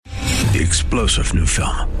The explosive new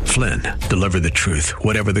film, Flynn, deliver the truth,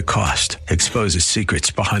 whatever the cost, exposes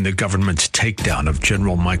secrets behind the government's takedown of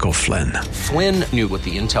General Michael Flynn. Flynn knew what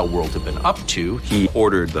the intel world had been up to. He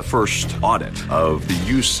ordered the first audit of the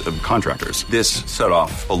use of contractors. This set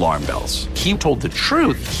off alarm bells. He told the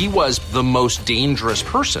truth. He was the most dangerous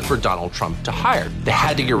person for Donald Trump to hire. They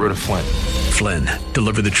had to get rid of Flynn. Flynn,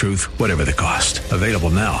 deliver the truth, whatever the cost. Available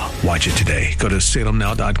now. Watch it today. Go to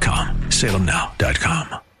salemnow.com.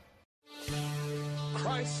 salemnow.com.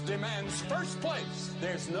 Christ demands first place.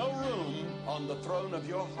 There's no room on the throne of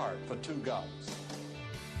your heart for two gods.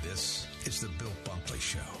 This is the Bill Bunkley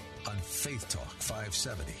Show on Faith Talk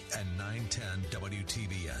 570 and 910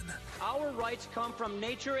 WTBN. Our rights come from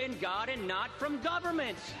nature and God and not from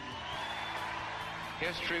government.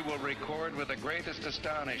 History will record with the greatest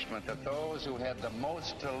astonishment that those who had the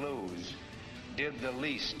most to lose did the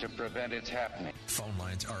least to prevent its happening. Phone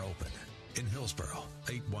lines are open. In Hillsborough,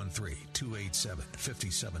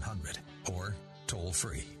 813-287-5700 or toll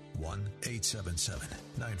free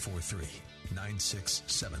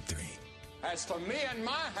 1-877-943-9673. As for me and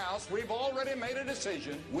my house, we've already made a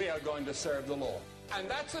decision. We are going to serve the Lord. And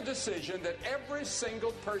that's a decision that every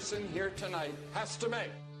single person here tonight has to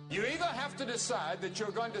make. You either have to decide that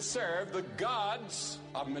you're going to serve the gods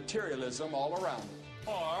of materialism all around you,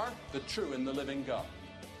 or the true and the living God.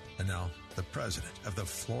 And now, the president of the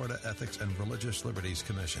Florida Ethics and Religious Liberties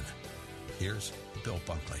Commission. Here's Bill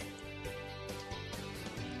Bunkley.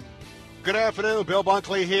 Good afternoon. Bill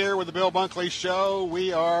Bunkley here with the Bill Bunkley Show.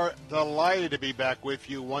 We are delighted to be back with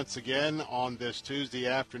you once again on this Tuesday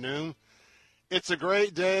afternoon. It's a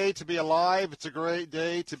great day to be alive. It's a great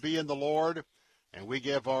day to be in the Lord. And we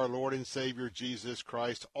give our Lord and Savior Jesus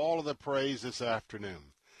Christ all of the praise this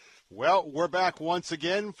afternoon. Well, we're back once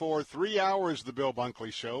again for 3 hours of the Bill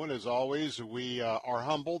Bunkley Show. And as always, we are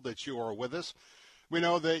humbled that you are with us. We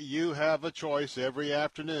know that you have a choice every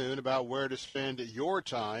afternoon about where to spend your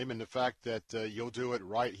time. And the fact that you'll do it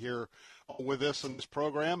right here with us on this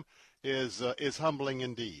program is humbling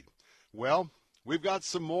indeed. Well, we've got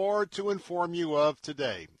some more to inform you of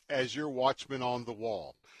today as your watchman on the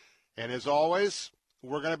wall. And as always,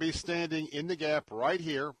 we're going to be standing in the gap right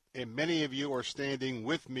here, and many of you are standing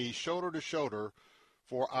with me shoulder to shoulder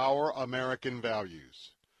for our American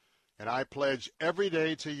values. And I pledge every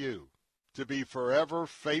day to you to be forever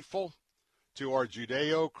faithful to our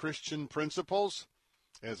Judeo-Christian principles,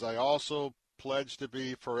 as I also pledge to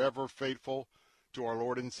be forever faithful to our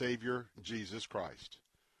Lord and Savior, Jesus Christ.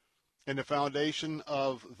 And the foundation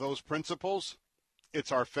of those principles,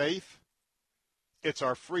 it's our faith, it's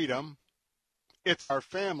our freedom, it's our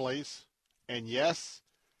families, and yes,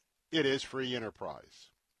 it is free enterprise.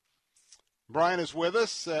 Brian is with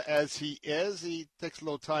us as he is. He takes a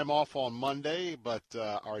little time off on Monday, but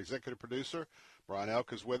our executive producer, Brian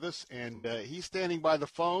Elk, is with us, and he's standing by the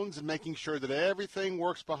phones and making sure that everything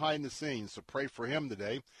works behind the scenes. So pray for him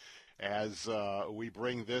today as we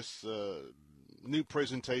bring this new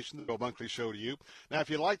presentation, the Bill Bunkley Show, to you. Now, if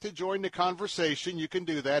you'd like to join the conversation, you can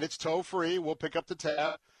do that. It's toll-free. We'll pick up the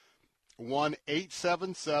tab.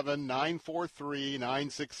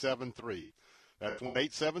 1-877-943-9673. That's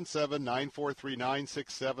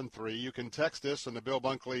 1-877-943-9673. You can text us on the Bill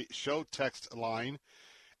Bunkley Show text line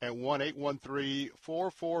at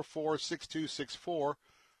 1-813-444-6264,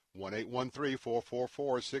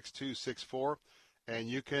 1-813-444-6264. And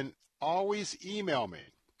you can always email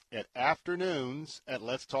me at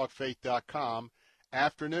afternoons@letstalkfaith.com,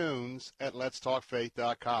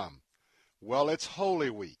 afternoons@letstalkfaith.com. Well, it's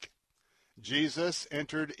Holy Week. Jesus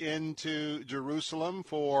entered into Jerusalem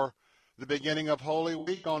for the beginning of Holy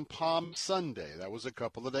Week on Palm Sunday. That was a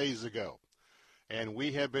couple of days ago. And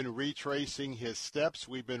we have been retracing his steps.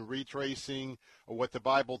 We've been retracing what the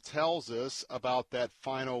Bible tells us about that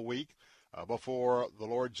final week before the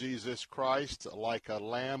Lord Jesus Christ, like a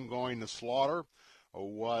lamb going to slaughter,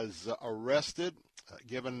 was arrested,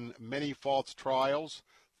 given many false trials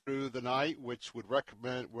through the night, which would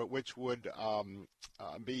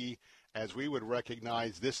be, as we would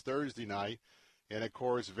recognize, this Thursday night. And, of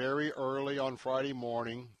course, very early on Friday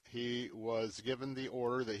morning, he was given the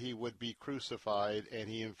order that he would be crucified, and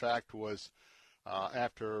he, in fact, was,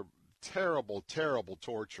 after terrible, terrible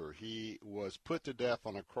torture, he was put to death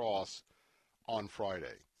on a cross on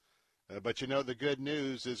Friday. But, you know, the good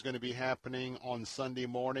news is going to be happening on Sunday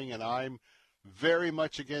morning, and I'm very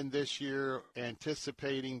much again this year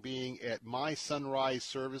anticipating being at my sunrise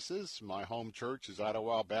services. My home church is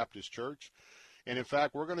Idlewild Baptist Church. And, in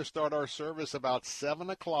fact, we're going to start our service about 7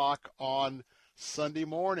 o'clock on Sunday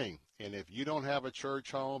morning. And if you don't have a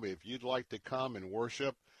church home, if you'd like to come and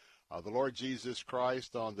worship the Lord Jesus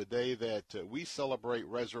Christ on the day that we celebrate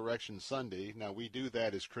Resurrection Sunday. Now, we do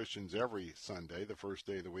that as Christians every Sunday, the first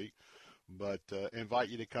day of the week, but invite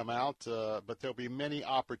you to come out. But there'll be many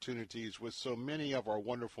opportunities with so many of our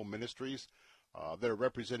wonderful ministries that are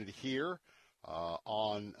represented here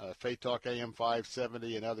on Faith Talk AM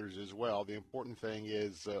 570 and others as well. The important thing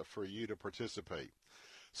is for you to participate.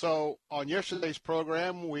 So on yesterday's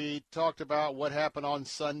program, we talked about what happened on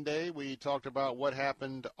Sunday. We talked about what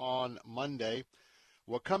happened on Monday.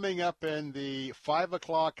 Well, coming up in the 5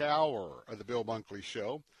 o'clock hour of the Bill Bunkley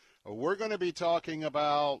Show, we're going to be talking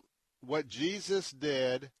about what Jesus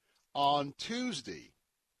did on Tuesday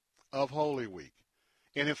of Holy Week.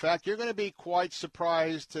 And, in fact, you're going to be quite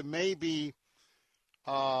surprised to maybe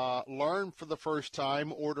learn for the first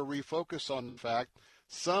time or to refocus on the fact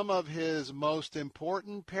some of his most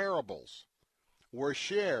important parables were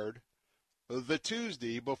shared the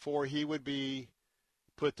Tuesday before he would be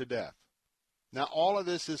put to death. Now, all of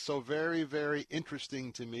this is so very, very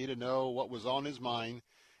interesting to me to know what was on his mind.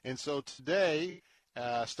 And so today,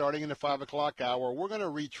 starting in the 5 o'clock hour, we're going to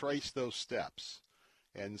retrace those steps.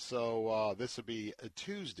 And so this will be a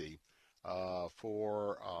Tuesday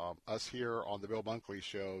for us here on the Bill Bunkley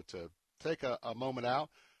Show to take a moment out.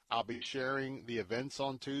 I'll be sharing the events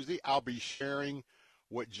on Tuesday. I'll be sharing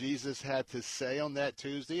what Jesus had to say on that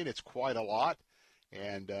Tuesday, and it's quite a lot,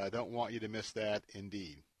 and I don't want you to miss that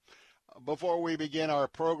indeed. Before we begin our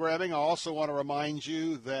programming, I also want to remind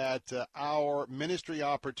you that our ministry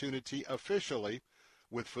opportunity officially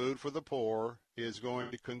with Food for the Poor is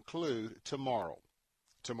going to conclude tomorrow.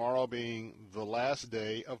 Tomorrow being the last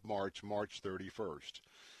day of March 31st.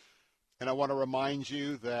 And I want to remind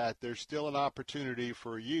you that there's still an opportunity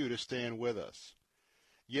for you to stand with us.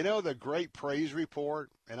 You know the great praise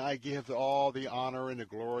report, and I give all the honor and the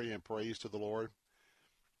glory and praise to the Lord.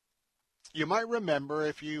 You might remember,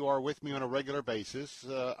 if you are with me on a regular basis,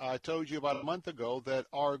 I told you about a month ago that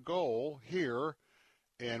our goal here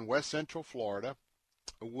in West Central Florida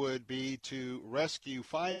would be to rescue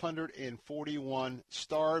 541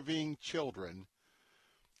 starving children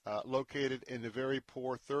located in the very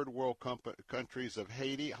poor third world countries of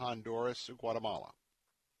Haiti, Honduras, and Guatemala.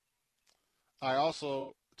 I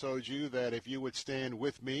also told you that if you would stand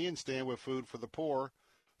with me and stand with Food for the Poor,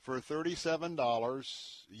 for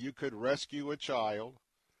 $37, you could rescue a child.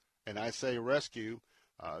 And I say rescue.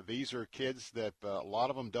 These are kids that a lot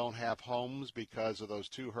of them don't have homes because of those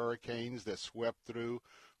two hurricanes that swept through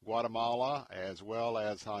Guatemala as well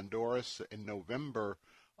as Honduras in November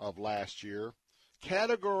of last year.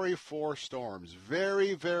 Category 4 storms,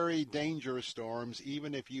 very, very dangerous storms,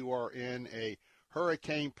 even if you are in a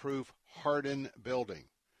hurricane-proof, hardened building.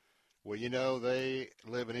 Well, you know, they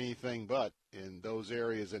live in anything but in those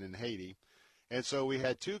areas and in Haiti. And so we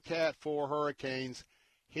had two Cat 4 hurricanes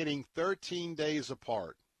hitting 13 days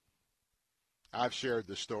apart. I've shared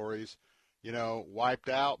the stories. You know, wiped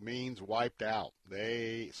out means wiped out.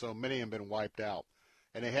 So many have been wiped out.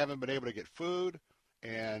 And they haven't been able to get food.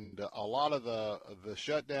 And a lot of the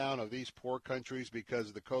shutdown of these poor countries because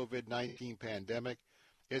of the COVID-19 pandemic,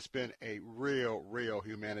 it's been a real, real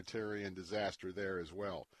humanitarian disaster there as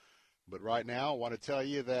well. But right now, I want to tell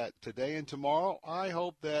you that today and tomorrow, I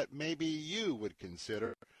hope that maybe you would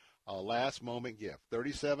consider a last-moment gift.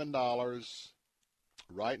 $37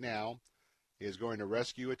 right now is going to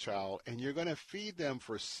rescue a child, and you're going to feed them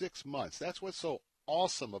for 6 months. That's what's so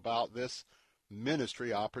awesome about this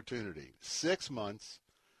ministry opportunity. 6 months,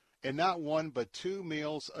 and not one but 2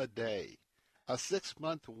 meals a day. A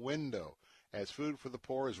 6-month window as Food for the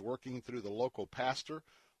Poor is working through the local pastor.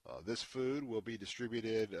 This food will be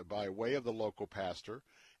distributed by way of the local pastor.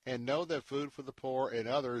 And know that Food for the Poor and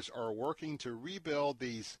others are working to rebuild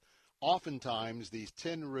oftentimes these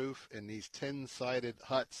tin roof and these tin-sided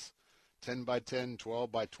huts, 10 by 10,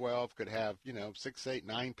 12 by 12, could have, 6, 8,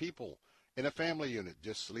 9 people in a family unit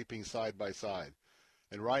just sleeping side by side.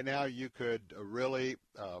 And right now you could really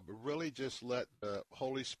just let the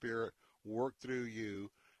Holy Spirit work through you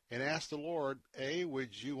and ask the Lord, A,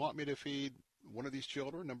 would you want me to feed one of these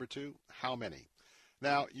children? Number 2, how many?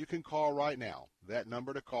 Now, you can call right now. That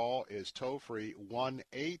number to call is toll-free,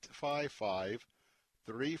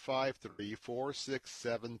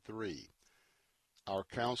 1-855-353-4673. Our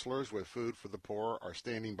counselors with Food for the Poor are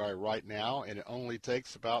standing by right now, and it only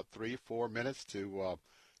takes about 3-4 minutes to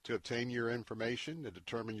obtain your information, to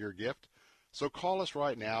determine your gift. So call us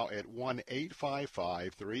right now at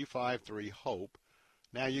 1-855-353-HOPE.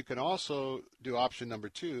 Now, you can also do option number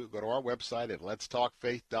 2. Go to our website at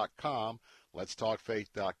letstalkfaith.com,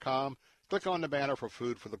 letstalkfaith.com. Click on the banner for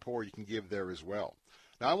Food for the Poor. You can give there as well.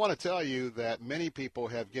 Now, I want to tell you that many people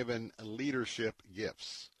have given leadership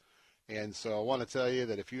gifts. And so I want to tell you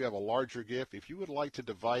that if you have a larger gift, if you would like to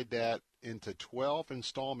divide that into 12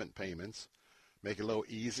 installment payments, make it a little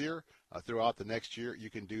easier throughout the next year, you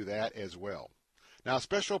can do that as well. Now,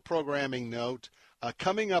 special programming note,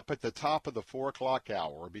 coming up at the top of the 4 o'clock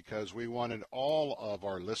hour, because we wanted all of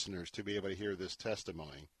our listeners to be able to hear this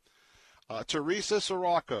testimony, Teresa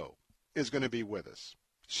Sirocco is going to be with us.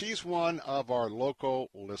 She's one of our local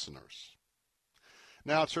listeners.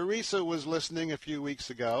 Now, Teresa was listening a few weeks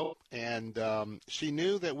ago, and she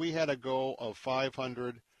knew that we had a goal of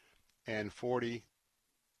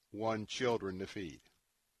 541 children to feed.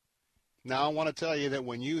 Now, I want to tell you that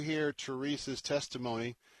when you hear Teresa's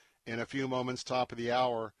testimony in a few moments, top of the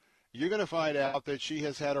hour, you're going to find out that she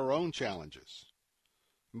has had her own challenges.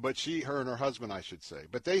 But her and her husband, I should say.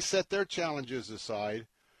 But they set their challenges aside,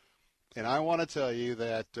 and I want to tell you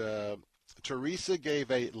that Teresa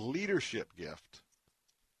gave a leadership gift,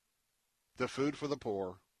 the Food for the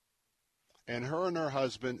Poor, and her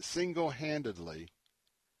husband single-handedly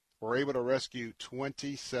were able to rescue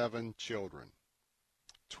 27 children.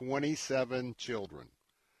 27 children.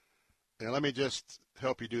 And let me just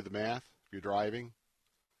help you do the math if you're driving.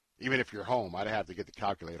 Even if you're home, I'd have to get the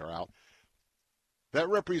calculator out. That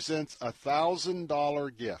represents a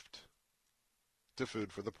 $1,000 gift to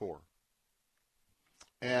Food for the Poor.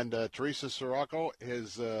 And Teresa Sirocco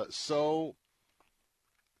is so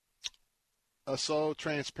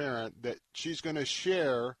transparent that she's going to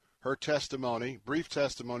share her testimony, brief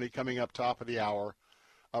testimony coming up top of the hour,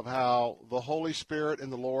 of how the Holy Spirit and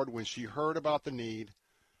the Lord, when she heard about the need,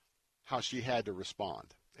 how she had to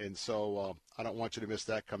respond. And so I don't want you to miss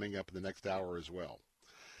that coming up in the next hour as well.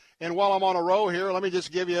 And while I'm on a roll here, let me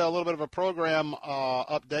just give you a little bit of a program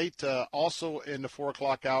update. Also in the 4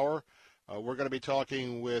 o'clock hour, we're going to be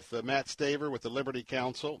talking with Matt Staver with the Liberty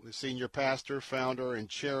Council, the senior pastor, founder, and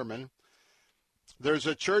chairman. There's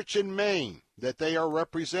a church in Maine that they are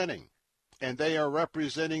representing, and they are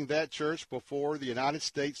representing that church before the United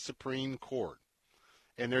States Supreme Court.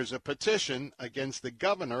 And there's a petition against the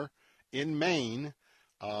governor in Maine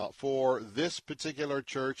for this particular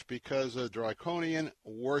church because of draconian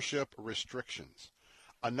worship restrictions.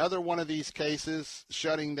 Another one of these cases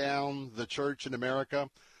shutting down the church in America.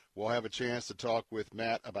 We'll have a chance to talk with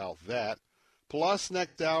Matt about that. Plus,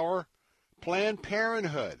 next hour, Planned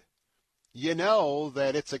Parenthood. You know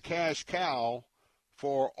that it's a cash cow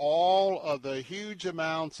for all of the huge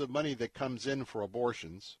amounts of money that comes in for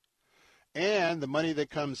abortions and the money that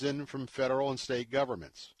comes in from federal and state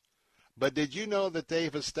governments. But did you know that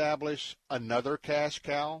they've established another cash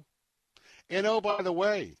cow? And oh, by the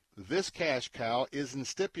way, this cash cow isn't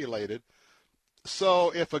stipulated.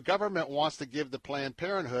 So if a government wants to give the Planned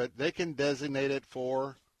Parenthood, they can designate it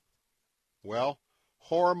for, well,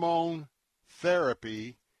 hormone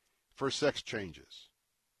therapy for sex changes.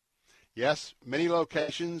 Yes, many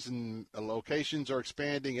locations are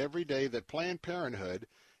expanding every day that Planned Parenthood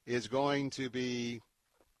is going to be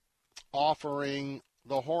offering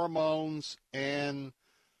the hormones and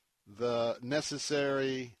the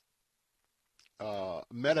necessary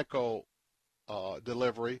medical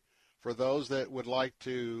delivery for those that would like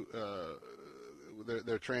to,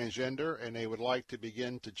 they're transgender and they would like to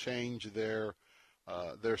begin to change their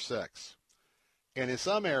sex. And in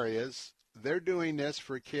some areas, they're doing this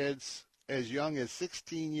for kids as young as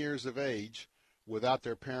 16 years of age without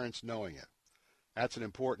their parents knowing it. That's an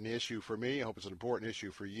important issue for me. I hope it's an important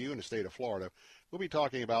issue for you in the state of Florida. We'll be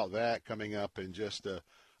talking about that coming up in just a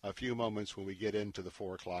few moments when we get into the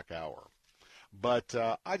 4 o'clock hour. But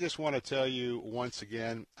I just want to tell you once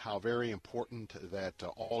again how very important that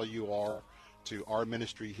all of you are to our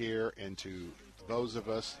ministry here and to those of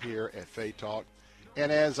us here at Faith Talk. And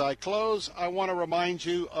as I close, I want to remind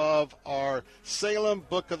you of our Salem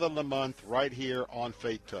Book of the Month right here on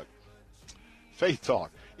Faith Talk. Faith Talk.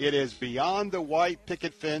 It is Beyond the White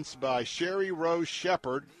Picket Fence by Sherry Rose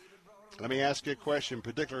Shepherd. Let me ask you a question,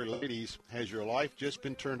 particularly ladies. Has your life just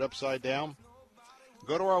been turned upside down?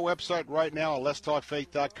 Go to our website right now at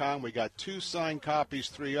letstalkfaith.com. We got 2 signed copies,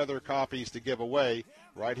 3 other copies to give away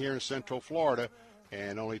right here in Central Florida,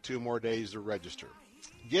 and only 2 more days to register.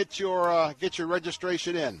 Get your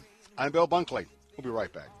registration in. I'm Bill Bunkley. We'll be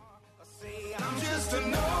right back. I'm just a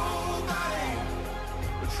nobody,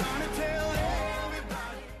 trying to tell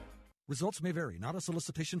everybody. Results may vary, not a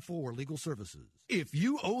solicitation for legal services. If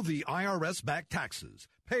you owe the IRS back taxes,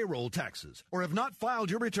 payroll taxes, or have not filed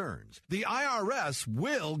your returns, the IRS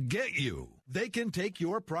will get you. They can take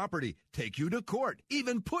your property, take you to court,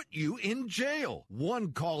 even put you in jail.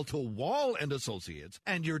 One call to Wall & Associates,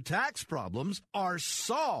 and your tax problems are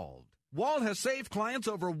solved. Wall has saved clients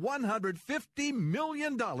over $150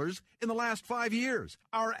 million in the last 5 years.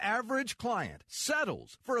 Our average client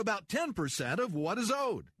settles for about 10% of what is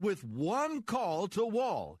owed. With one call to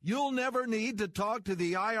Wall, you'll never need to talk to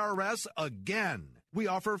the IRS again. We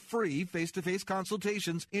offer free face-to-face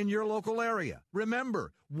consultations in your local area.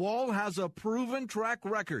 Remember, Wall has a proven track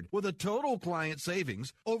record with a total client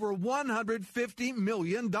savings over $150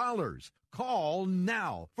 million. Call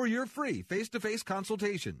now for your free face-to-face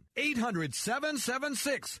consultation.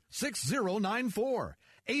 800-776-6094.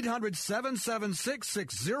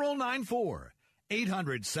 800-776-6094.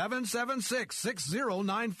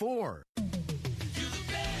 800-776-6094.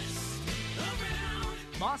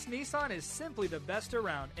 Moss Nissan is simply the best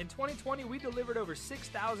around. In 2020, we delivered over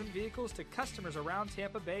 6,000 vehicles to customers around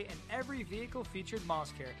Tampa Bay, and every vehicle featured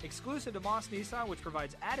Moss Care, exclusive to Moss Nissan, which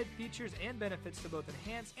provides added features and benefits to both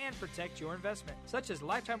enhance and protect your investment, such as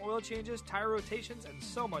lifetime oil changes, tire rotations, and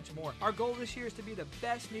so much more. Our goal this year is to be the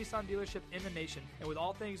best Nissan dealership in the nation, and with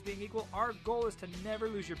all things being equal, our goal is to never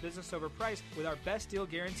lose your business over price with our best deal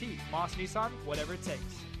guarantee. Moss Nissan, whatever it takes.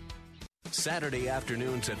 Saturday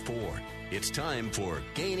afternoons at 4. It's time for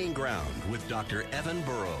Gaining Ground with Dr. Evan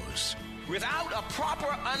Burrows. Without a proper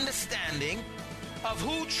understanding of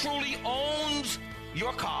who truly owns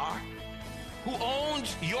your car, who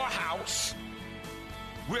owns your house,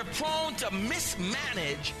 we're prone to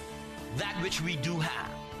mismanage that which we do have.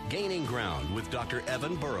 Gaining Ground with Dr.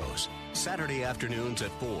 Evan Burrows. Saturday afternoons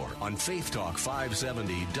at 4 on Faith Talk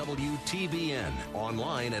 570 WTBN.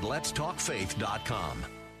 Online at letstalkfaith.com.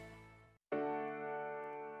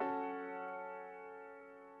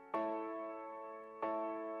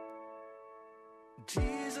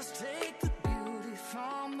 Jesus, take the beauty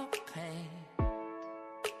from the pain.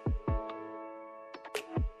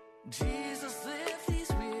 Jesus, lift these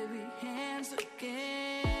weary hands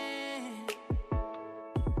again.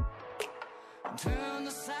 Turn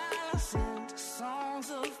the silence into songs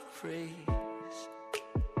of praise.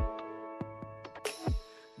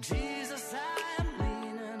 Jesus, I am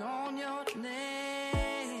leaning on your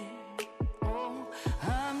name. Oh,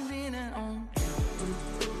 I'm leaning on you.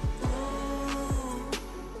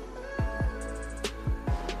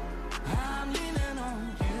 I'm leaning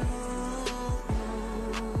on you.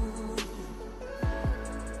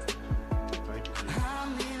 Thank you.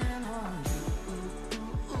 I'm leaning on you.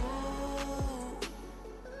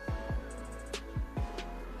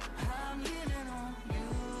 I'm leaning on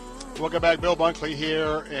you. Welcome back. Bill Bunkley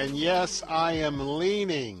here. And yes, I am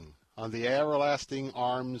leaning on the everlasting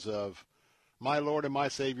arms of my Lord and my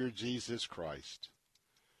Savior, Jesus Christ.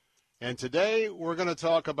 And today we're going to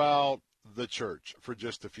talk about the church for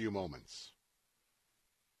just a few moments.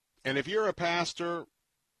 And if you're a pastor,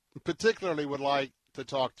 particularly would like to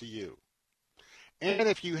talk to you. And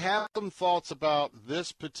if you have some thoughts about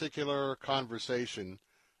this particular conversation,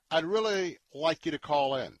 I'd really like you to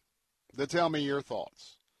call in to tell me your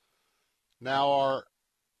thoughts. Now,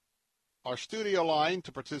 our studio line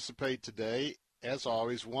to participate today, as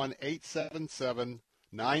always,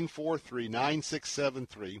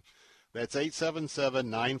 1-877-943-9673. That's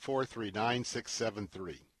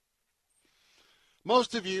 877-943-9673.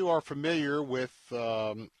 Most of you are familiar with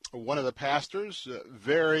one of the pastors,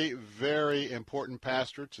 very, very important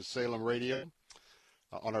pastor to Salem Radio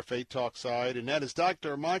on our Faith Talk side, and that is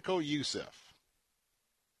Dr. Michael Youssef.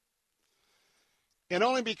 And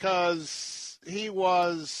only because he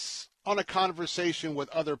was on a conversation with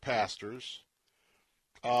other pastors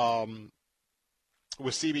with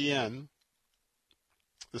CBN,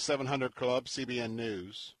 the 700 Club, CBN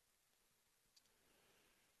News.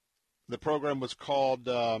 The program was called,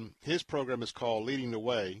 his program is called Leading the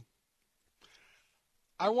Way.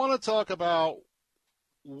 I want to talk about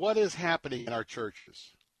what is happening in our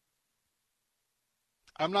churches.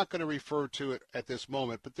 I'm not going to refer to it at this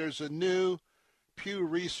moment, but there's a new Pew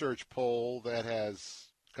Research poll that has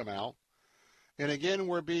come out. And again,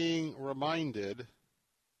 we're being reminded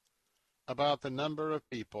about the number of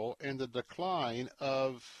people and the decline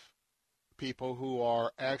of people who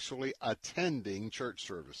are actually attending church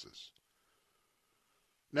services.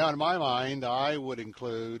 Now, in my mind, I would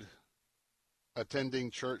include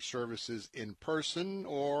attending church services in person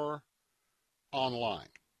or online.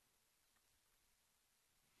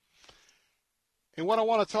 And what I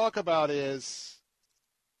want to talk about is,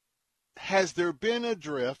 has there been a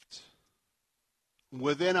drift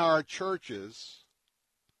within our churches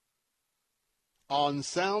on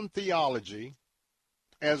sound theology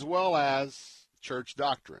as well as church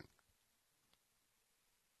doctrine?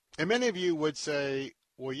 And many of you would say,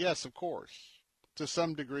 well, yes, of course, to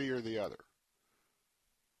some degree or the other.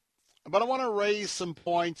 But I want to raise some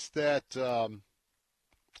points that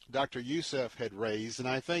Dr. Youssef had raised, and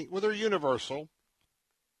I think, well, they're universal.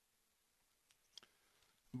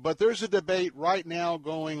 But there's a debate right now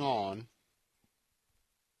going on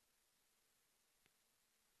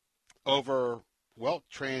over, well,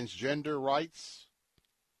 transgender rights,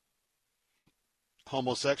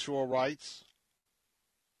 homosexual rights.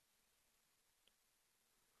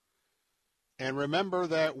 And remember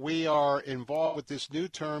that we are involved with this new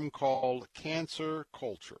term called cancer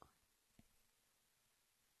culture.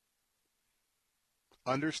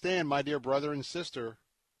 Understand, my dear brother and sister,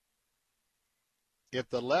 if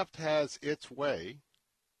the left has its way,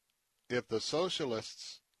 if the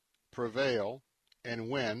socialists prevail and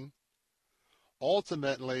win,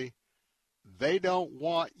 ultimately, they don't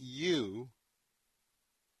want you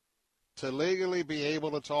to legally be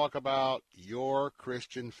able to talk about your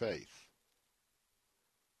Christian faith.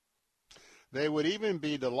 They would even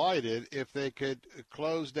be delighted if they could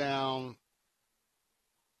close down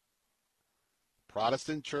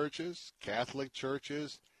Protestant churches, Catholic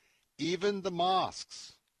churches, even the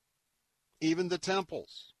mosques, even the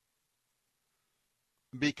temples.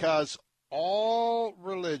 Because all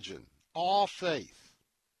religion, all faith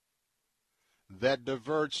that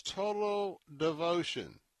diverts total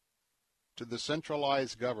devotion to the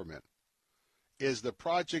centralized government is the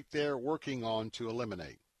project they're working on to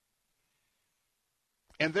eliminate.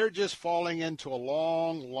 And they're just falling into a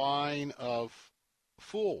long line of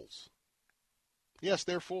fools. Yes,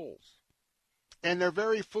 they're fools. And they're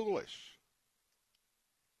very foolish.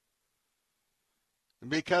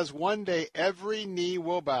 Because one day every knee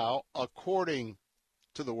will bow according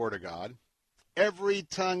to the Word of God. Every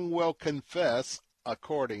tongue will confess,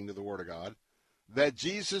 according to the Word of God, that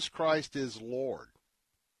Jesus Christ is Lord.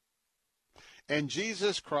 And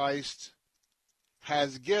Jesus Christ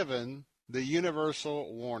has given the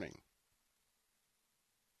universal warning.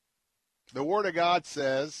 The Word of God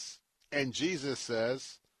says, and Jesus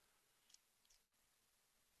says,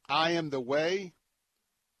 I am the way,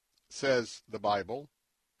 says the Bible.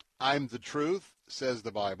 I'm the truth, says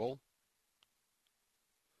the Bible.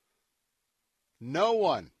 No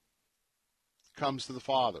one comes to the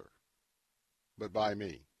Father but by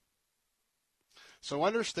me. So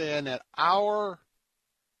understand that our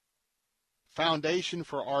foundation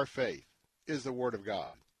for our faith is the Word of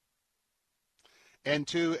God. And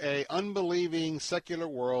to an unbelieving secular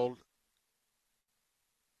world,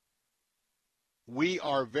 we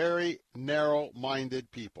are very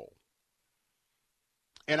narrow-minded people.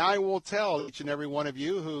 And I will tell each and every one of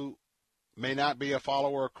you who may not be a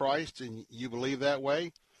follower of Christ and you believe that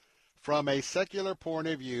way, from a secular point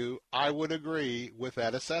of view, I would agree with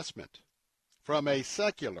that assessment. From a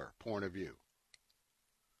secular point of view.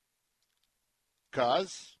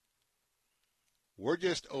 Because we're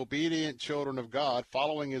just obedient children of God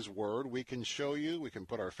following His Word. We can show you, we can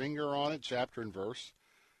put our finger on it, chapter and verse.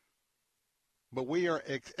 But we are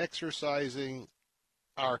exercising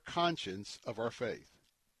our conscience of our faith.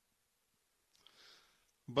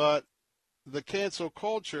 But the cancel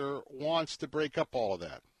culture wants to break up all of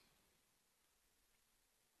that.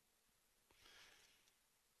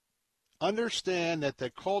 Understand that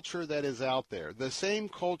the culture that is out there, the same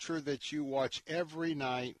culture that you watch every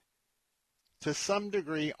night, to some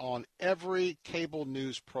degree on every cable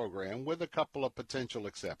news program, with a couple of potential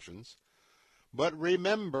exceptions. But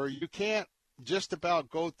remember, you can't just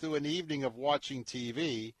about go through an evening of watching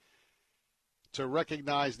TV to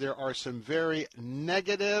recognize there are some very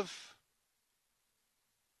negative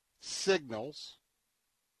signals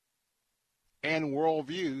and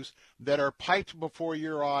worldviews that are piped before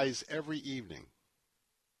your eyes every evening.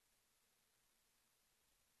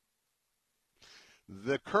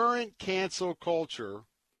 The current cancel culture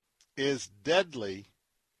is deadly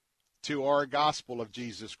to our gospel of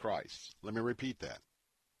Jesus Christ. Let me repeat that.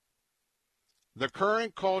 The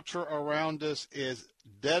current culture around us is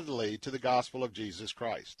deadly to the gospel of Jesus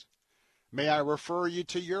Christ. May I refer you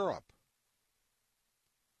to Europe?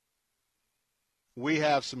 We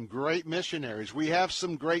have some great missionaries. We have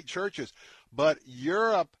some great churches. But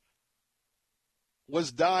Europe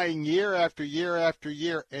was dying year after year after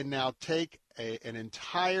year. And now take an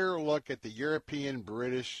entire look at the European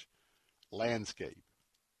British landscape.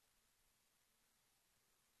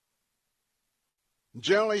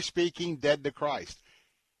 Generally speaking, dead to Christ.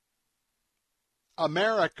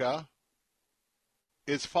 America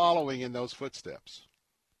is following in those footsteps.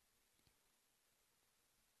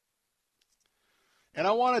 And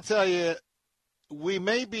I want to tell you, we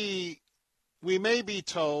may be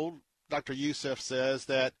told, Dr. Youssef says,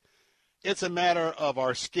 that it's a matter of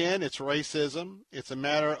our skin, it's racism, it's a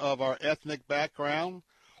matter of our ethnic background,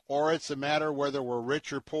 or it's a matter whether we're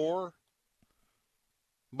rich or poor.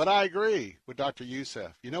 But I agree with Dr.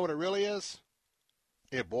 Youssef. You know what it really is?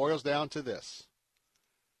 It boils down to this.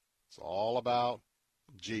 It's all about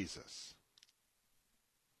Jesus.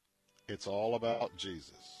 It's all about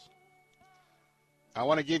Jesus. I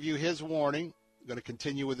want to give you his warning. I'm going to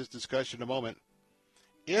continue with this discussion in a moment.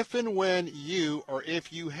 If and when you, or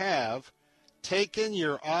if you have, taken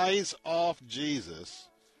your eyes off Jesus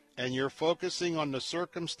and you're focusing on the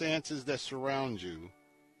circumstances that surround you,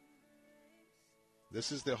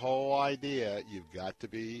 this is the whole idea you've got to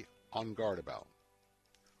be on guard about.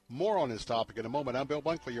 More on this topic in a moment. I'm Bill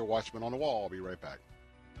Bunkley, your watchman on the wall. I'll be right back.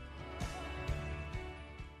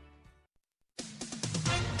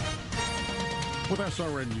 With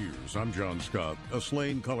SRN News, I'm John Scott. A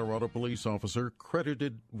slain Colorado police officer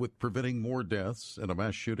credited with preventing more deaths in a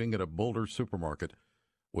mass shooting at a Boulder supermarket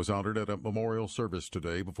was honored at a memorial service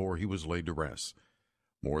today before he was laid to rest.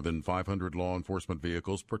 More than 500 law enforcement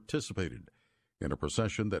vehicles participated in a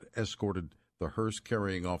procession that escorted the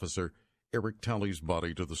hearse-carrying officer Eric Talley's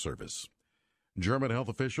body to the service. German health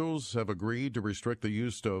officials have agreed to restrict the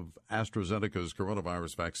use of AstraZeneca's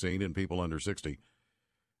coronavirus vaccine in people under 60.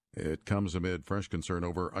 It comes amid fresh concern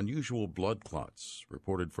over unusual blood clots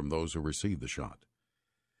reported from those who received the shot.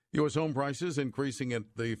 U.S. home prices increasing at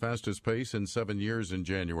the fastest pace in 7 years in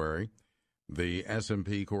January. The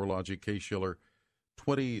S&P CoreLogic Case-Shiller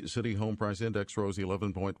 20 City Home Price Index rose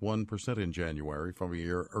 11.1% in January from a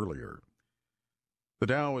year earlier. The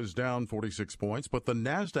Dow is down 46 points, but the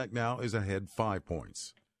NASDAQ now is ahead 5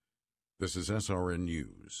 points. This is SRN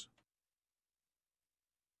News.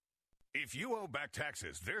 If you owe back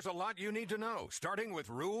taxes, there's a lot you need to know, starting with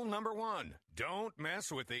rule number 1. Don't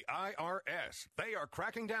mess with the IRS. They are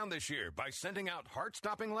cracking down this year by sending out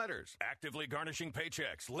heart-stopping letters, actively garnishing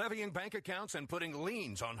paychecks, levying bank accounts, and putting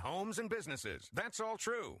liens on homes and businesses. That's all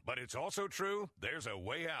true, but it's also true there's a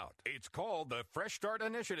way out. It's called the Fresh Start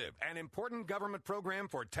Initiative, an important government program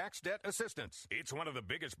for tax debt assistance. It's one of the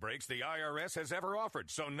biggest breaks the IRS has ever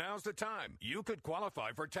offered, so now's the time. You could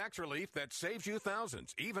qualify for tax relief that saves you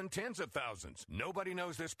thousands, even tens of thousands. Nobody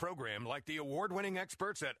knows this program like the award-winning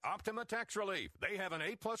experts at Optima Tax Relief. They have an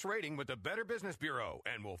A+ rating with the Better Business Bureau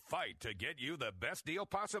and will fight to get you the best deal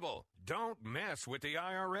possible. Don't mess with the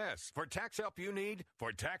IRS. For tax help you need,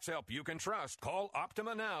 for tax help you can trust, call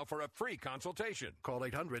Optima now for a free consultation. Call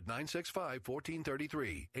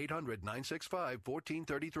 800-965-1433.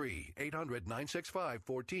 800-965-1433.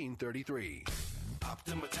 800-965-1433.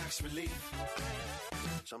 Optima Tax Relief.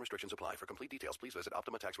 Some restrictions apply. For complete details, please visit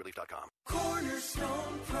OptimaTaxRelief.com.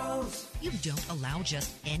 Cornerstone Pros. You don't allow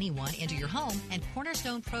just anyone into your home, and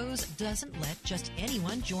Cornerstone Pros doesn't let just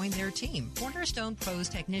anyone join their team. Cornerstone Pros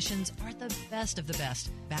technicians are the best of the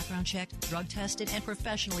best. Background checked, drug tested, and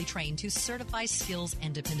professionally trained to certify skills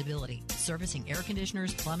and dependability. Servicing air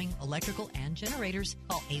conditioners, plumbing, electrical, and generators.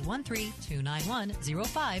 Call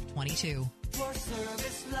 813-291-0522. For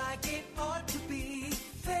service like it ought to be,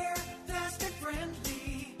 fair, fast, and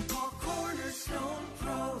friendly. Call Cornerstone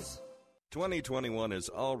Pros. 2021 is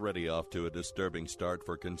already off to a disturbing start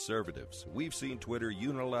for conservatives. We've seen Twitter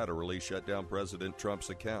unilaterally shut down President Trump's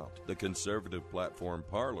account. The conservative platform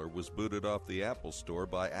Parler was booted off the Apple Store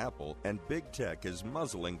by Apple, and big tech is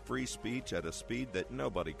muzzling free speech at a speed that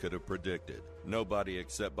nobody could have predicted. Nobody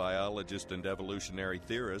except biologist and evolutionary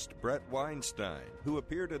theorist Brett Weinstein, who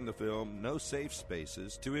appeared in the film No Safe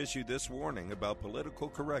Spaces to issue this warning about political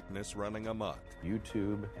correctness running amok.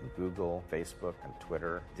 YouTube and Google, Facebook and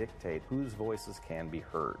Twitter dictate whose voices can be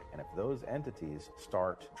heard. And if those entities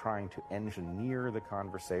start trying to engineer the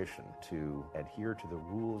conversation to adhere to the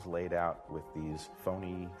rules laid out with these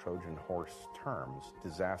phony Trojan horse terms,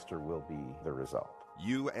 disaster will be the result.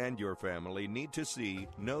 You and your family need to see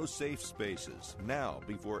No Safe Spaces now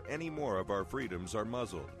before any more of our freedoms are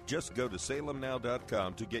muzzled. Just go to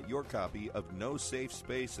salemnow.com to get your copy of No Safe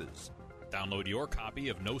Spaces. Download your copy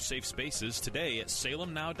of No Safe Spaces today at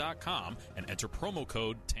salemnow.com and enter promo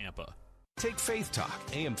code TAMPA. Take Faith Talk,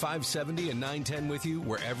 AM 570 and 910 with you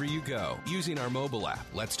wherever you go. Using our mobile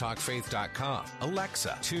app, letstalkfaith.com,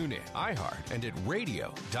 Alexa, TuneIn, iHeart, and at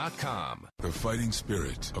radio.com. The fighting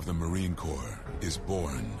spirit of the Marine Corps is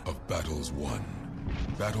born of battles won.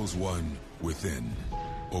 Battles won within,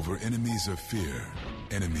 over enemies of fear,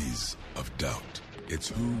 enemies of doubt. It's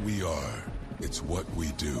who we are. It's what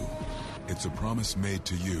we do. It's a promise made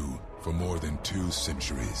to you for more than 2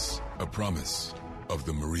 centuries. A promise of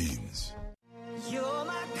the Marines. You're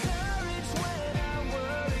my courage when I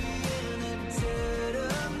worry in the dead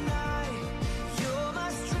of night. You're my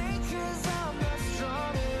strength 'cause I'm not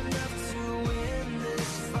strong enough to win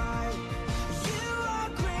this fight. You are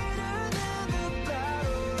greater than the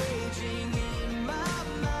battle raging in my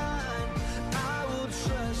mind. I will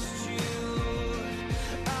trust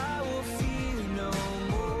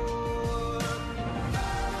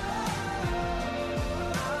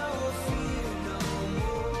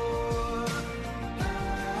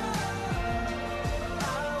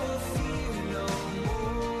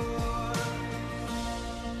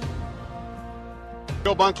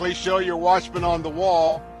Bill Bunkley Show, your watchman on the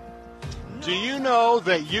wall. Do you know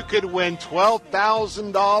that you could win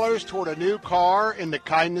 $12,000 toward a new car in the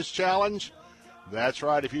Kindness Challenge? That's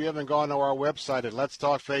right. If you haven't gone to our website at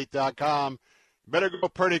letstalkfaith.com, better go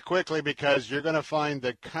pretty quickly because you're going to find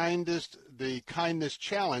the Kindness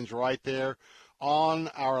Challenge right there on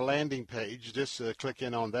our landing page. Just click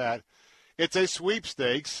in on that. It's a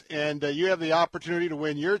sweepstakes, and you have the opportunity to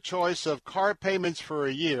win your choice of car payments for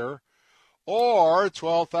a year or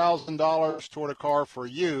 $12,000 toward a car for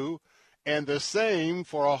you, and the same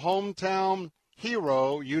for a hometown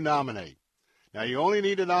hero you nominate. Now, you only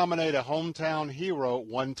need to nominate a hometown hero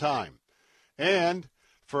one time. And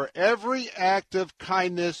for every act of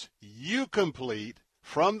kindness you complete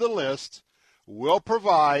from the list, we'll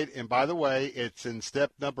provide, and by the way, it's in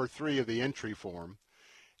step number 3 of the entry form,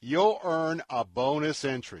 you'll earn a bonus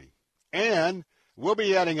entry. And we'll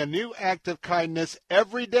be adding a new act of kindness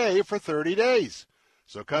every day for 30 days.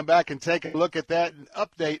 So come back and take a look at that and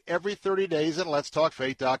update every 30 days at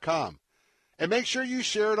letstalkfaith.com. And make sure you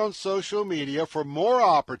share it on social media for more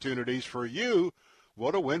opportunities for you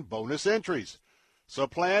to win bonus entries. So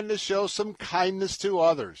plan to show some kindness to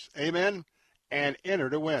others. Amen? And enter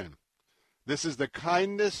to win. This is the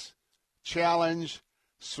Kindness Challenge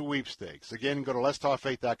Sweepstakes. Again, go to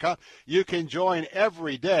letstalkfaith.com. You can join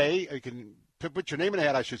every day. You can put your name in the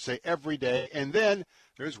hat, I should say, every day. And then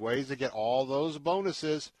there's ways to get all those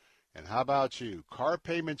bonuses. And how about you? Car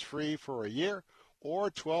payments free for a year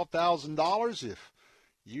or $12,000 if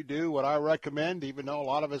you do what I recommend, even though a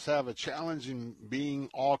lot of us have a challenge in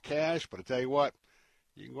being all cash. But I tell you what,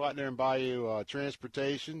 you can go out there and buy you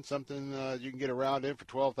transportation, something you can get around in for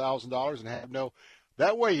 $12,000 and have no.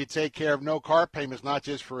 That way you take care of no car payments, not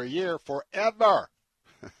just for a year, forever.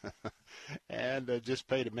 And just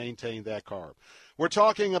pay to maintain that car. We're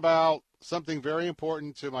talking about something very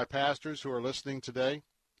important to my pastors who are listening today.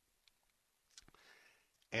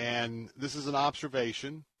 And this is an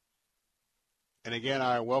observation. And again,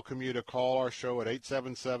 I welcome you to call our show at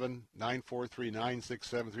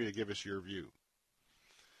 877-943-9673 to give us your view.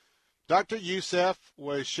 Dr. Youssef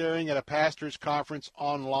was sharing at a pastor's conference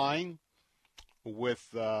online with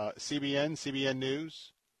CBN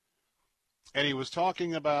News, and he was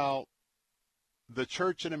talking about the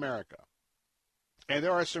church in America. And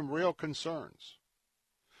there are some real concerns.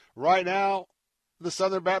 Right now, the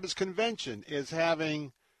Southern Baptist Convention is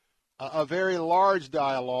having a very large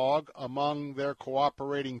dialogue among their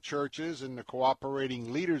cooperating churches and the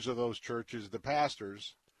cooperating leaders of those churches, the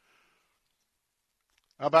pastors,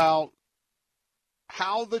 about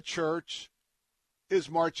how the church is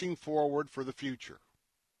marching forward for the future.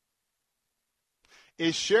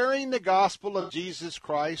 Is sharing the gospel of Jesus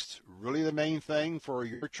Christ really the main thing for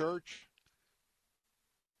your church?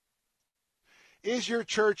 Is your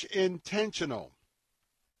church intentional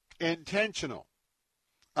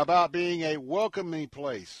about being a welcoming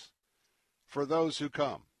place for those who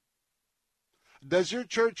come? Does your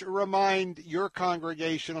church remind your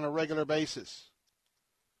congregation on a regular basis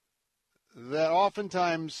that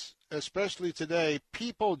oftentimes, especially today,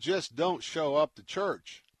 people just don't show up to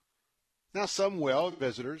church? Now, some will,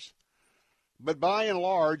 visitors, but by and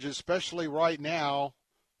large, especially right now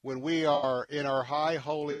when we are in our high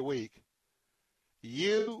Holy Week,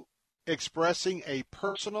 you expressing a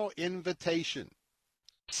personal invitation,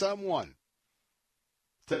 someone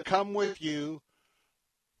to come with you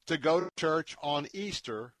to go to church on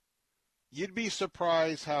Easter, you'd be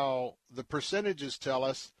surprised how the percentages tell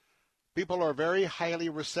us people are very highly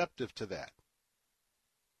receptive to that.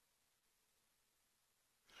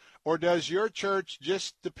 Or does your church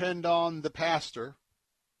just depend on the pastor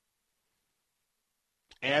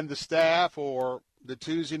and the staff or the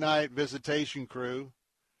Tuesday night visitation crew?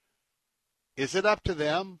 Is it up to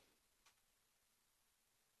them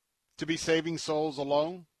to be saving souls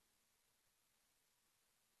alone?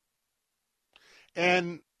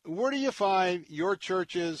 And where do you find your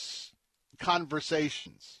church's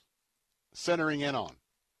conversations centering in on?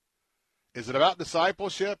 Is it about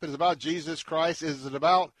discipleship? Is it about Jesus Christ? Is it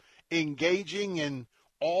about engaging in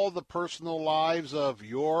all the personal lives of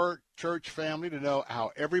your church family to know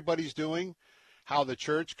how everybody's doing, how the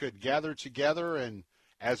church could gather together and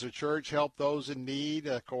as a church help those in need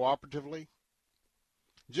cooperatively?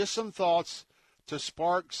 Just some thoughts to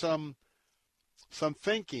spark some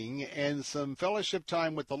thinking and some fellowship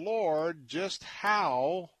time with the Lord, just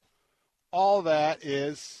how all that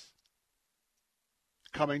is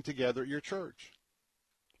coming together at your church.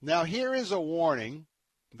 Now, here is a warning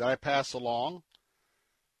that I pass along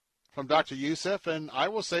from Dr. Youssef, and I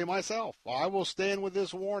will say myself, I will stand with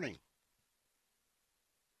this warning.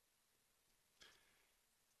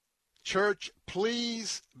 Church,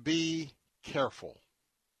 please be careful.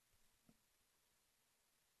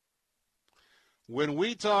 When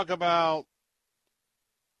we talk about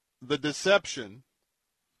the deception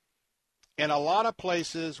in a lot of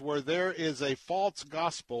places where there is a false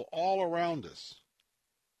gospel all around us,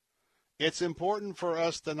 it's important for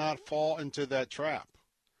us to not fall into that trap,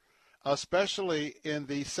 especially in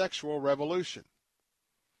the sexual revolution,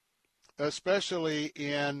 especially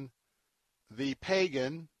in the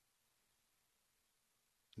pagan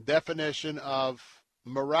definition of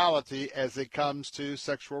morality as it comes to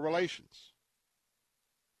sexual relations.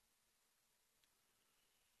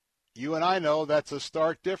 You and I know that's a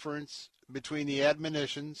stark difference between the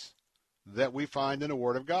admonitions that we find in the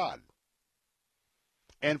Word of God.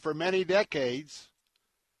 And for many decades,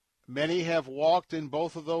 many have walked in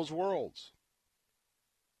both of those worlds.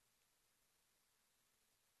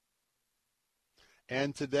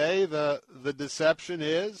 And today the deception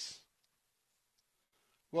is,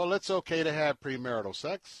 well, it's okay to have premarital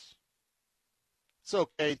sex. It's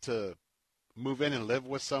okay to move in and live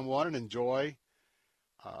with someone and enjoy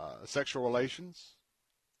sexual relations.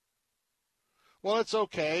 Well, it's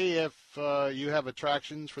okay if you have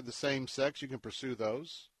attractions for the same sex, you can pursue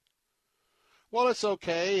those. Well, it's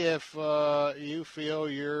okay if you feel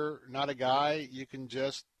you're not a guy, you can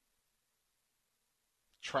just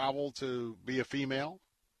travel to be a female,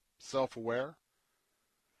 self-aware.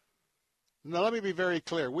 Now, let me be very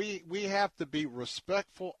clear. We have to be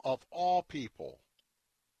respectful of all people.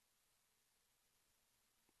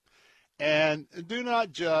 And do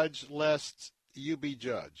not judge lest you be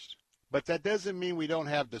judged. But that doesn't mean we don't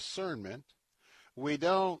have discernment. It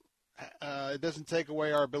doesn't take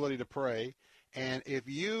away our ability to pray. And if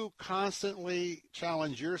you constantly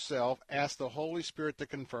challenge yourself, ask the Holy Spirit to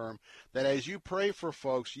confirm that as you pray for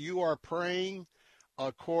folks, you are praying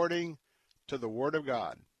according to the Word of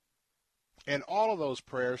God. And all of those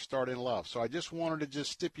prayers start in love. So I just wanted to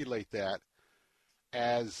just stipulate that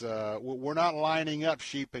as we're not lining up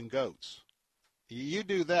sheep and goats. You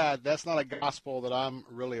do that, that's not a gospel that I'm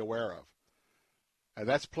really aware of.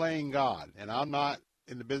 That's playing God. And I'm not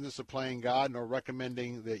in the business of playing God nor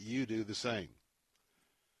recommending that you do the same.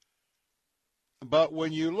 But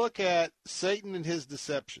when you look at Satan and his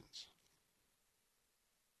deceptions,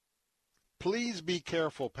 please be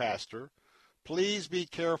careful, Pastor. Please be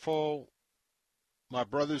careful, my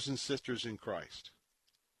brothers and sisters in Christ.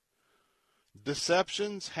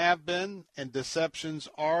 Deceptions have been and deceptions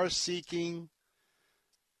are seeking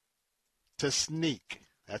to sneak.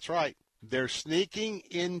 That's right. They're sneaking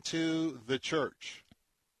into the church.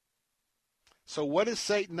 So what is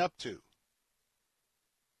Satan up to?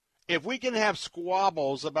 If we can have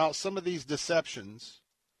squabbles about some of these deceptions,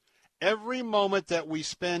 every moment that we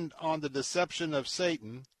spend on the deception of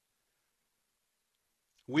Satan,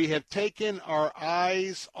 we have taken our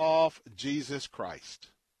eyes off Jesus Christ.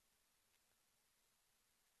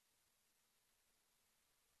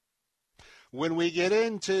 When we get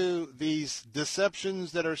into these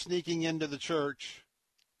deceptions that are sneaking into the church,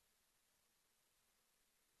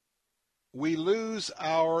 we lose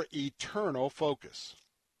our eternal focus.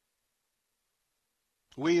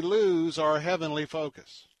 We lose our heavenly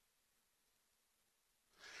focus.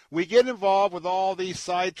 We get involved with all these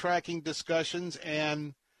sidetracking discussions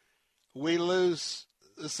and we lose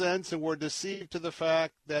the sense and we're deceived to the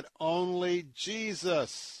fact that only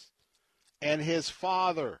Jesus and his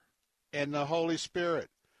Father and the Holy Spirit,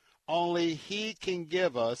 only he can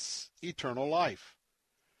give us eternal life.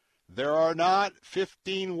 There are not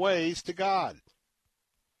 15 ways to God.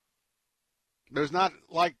 There's not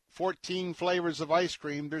like 14 flavors of ice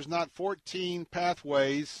cream. There's not 14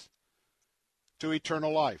 pathways to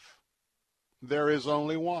eternal life. There is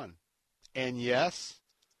only one. And yes,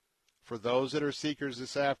 for those that are seekers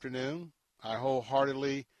this afternoon, I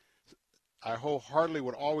wholeheartedly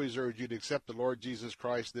would always urge you to accept the Lord Jesus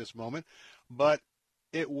Christ this moment, but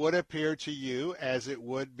it would appear to you, as it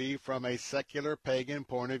would be from a secular pagan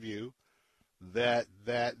point of view, that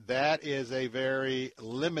is a very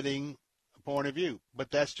limiting point of view. But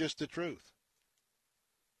that's just the truth.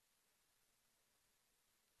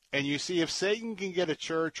 And you see, if Satan can get a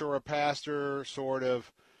church or a pastor sort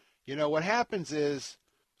of, what happens is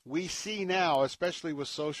we see now, especially with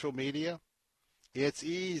social media, it's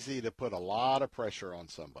easy to put a lot of pressure on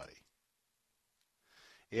somebody.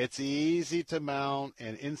 It's easy to mount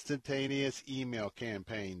an instantaneous email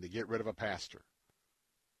campaign to get rid of a pastor.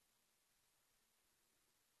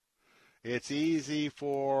 It's easy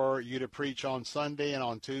for you to preach on Sunday and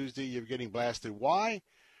on Tuesday you're getting blasted. Why?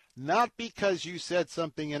 Not because you said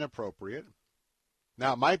something inappropriate.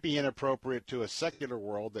 Now, it might be inappropriate to a secular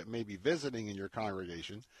world that may be visiting in your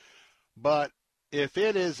congregation, But if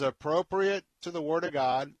it is appropriate to the Word of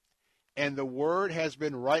God and the Word has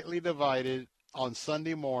been rightly divided on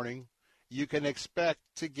Sunday morning, you can expect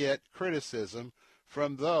to get criticism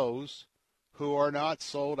from those who are not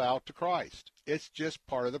sold out to Christ. It's just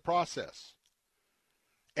part of the process.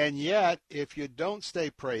 And yet, if you don't stay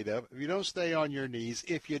prayed up, if you don't stay on your knees,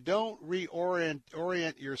 if you don't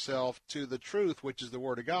orient yourself to the truth, which is the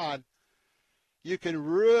Word of God, you can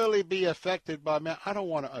really be affected by, man, I don't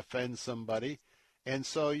want to offend somebody. And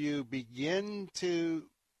so you begin to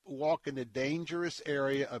walk in the dangerous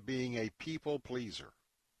area of being a people pleaser.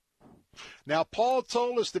 Now, Paul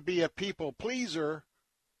told us to be a people pleaser,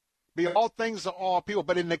 be all things to all people,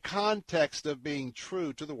 but in the context of being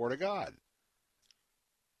true to the Word of God.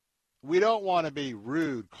 We don't want to be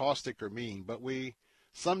rude, caustic, or mean, but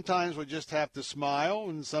sometimes we just have to smile,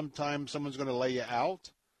 and sometimes someone's going to lay you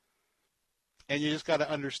out. And you just got to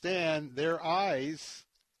understand their eyes,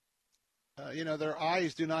 their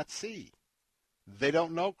eyes do not see. They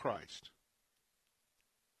don't know Christ.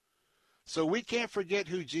 So we can't forget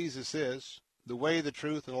who Jesus is, the way, the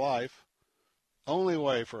truth, and the life, only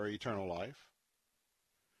way for eternal life.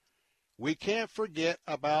 We can't forget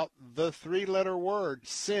about the three-letter word,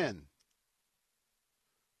 sin.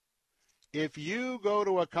 If you go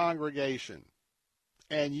to a congregation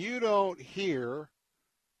and you don't hear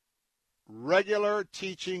regular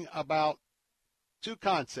teaching about two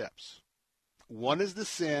concepts, one is the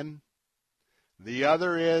sin, the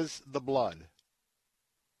other is the blood.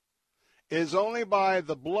 It is only by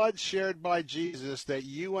the blood shared by Jesus that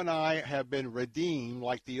you and I have been redeemed,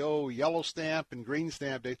 like the old yellow stamp and green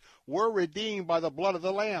stamp days. We're redeemed by the blood of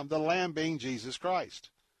the Lamb being Jesus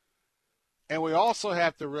Christ. And we also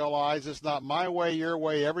have to realize it's not my way, your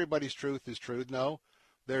way, everybody's truth is truth. No,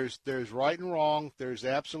 there's right and wrong. There's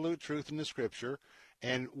absolute truth in the Scripture.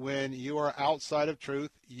 And when you are outside of truth,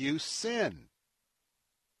 you sin.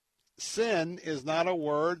 Sin is not a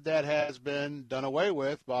word that has been done away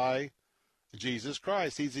with by Jesus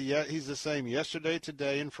Christ. He's the same yesterday,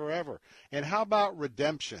 today, and forever. And how about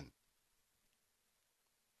redemption?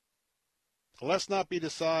 Let's not be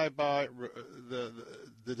deceived by the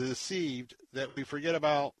deceived that we forget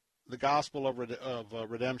about the gospel of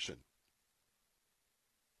redemption.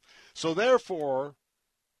 So therefore,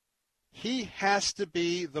 he has to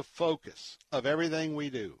be the focus of everything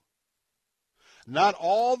we do. Not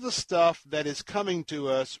all the stuff that is coming to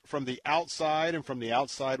us from the outside and from the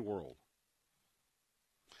outside world.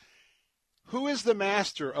 Who is the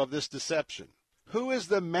master of this deception? Who is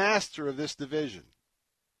the master of this division?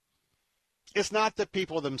 It's not the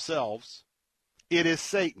people themselves. It is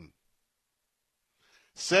Satan.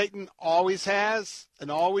 Satan always has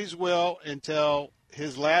and always will until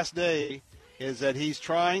his last day is that he's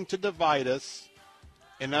trying to divide us,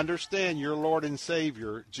 and understand your Lord and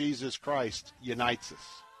Savior, Jesus Christ, unites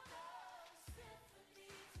us.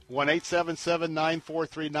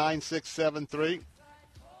 1-877-943-9673.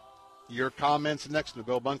 Your comments next to the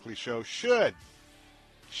Bill Bunkley Show. Should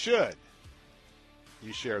you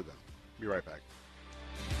share them. Be right back.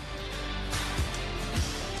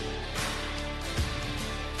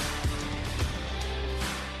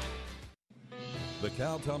 The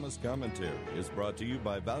Cal Thomas Commentary is brought to you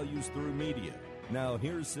by Values Through Media. Now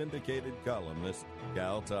here's syndicated columnist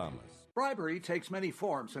Cal Thomas. Bribery takes many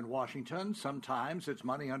forms in Washington. Sometimes it's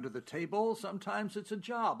money under the table. Sometimes it's a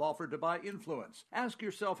job offered to buy influence. Ask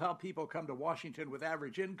yourself how people come to Washington with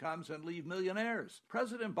average incomes and leave millionaires.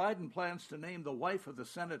 President Biden plans to name the wife of the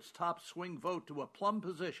Senate's top swing vote to a plum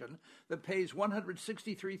position that pays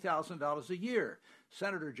 $163,000 a year.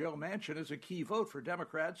 Senator Joe Manchin is a key vote for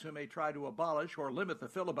Democrats who may try to abolish or limit the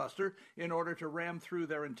filibuster in order to ram through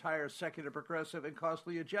their entire secular, progressive, and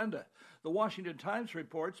costly agenda. The Washington Times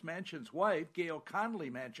reports Manchin's wife, Gail Connolly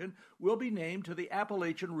Manchin, will be named to the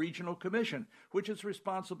Appalachian Regional Commission, which is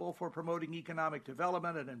responsible for promoting economic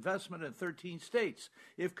development and investment in 13 states.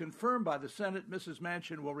 If confirmed by the Senate, Mrs.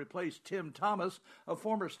 Manchin will replace Tim Thomas, a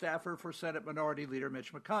former staffer for Senate Minority Leader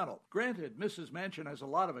Mitch McConnell. Granted, Mrs. Manchin has a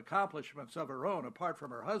lot of accomplishments of her own, apart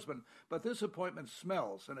from her husband, but this appointment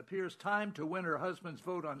smells and appears time to win her husband's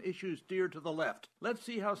vote on issues dear to the left. Let's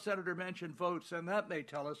see how Senator Manchin votes, and that may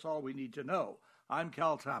tell us all we need to know. I'm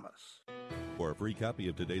Cal Thomas. For a free copy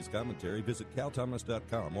of today's commentary, visit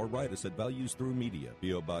calthomas.com or write us at Values Through Media,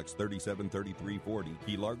 P.O. Box 373340,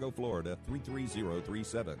 Key Largo, Florida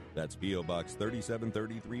 33037. That's P.O. Box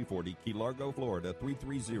 373340, Key Largo, Florida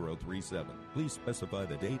 33037. Please specify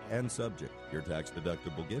the date and subject. Your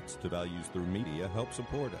tax-deductible gifts to Values Through Media help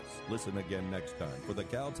support us. Listen again next time for the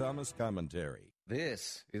Cal Thomas Commentary.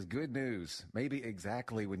 This is good news, maybe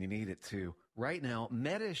exactly when you need it to. Right now,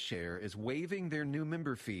 MediShare is waiving their new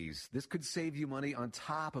member fees. This could save you money on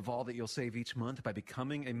top of all that you'll save each month by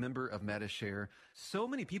becoming a member of MediShare. So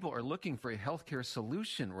many people are looking for a healthcare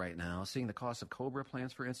solution right now, seeing the cost of COBRA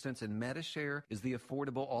plans, for instance, and MediShare is the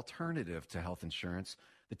affordable alternative to health insurance.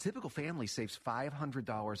 The typical family saves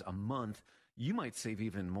 $500 a month. You might save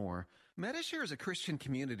even more. MediShare is a Christian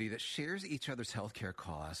community that shares each other's healthcare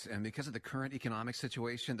costs, and because of the current economic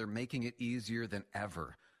situation, they're making it easier than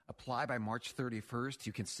ever. Apply by March 31st.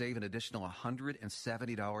 You can save an additional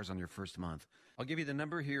 $170 on your first month. I'll give you the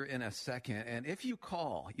number here in a second, and if you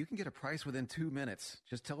call, you can get a price within 2 minutes.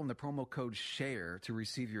 Just tell them the promo code SHARE to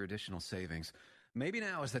receive your additional savings. Maybe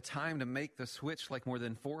now is the time to make the switch like more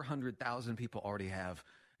than 400,000 people already have,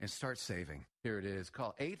 and start saving. Here it is.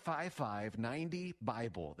 Call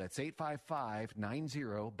 855-90-BIBLE. That's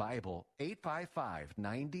 855-90-BIBLE.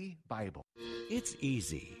 855-90-BIBLE. It's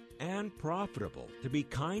easy and profitable to be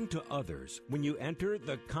kind to others when you enter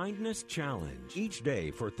the Kindness Challenge. Each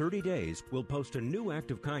day for 30 days, we'll post a new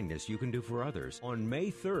act of kindness you can do for others. On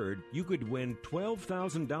May 3rd, you could win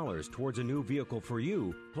 $12,000 towards a new vehicle for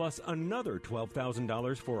you, plus another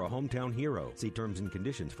 $12,000 for a hometown hero. See terms and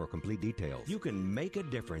conditions for complete details. You can make a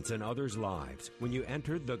difference in others' lives when you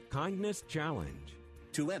enter the Kindness Challenge.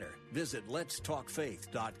 To enter, visit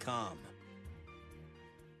letstalkfaith.com.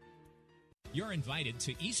 You're invited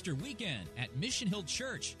to Easter weekend at Mission Hill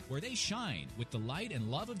Church, where they shine with the light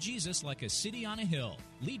and love of Jesus like a city on a hill.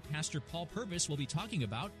 Lead Pastor Paul Purvis will be talking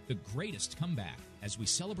about the greatest comeback as we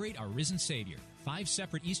celebrate our risen Savior. 5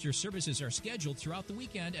 separate Easter services are scheduled throughout the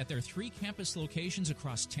weekend at their 3 campus locations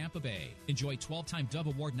across Tampa Bay. Enjoy 12-time Dove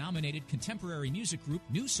Award-nominated contemporary music group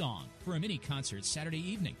New Song for a mini concert Saturday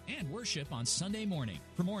evening and worship on Sunday morning.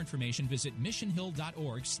 For more information, visit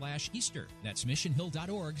missionhill.org/Easter. That's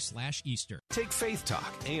missionhill.org/Easter. Take Faith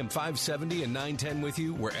Talk, AM 570 and 910 with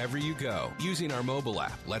you wherever you go. Using our mobile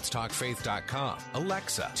app, letstalkfaith.com,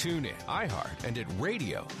 Alexa, TuneIn, iHeart, and at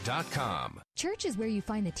radio.com. Church is where you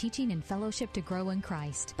find the teaching and fellowship to grow in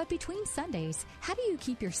Christ. But between Sundays, how do you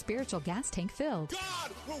keep your spiritual gas tank filled?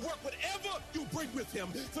 God will work whatever you bring with him.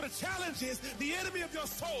 So the challenge is the enemy of your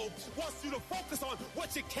soul wants you to focus on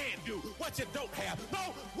what you can do, what you don't have.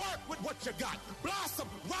 No, work with what you got. Blossom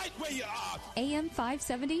right where you are. AM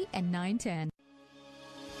 570 and 910.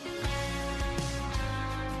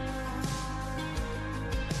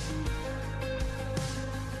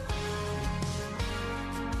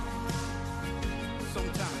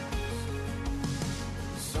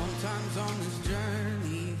 Sometimes on this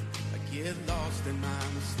journey, I get lost in my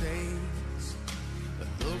mistakes. It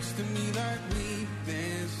looks to me like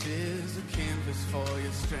weakness is a canvas for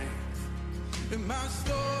your strength. And my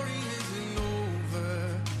story isn't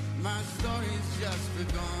over, my story's just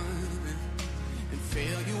begun. And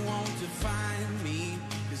failure won't define me,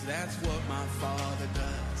 'cause that's what my Father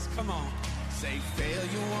does. Come on, say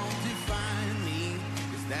failure won't define me,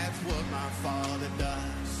 'cause that's what my Father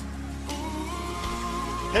does.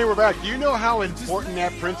 Hey, we're back. Do you know how important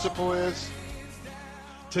that principle is?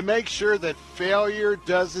 To make sure that failure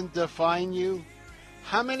doesn't define you?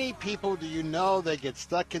 How many people do you know that get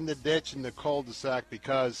stuck in the ditch in the cul-de-sac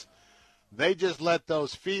because they just let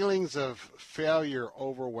those feelings of failure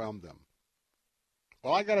overwhelm them?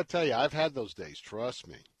 Well, I got to tell you, I've had those days. Trust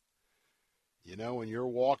me. You know, when you're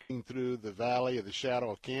walking through the valley of the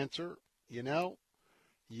shadow of cancer, you know,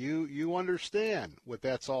 you understand what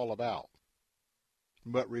that's all about.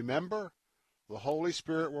 But remember, the Holy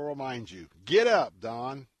Spirit will remind you, get up,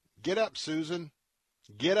 Don. Get up, Susan.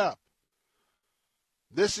 Get up.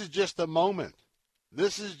 This is just a moment.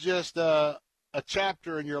 This is just a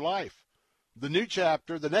chapter in your life. The new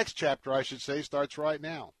chapter, the next chapter, I should say, starts right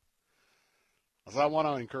now. So I want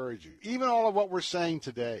to encourage you. Even all of what we're saying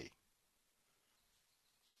today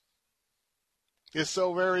is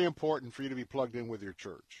so very important for you to be plugged in with your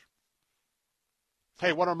church. Hey,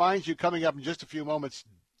 I want to remind you, coming up in just a few moments,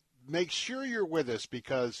 make sure you're with us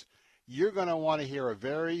because you're going to want to hear a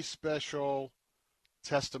very special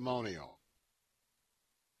testimonial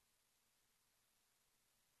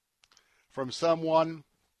from someone,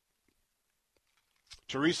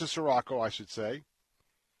 Teresa Sirocco, I should say.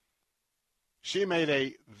 She made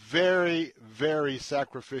a very, very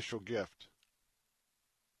sacrificial gift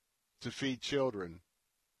to feed children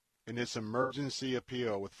in this emergency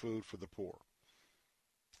appeal with food for the poor.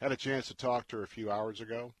 Had a chance to talk to her a few hours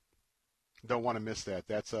ago. Don't want to miss that.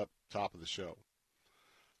 That's up top of the show.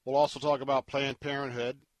 We'll also talk about Planned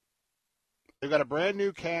Parenthood. They've got a brand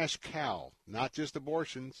new cash cow, not just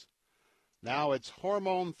abortions. Now it's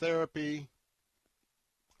hormone therapy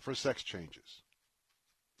for sex changes.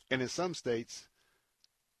 And in some states,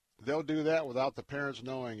 they'll do that without the parents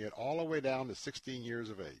knowing it, all the way down to 16 years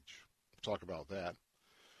of age. We'll talk about that.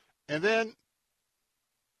 And then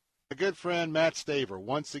a good friend, Matt Staver,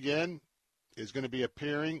 once again is going to be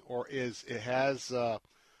appearing, or has a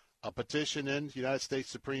petition in the United States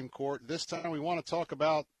Supreme Court. This time we want to talk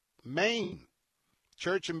about Maine,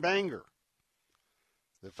 Church and Bangor.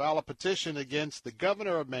 They filed a petition against the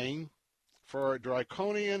governor of Maine for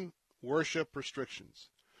draconian worship restrictions.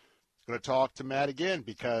 I'm going to talk to Matt again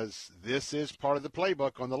because this is part of the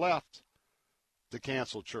playbook on the left to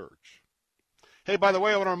cancel church. Hey, by the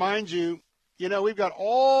way, I want to remind you, we've got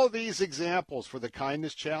all these examples for the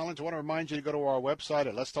Kindness Challenge. I want to remind you to go to our website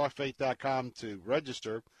at letstalkfaith.com to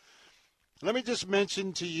register. Let me just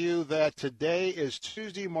mention to you that today is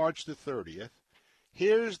Tuesday, March the 30th.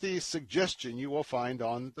 Here's the suggestion you will find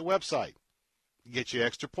on the website. Get you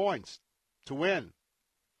extra points to win.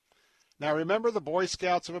 Now, remember the Boy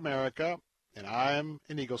Scouts of America, and I'm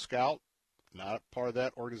an Eagle Scout, not part of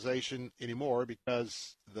that organization anymore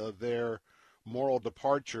because of their moral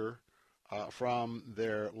departure from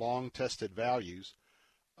their long-tested values.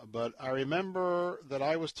 But I remember that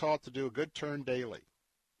I was taught to do a good turn daily.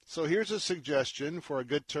 So here's a suggestion for a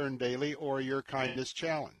good turn daily or your kindness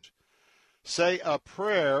challenge. Say a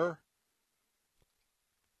prayer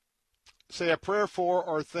for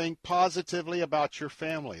or think positively about your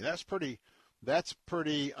family. That's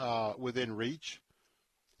pretty within reach.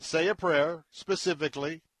 Say a prayer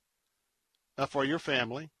specifically for your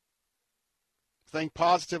family. Think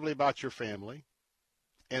positively about your family,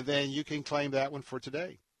 and then you can claim that one for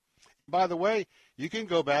today. By the way, you can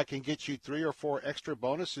go back and get you 3 or 4 extra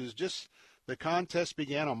bonuses. Just the contest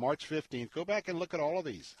began on March 15th. Go back and look at all of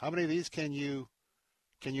these. How many of these can you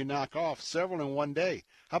knock off? Several in one day.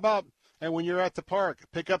 How about, and when you're at the park,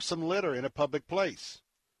 pick up some litter in a public place.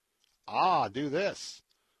 Do this.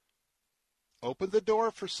 Open the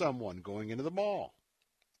door for someone going into the mall.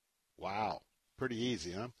 Wow, pretty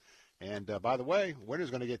easy, huh? And by the way, winner's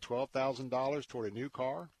going to get $12,000 toward a new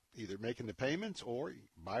car, either making the payments or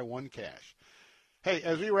buy one cash. Hey,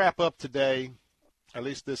 as we wrap up today, at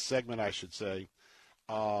least this segment, I should say,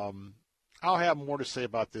 I'll have more to say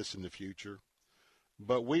about this in the future.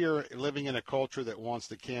 But we are living in a culture that wants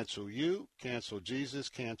to cancel you, cancel Jesus,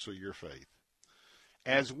 cancel your faith.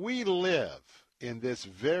 As we live in this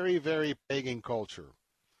very, very pagan culture,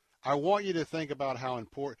 I want you to think about how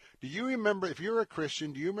important. Do you remember, if you're a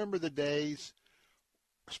Christian, do you remember the days,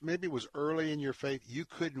 maybe it was early in your faith, you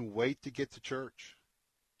couldn't wait to get to church?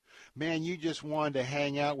 Man, you just wanted to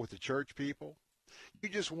hang out with the church people. You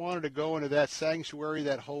just wanted to go into that sanctuary,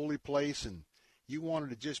 that holy place, and you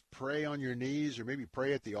wanted to just pray on your knees or maybe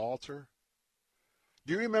pray at the altar.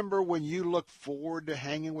 Do you remember when you looked forward to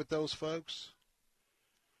hanging with those folks?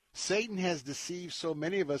 Satan has deceived so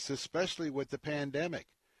many of us, especially with the pandemic.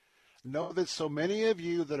 Know that so many of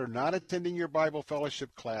you that are not attending your Bible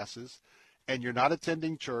fellowship classes and you're not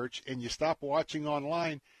attending church and you stop watching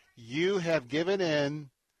online, you have given in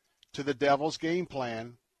to the devil's game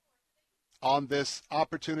plan on this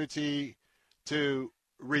opportunity to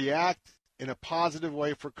react in a positive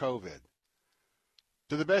way for COVID.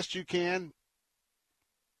 To the best you can,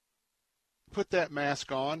 put that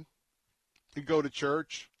mask on. You go to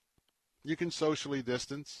church. You can socially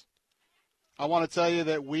distance. I want to tell you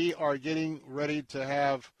that we are getting ready to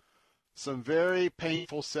have some very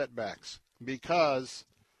painful setbacks because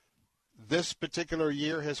this particular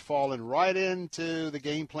year has fallen right into the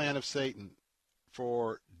game plan of Satan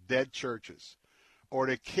for dead churches or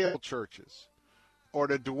to kill churches or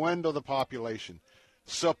to dwindle the population.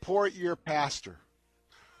 Support your pastor.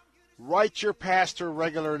 Write your pastor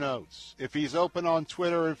regular notes. If he's open on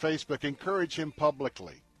Twitter and Facebook, encourage him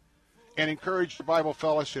publicly and encourage your Bible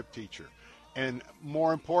fellowship teacher. And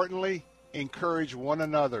more importantly, encourage one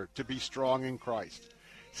another to be strong in Christ.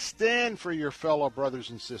 Stand for your fellow brothers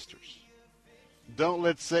and sisters. Don't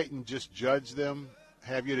let Satan just judge them,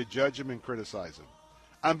 have you to judge them and criticize them.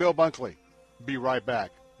 I'm Bill Bunkley. Be right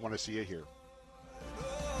back. Want to see you here.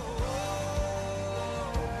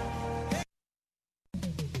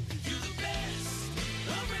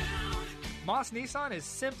 Moss Nissan is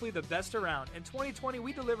simply the best around. In 2020,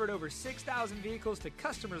 we delivered over 6,000 vehicles to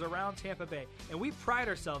customers around Tampa Bay, and we pride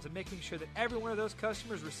ourselves in making sure that every one of those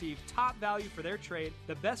customers receive top value for their trade,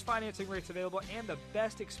 the best financing rates available, and the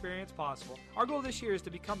best experience possible. Our goal this year is to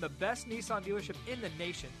become the best Nissan dealership in the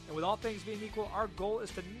nation, and with all things being equal, our goal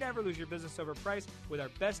is to never lose your business over price with our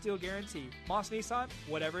best deal guarantee. Moss Nissan,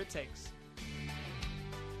 whatever it takes.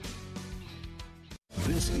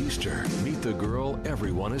 This This Easter, meet the girl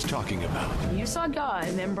everyone is talking about. You saw God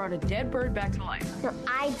and then brought a dead bird back to life. No,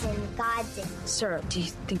 I didn't. God did. Sir, do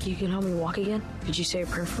you think you can help me walk again? Could you say a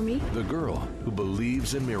prayer for me? The girl who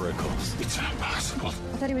believes in miracles. It's impossible.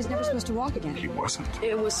 I thought he was never supposed to walk again. He wasn't.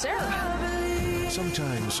 It was Sarah.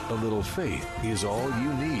 Sometimes a little faith is all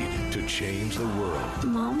you need to change the world.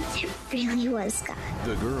 Mom, it really was God.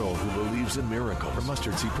 The girl who believes in miracles. From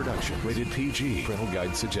Mustard Seed Production. Rated PG. Parental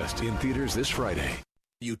guidance suggested. In theaters this Friday.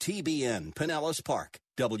 WTBN Pinellas Park.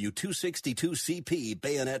 W262CP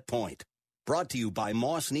Bayonet Point. Brought to you by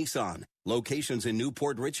Moss Nissan. Locations in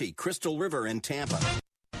Newport Richey, Crystal River, and Tampa.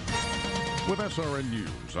 With SRN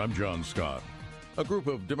News, I'm John Scott. A group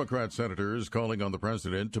of Democrat senators calling on the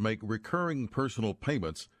president to make recurring personal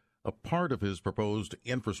payments a part of his proposed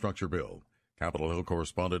infrastructure bill. Capitol Hill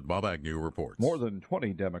correspondent Bob Agnew reports. More than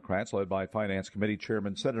 20 Democrats, led by Finance Committee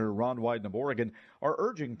Chairman Senator Ron Wyden of Oregon, are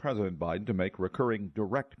urging President Biden to make recurring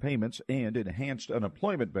direct payments and enhanced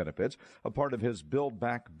unemployment benefits a part of his Build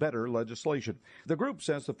Back Better legislation. The group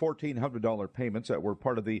says the $1,400 payments that were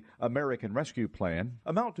part of the American Rescue Plan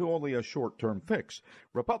amount to only a short-term fix.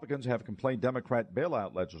 Republicans have complained Democrat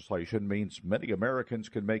bailout legislation means many Americans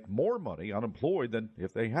can make more money unemployed than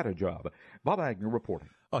if they had a job. Bob Agnew reporting.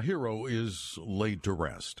 A hero is laid to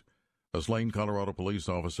rest. A slain Colorado police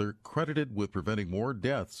officer credited with preventing more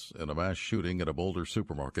deaths in a mass shooting at a Boulder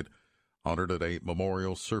supermarket honored at a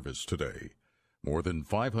memorial service today. More than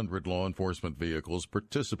 500 law enforcement vehicles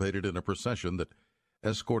participated in a procession that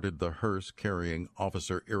escorted the hearse carrying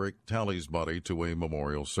Officer Eric Talley's body to a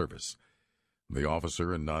memorial service. The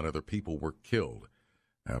officer and 9 other people were killed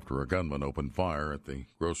after a gunman opened fire at the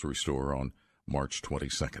grocery store on March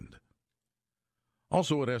 22nd.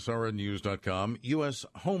 Also at SRNnews.com, U.S.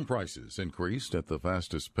 home prices increased at the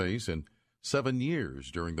fastest pace in 7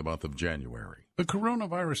 years during the month of January. The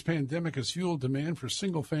coronavirus pandemic has fueled demand for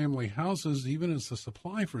single-family houses, even as the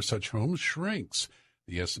supply for such homes shrinks.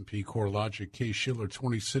 The S&P CoreLogic Case-Shiller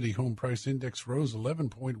 20-City Home Price Index rose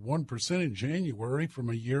 11.1% in January from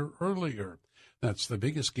a year earlier. That's the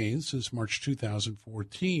biggest gain since March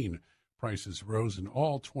 2014. Prices rose in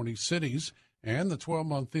all 20 cities, and the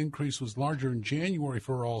 12-month increase was larger in January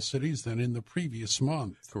for all cities than in the previous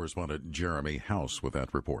month. Correspondent Jeremy House with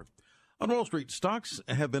that report. On Wall Street, stocks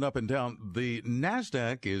have been up and down. The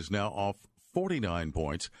NASDAQ is now off 49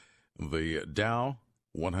 points. The Dow,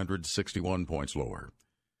 161 points lower.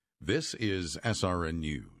 This is SRN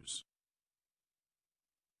News.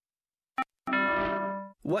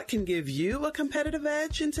 What can give you a competitive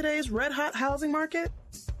edge in today's red-hot housing market?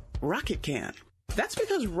 Rocket can. That's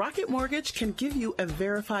because Rocket Mortgage can give you a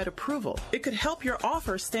verified approval. It could help your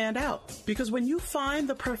offer stand out, because when you find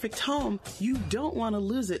the perfect home, you don't want to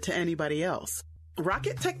lose it to anybody else.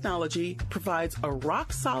 Rocket Technology provides a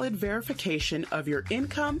rock-solid verification of your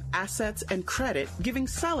income, assets, and credit, giving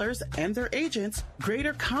sellers and their agents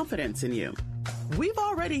greater confidence in you. We've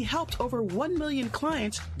already helped over 1 million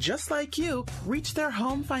clients just like you reach their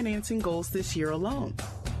home financing goals this year alone.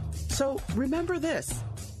 So remember this.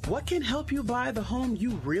 What can help you buy the home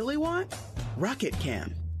you really want? Rocket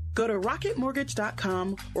can. Go to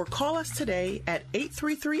rocketmortgage.com or call us today at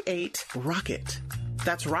 8338-ROCKET.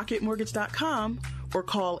 That's rocketmortgage.com or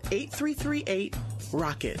call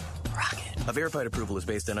 8338-ROCKET. A verified approval is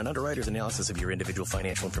based on an underwriter's analysis of your individual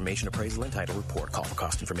financial information, appraisal, and title report. Call for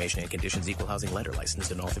cost information and conditions. Equal housing lender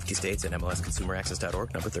licensed in all 50 states and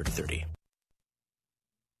MLSConsumerAccess.org, number 3030.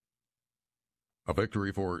 A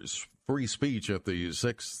victory for free speech at the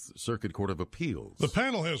Sixth Circuit Court of Appeals. The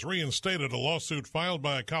panel has reinstated a lawsuit filed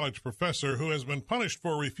by a college professor who has been punished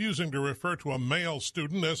for refusing to refer to a male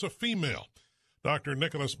student as a female. Dr.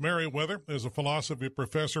 Nicholas Merriweather is a philosophy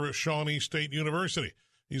professor at Shawnee State University.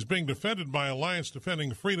 He's being defended by Alliance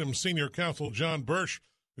Defending Freedom senior counsel John Birch,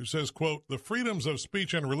 who says, quote, "The freedoms of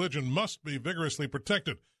speech and religion must be vigorously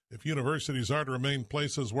protected if universities are to remain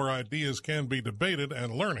places where ideas can be debated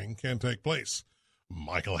and learning can take place."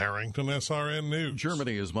 Michael Harrington, SRN News.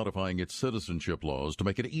 Germany is modifying its citizenship laws to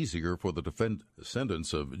make it easier for the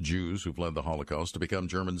descendants of Jews who fled the Holocaust to become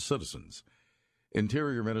German citizens.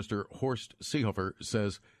 Interior Minister Horst Seehofer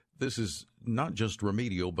says this is not just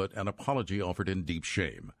remedial, but an apology offered in deep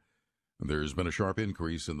shame. There's been a sharp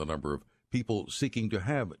increase in the number of people seeking to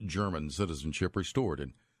have German citizenship restored,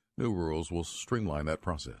 and new rules will streamline that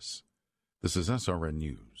process. This is SRN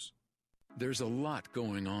News. There's a lot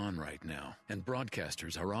going on right now, and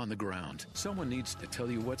broadcasters are on the ground. Someone needs to tell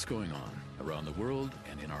you what's going on around the world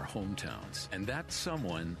and in our hometowns. And that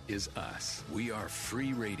someone is us. We are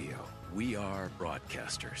free radio. We Are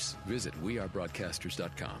Broadcasters. Visit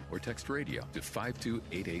wearebroadcasters.com or text radio to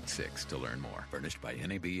 52886 to learn more. Furnished by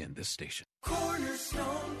NAB and this station.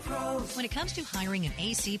 Cornerstone Pros. When it comes to hiring an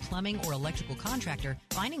AC, plumbing, or electrical contractor,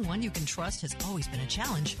 finding one you can trust has always been a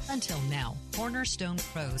challenge until now. Cornerstone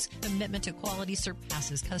Pros. Commitment to quality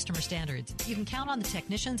surpasses customer standards. You can count on the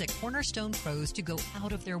technicians at Cornerstone Pros to go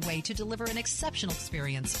out of their way to deliver an exceptional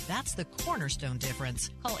experience. That's the Cornerstone difference.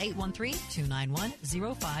 Call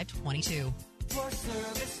 813-291-0522. For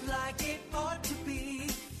service like it ought to be,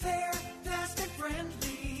 fair, fast, and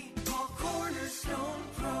friendly. Call Cornerstone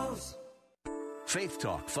Pros. Faith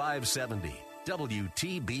Talk 570,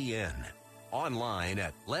 WTBN. Online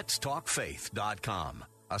at letstalkfaith.com,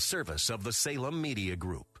 a service of the Salem Media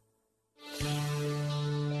Group.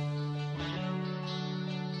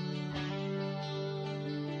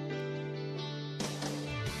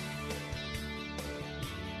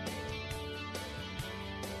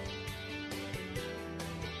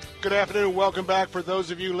 Good afternoon. Welcome back for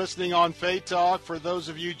those of you listening on Faith Talk. For those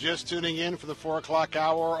of you just tuning in for the 4 o'clock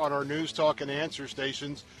hour on our News Talk and Answer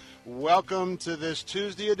stations, welcome to this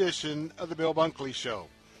Tuesday edition of the Bill Bunkley Show.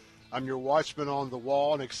 I'm your watchman on the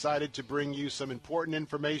wall and excited to bring you some important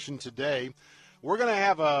information today. We're going to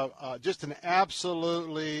have just an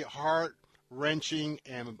absolutely heart-wrenching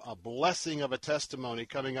and a blessing of a testimony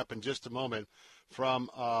coming up in just a moment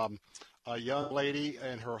from a young lady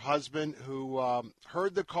and her husband who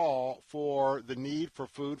heard the call for the need for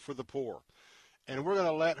food for the poor. And we're going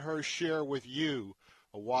to let her share with you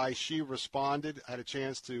why she responded. I had a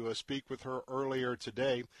chance to speak with her earlier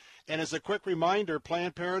today. And as a quick reminder,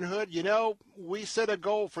 Planned Parenthood, we set a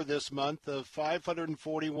goal for this month of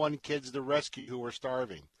 541 kids to rescue who are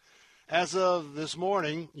starving. As of this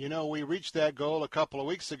morning, we reached that goal a couple of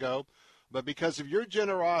weeks ago. But because of your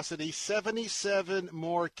generosity, 77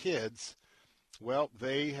 more kids, well,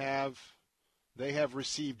 they have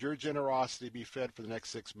received your generosity to be fed for the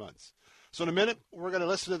next 6 months. So in a minute, we're going to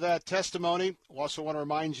listen to that testimony. We also want to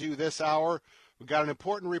remind you this hour, we've got an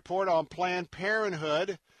important report on Planned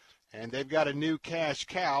Parenthood, and they've got a new cash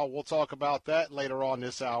cow. We'll talk about that later on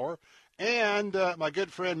this hour. And my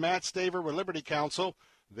good friend Matt Staver with Liberty Counsel,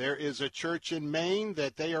 there is a church in Maine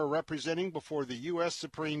that they are representing before the U.S.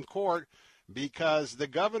 Supreme Court because the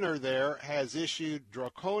governor there has issued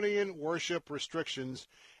draconian worship restrictions,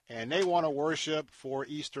 and they want to worship for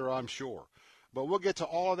Easter, I'm sure. But we'll get to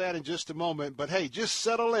all of that in just a moment. But, hey, just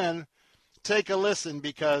settle in, take a listen,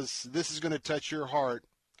 because this is going to touch your heart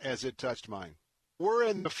as it touched mine. We're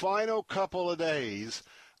in the final couple of days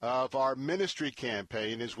of our ministry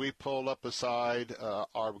campaign as we pull up beside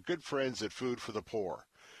our good friends at Food for the Poor.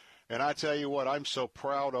 And I tell you what, I'm so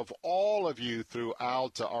proud of all of you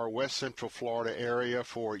throughout our West Central Florida area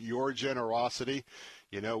for your generosity.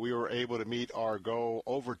 We were able to meet our goal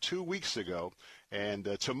over 2 weeks ago,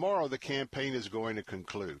 and tomorrow the campaign is going to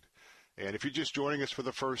conclude. And if you're just joining us for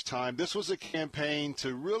the first time, this was a campaign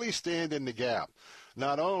to really stand in the gap.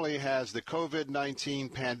 Not only has the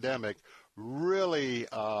COVID-19 pandemic really,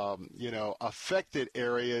 affected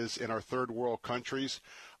areas in our third world countries,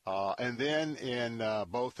 and then in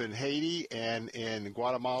both in Haiti and in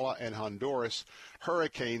Guatemala and Honduras,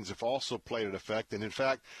 hurricanes have also played an effect. And in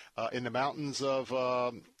fact, in the mountains of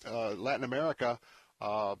Latin America,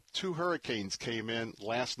 2 hurricanes came in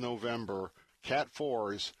last November, Cat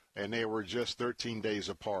 4s, and they were just 13 days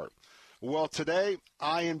apart. Well, today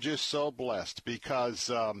I am just so blessed because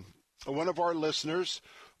one of our listeners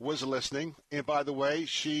was listening. And by the way,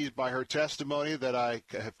 by her testimony that I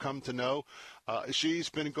have come to know, she's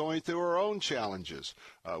been going through her own challenges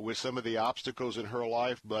with some of the obstacles in her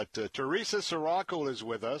life. But Teresa Sirocco is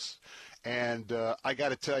with us. And I got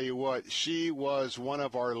to tell you what, she was one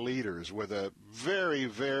of our leaders with a very,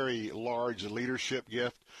 very large leadership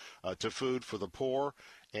gift to Food for the Poor.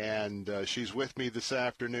 And she's with me this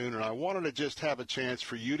afternoon, and I wanted to just have a chance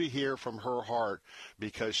for you to hear from her heart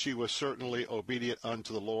because she was certainly obedient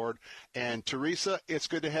unto the Lord. And Teresa, it's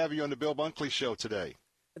good to have you on the Bill Bunkley Show today.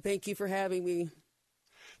 Thank you for having me.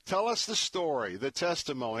 Tell us the story, the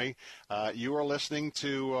testimony. You were listening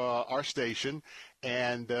to our station,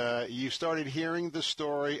 and you started hearing the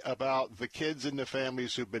story about the kids and the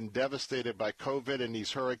families who've been devastated by COVID and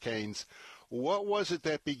these hurricanes. What was it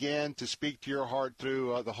that began to speak to your heart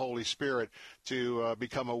through the Holy Spirit to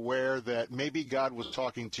become aware that maybe God was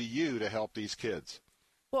talking to you to help these kids?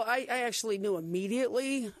 Well, I actually knew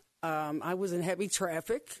immediately. I was in heavy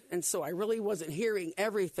traffic, and so I really wasn't hearing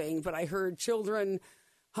everything, but I heard children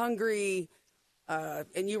hungry,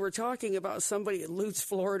 And you were talking about somebody in Lutz,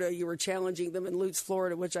 Florida. You were challenging them in Lutz,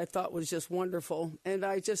 Florida, which I thought was just wonderful. And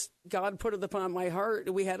God put it upon my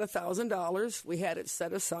heart. We had $1,000. We had it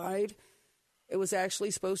set aside. It was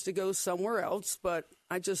actually supposed to go somewhere else, but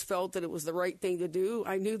I just felt that it was the right thing to do.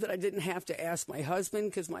 I knew that I didn't have to ask my husband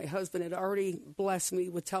because my husband had already blessed me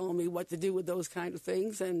with telling me what to do with those kind of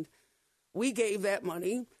things. And we gave that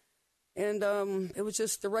money, and it was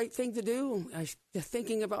just the right thing to do.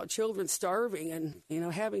 Thinking about children starving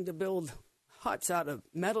and, having to build huts out of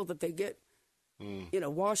metal that they get,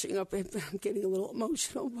 washing up. I'm getting a little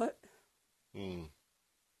emotional, but.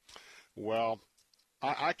 Well,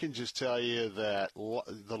 I can just tell you that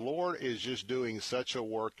the Lord is just doing such a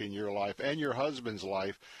work in your life and your husband's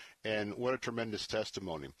life, and what a tremendous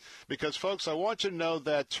testimony. Because, folks, I want you to know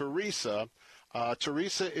that Teresa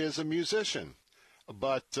is a musician.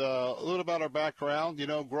 But a little about her background,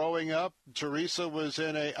 growing up, Teresa was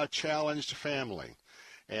in a challenged family.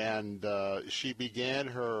 And she began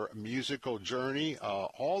her musical journey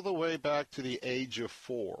all the way back to the age of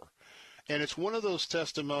 4. And it's one of those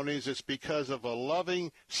testimonies. It's because of a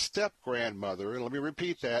loving step-grandmother, and let me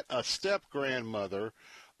repeat that, a step-grandmother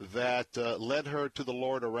that led her to the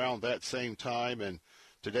Lord around that same time. And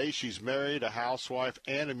today she's married, a housewife,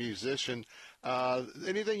 and a musician.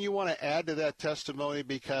 Anything you want to add to that testimony?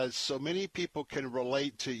 Because so many people can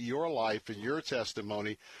relate to your life and your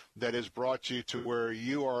testimony that has brought you to where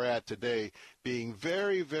you are at today, being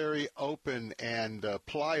very, very open and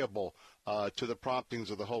pliable to the promptings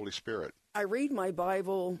of the Holy Spirit. I read my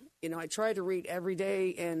Bible, I try to read every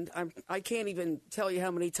day, and I can't even tell you how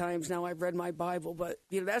many times now I've read my Bible, but,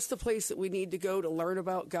 that's the place that we need to go to learn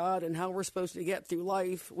about God and how we're supposed to get through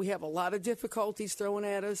life. We have a lot of difficulties thrown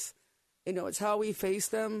at us. It's how we face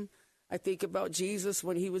them. I think about Jesus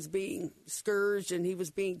when he was being scourged and he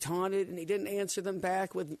was being taunted and he didn't answer them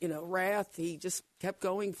back with, wrath. He just kept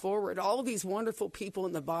going forward. All of these wonderful people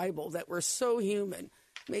in the Bible that were so human,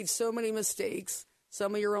 made so many mistakes.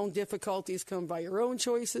 Some of your own difficulties come by your own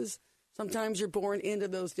choices. Sometimes you're born into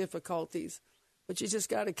those difficulties. But you just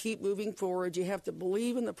got to keep moving forward. You have to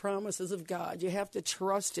believe in the promises of God. You have to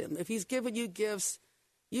trust him. If he's given you gifts,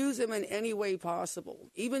 use them in any way possible.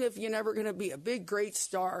 Even if you're never going to be a big, great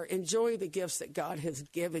star, enjoy the gifts that God has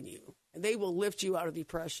given you, and they will lift you out of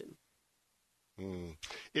depression. If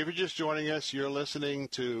you're just joining us, you're listening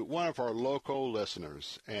to one of our local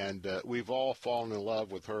listeners, and we've all fallen in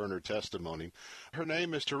love with her and her testimony. Her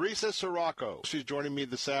name is Teresa Sirocco. She's joining me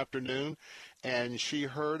this afternoon, and she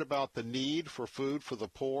heard about the need for food for the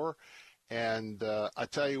poor. And I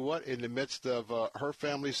tell you what, in the midst of her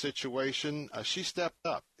family situation, she stepped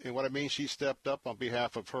up. And what I mean, she stepped up on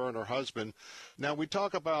behalf of her and her husband. Now, we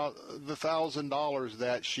talk about the $1,000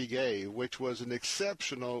 that she gave, which was an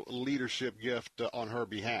exceptional leadership gift on her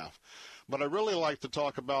behalf. But I really like to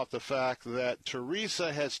talk about the fact that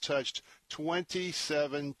Teresa has touched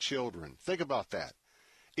 27 children. Think about that.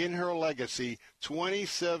 In her legacy,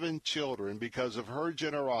 27 children, because of her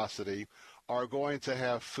generosity, are going to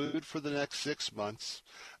have food for the next 6 months.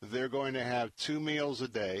 They're going to have 2 meals a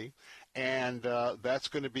day, and that's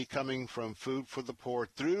going to be coming from Food for the Poor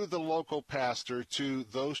through the local pastor to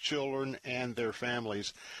those children and their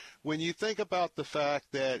families. When you think about the fact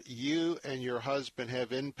that you and your husband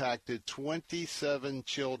have impacted 27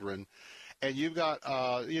 children, and you've got,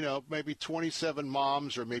 maybe 27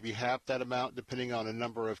 moms or maybe half that amount, depending on the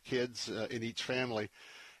number of kids in each family,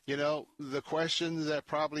 the question that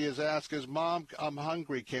probably is asked is, Mom, I'm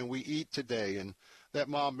hungry. Can we eat today? And that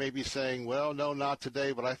mom may be saying, well, no, not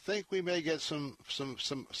today, but I think we may get some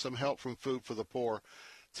help from Food for the Poor.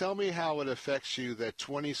 Tell me how it affects you that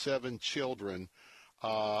 27 children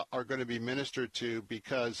are going to be ministered to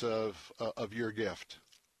because of your gift.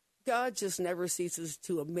 God just never ceases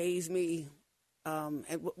to amaze me. And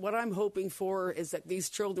what I'm hoping for is that these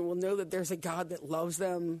children will know that there's a God that loves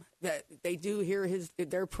them, that they do hear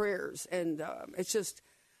their prayers. And it's just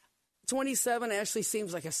 27 actually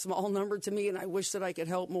seems like a small number to me, and I wish that I could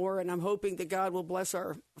help more. And I'm hoping that God will bless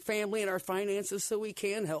our family and our finances so we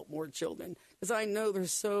can help more children, because I know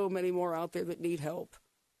there's so many more out there that need help.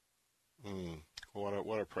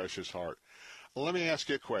 What a precious heart. Let me ask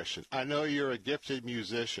you a question. I know you're a gifted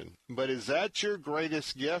musician, but is that your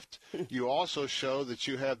greatest gift? You also show that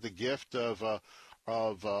you have the gift of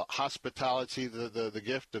hospitality, the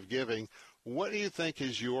gift of giving. What do you think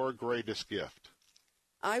is your greatest gift?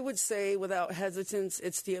 I would say, without hesitance,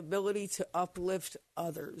 it's the ability to uplift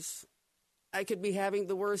others. I could be having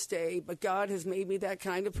the worst day, but God has made me that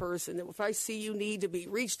kind of person that if I see you need to be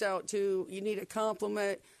reached out to, you need a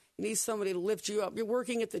compliment, you need somebody to lift you up. You're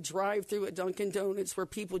working at the drive-thru at Dunkin' Donuts where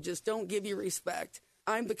people just don't give you respect.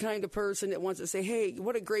 I'm the kind of person that wants to say, hey,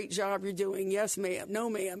 what a great job you're doing. Yes, ma'am. No,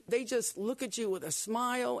 ma'am. They just look at you with a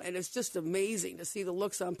smile, and it's just amazing to see the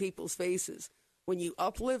looks on people's faces when you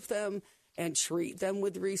uplift them and treat them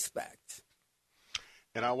with respect.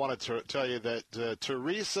 And I wanted to tell you that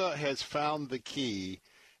Teresa has found the key,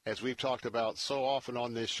 as we've talked about so often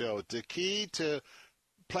on this show, the key to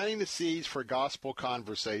planting the seeds for gospel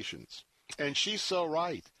conversations. And she's so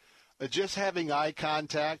right. Just having eye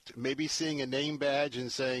contact, maybe seeing a name badge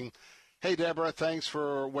and saying, hey, Deborah, thanks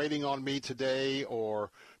for waiting on me today, or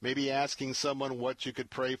maybe asking someone what you could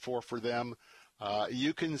pray for them.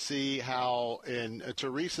 You can see how in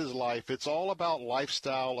Teresa's life, it's all about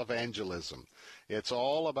lifestyle evangelism. It's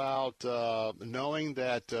all about knowing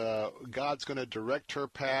that God's going to direct her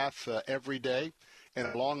path every day, and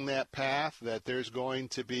along that path that there's going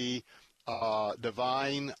to be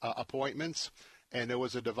divine appointments. And there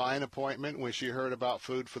was a divine appointment when she heard about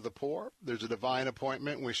food for the poor. There's a divine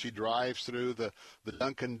appointment when she drives through the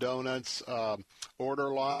Dunkin' Donuts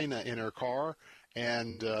order line in her car.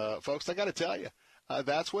 And, folks, I got to tell you,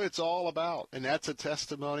 that's what it's all about. And that's a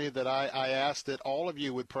testimony that I asked that all of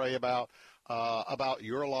you would pray about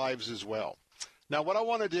your lives as well. Now, what I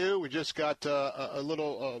want to do, we just got a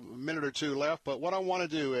little minute or two left, but what I want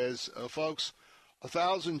to do is, folks,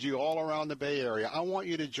 1,000 of you all around the Bay Area, I want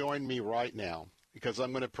you to join me right now, because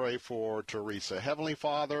I'm going to pray for Teresa. Heavenly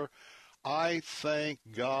Father, I thank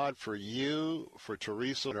God for you, for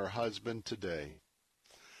Teresa and her husband today.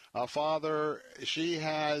 Father, she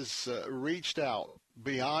has reached out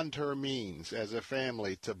beyond her means as a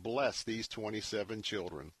family to bless these 27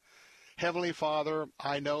 children. Heavenly Father,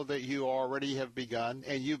 I know that you already have begun,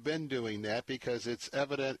 and you've been doing that because it's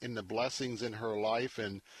evident in the blessings in her life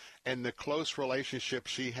and the close relationship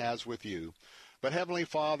she has with you. But Heavenly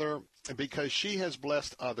Father, because she has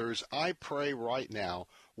blessed others, I pray right now,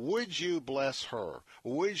 would you bless her?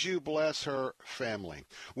 Would you bless her family?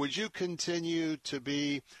 Would you continue to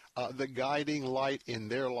be the guiding light in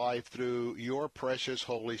their life through your precious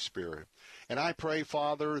Holy Spirit? And I pray,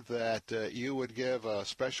 Father, that you would give a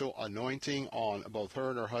special anointing on both her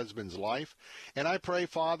and her husband's life. And I pray,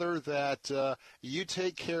 Father, that you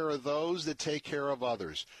take care of those that take care of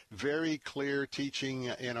others. Very clear teaching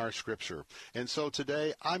in our Scripture. And so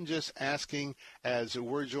today, I'm just asking, as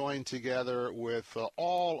we're joined together with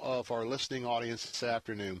all of our listening audience this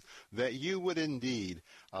afternoon, that you would indeed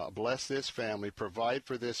bless this family, provide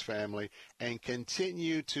for this family, and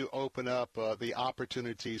continue to open up the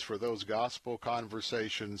opportunities for those gospel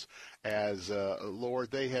conversations as,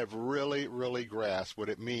 Lord, they have really, really grasped what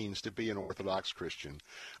it means to be an Orthodox Christian.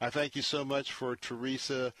 I thank you so much for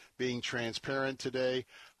Teresa being transparent today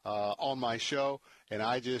on my show, and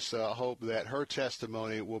I just hope that her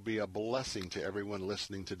testimony will be a blessing to everyone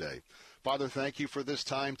listening today. Father, thank you for this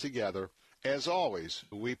time together. As always,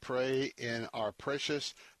 we pray in our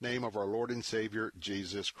precious name of our Lord and Savior,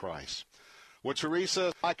 Jesus Christ. Well,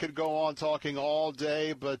 Teresa, I could go on talking all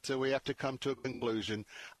day, but we have to come to a conclusion.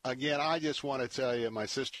 Again, I just want to tell you, my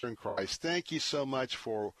sister in Christ, thank you so much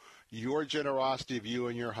for your generosity of you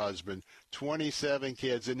and your husband, 27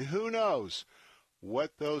 kids, and who knows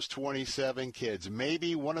what those 27 kids,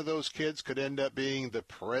 maybe one of those kids could end up being the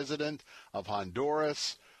president of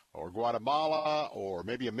Honduras or Guatemala, or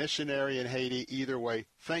maybe a missionary in Haiti. Either way,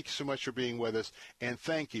 thank you so much for being with us, and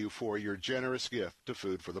thank you for your generous gift to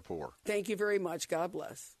Food for the Poor. Thank you very much. God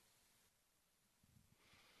bless.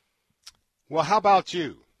 Well, how about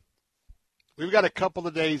you? We've got a couple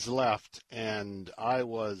of days left, and I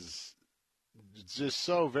was just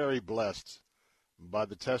so very blessed by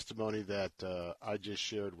the testimony that I just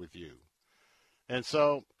shared with you. And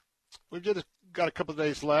so we've just got a couple of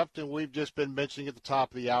days left, and we've just been mentioning at the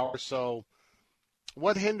top of the hour. So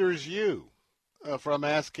what hinders you from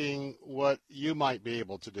asking what you might be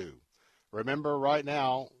able to do? Remember, right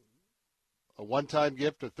now, a one-time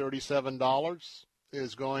gift of $37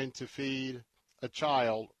 is going to feed a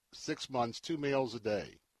child 6 months, 2 meals a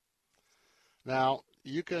day. Now,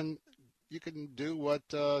 you can do what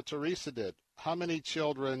Teresa did. How many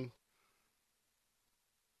children,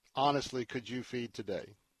 honestly, could you feed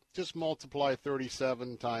today? Just multiply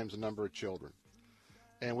 37 times the number of children.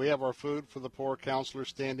 And we have our Food for the Poor counselor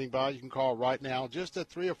standing by. You can call right now, just a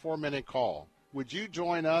 3 or 4 minute call. Would you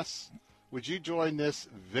join us? Would you join this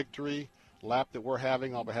victory lap that we're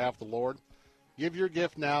having on behalf of the Lord? Give your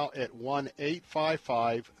gift now at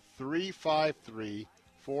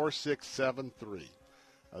 1-855-353-4673.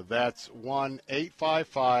 That's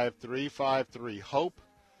 1-855-353-HOPE.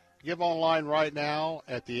 Give online right now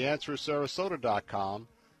at theanswersarasota.com,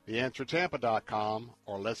 theanswertampa.com,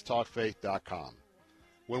 or letstalkfaith.com.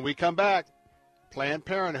 When we come back, Planned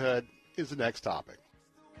Parenthood is the next topic.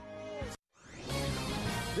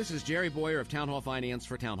 This is Jerry Boyer of Town Hall Finance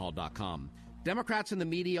for townhall.com. Democrats and the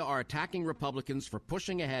media are attacking Republicans for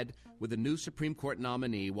pushing ahead with a new Supreme Court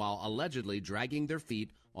nominee while allegedly dragging their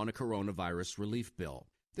feet on a coronavirus relief bill.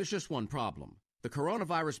 There's just one problem. The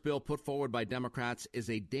coronavirus bill put forward by Democrats is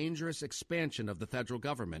a dangerous expansion of the federal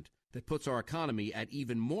government that puts our economy at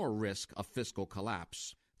even more risk of fiscal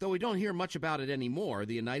collapse. Though we don't hear much about it anymore,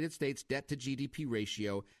 the United States debt-to-GDP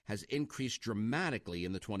ratio has increased dramatically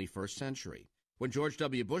in the 21st century. When George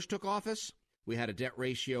W. Bush took office, we had a debt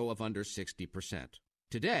ratio of under 60%.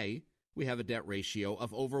 Today, we have a debt ratio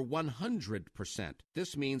of over 100%.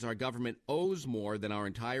 This means our government owes more than our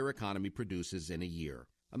entire economy produces in a year.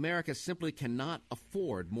 America simply cannot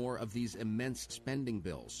afford more of these immense spending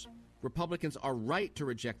bills. Republicans are right to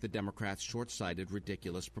reject the Democrats' short-sighted,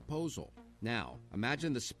 ridiculous proposal. Now,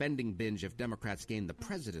 imagine the spending binge if Democrats gain the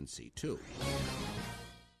presidency, too.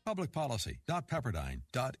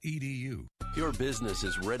 Publicpolicy.pepperdine.edu. Your business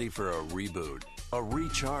is ready for a reboot, a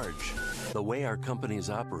recharge. The way our companies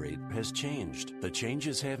operate has changed. The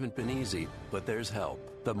changes haven't been easy, but there's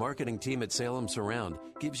help. The marketing team at Salem Surround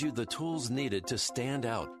gives you the tools needed to stand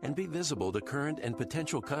out and be visible to current and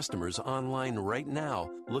potential customers online right now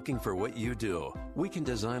looking for what you do. We can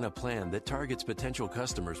design a plan that targets potential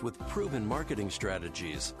customers with proven marketing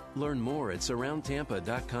strategies. Learn more at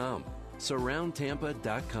surroundtampa.com.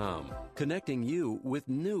 surroundtampa.com, connecting you with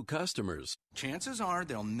new customers. Chances are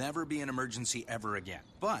there'll never be an emergency ever again.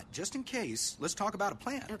 But just in case, let's talk about a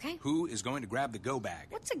plan. Okay. Who is going to grab the go bag?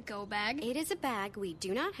 What's a go bag? It is a bag we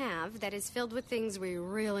do not have that is filled with things we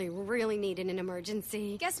really, really need in an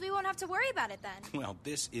emergency. Guess we won't have to worry about it then. Well,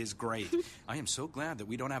 this is great. I am so glad that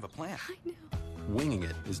we don't have a plan. I know. Winging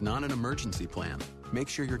it is not an emergency plan. Make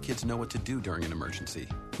sure your kids know what to do during an emergency,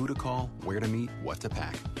 who to call, where to meet, what to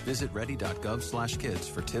pack. Visit ready.gov/kids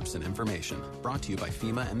for tips and information. Brought to you by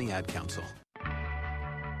FEMA and the Ad Council.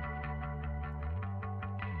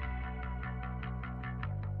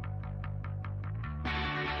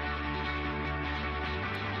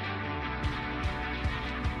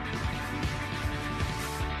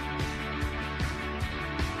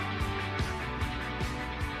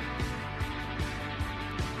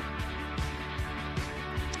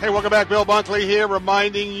 Hey, welcome back. Bill Bunkley here,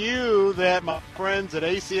 reminding you that my friends at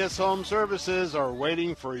ACS Home Services are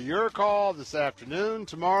waiting for your call this afternoon,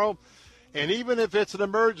 tomorrow, and even if it's an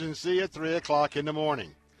emergency at 3 o'clock in the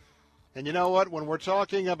morning. And you know what? When we're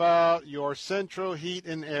talking about your central heat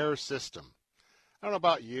and air system, I don't know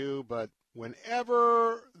about you, but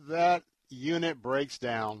whenever that unit breaks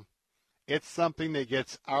down, it's something that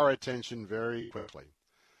gets our attention very quickly.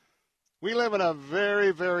 We live in a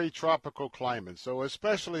very, very tropical climate, so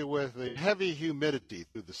especially with the heavy humidity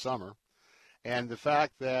through the summer and the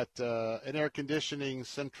fact that an air conditioning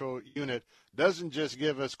central unit doesn't just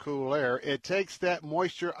give us cool air, it takes that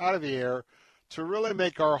moisture out of the air to really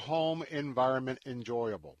make our home environment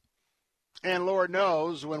enjoyable. And Lord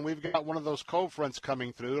knows when we've got one of those cold fronts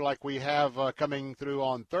coming through like we have coming through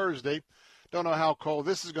on Thursday, don't know how cold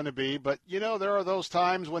this is going to be, but, you know, there are those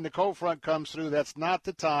times when the cold front comes through, that's not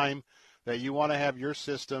the time that you want to have your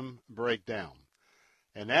system break down.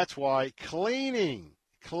 And that's why cleaning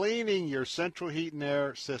your central heat and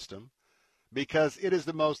air system, because it is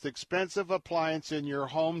the most expensive appliance in your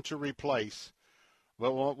home to replace.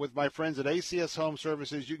 Well, with my friends at ACS Home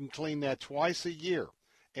Services, you can clean that twice a year,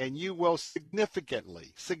 and you will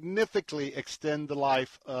significantly extend the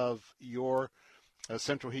life of your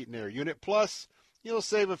central heat and air unit. Plus, you'll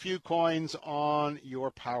save a few coins on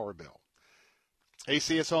your power bill.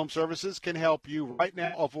 ACS Home Services can help you right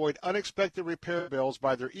now avoid unexpected repair bills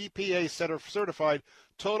by their EPA certified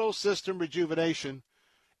total system rejuvenation.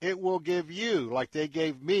 It will give you, like they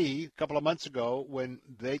gave me a couple of months ago when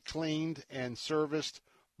they cleaned and serviced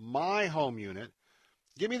my home unit,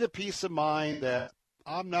 give me the peace of mind that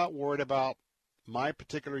I'm not worried about my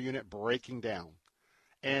particular unit breaking down.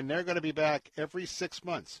 And they're going to be back every 6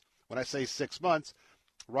 months. When I say 6 months,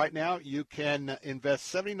 right now, you can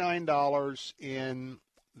invest $79 in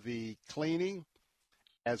the cleaning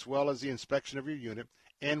as well as the inspection of your unit.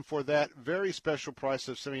 And for that very special price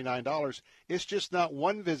of $79, it's just not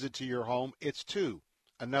one visit to your home, it's two.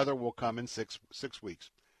 Another will come in six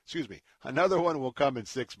weeks. Excuse me. Another one will come in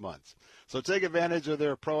 6 months. So take advantage of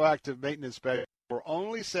their proactive maintenance pay for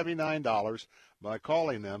only $79 by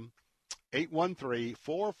calling them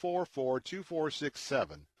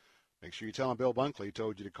 813-444-2467. Make sure you tell them Bill Bunkley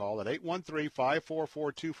told you to call at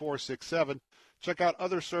 813-544-2467. Check out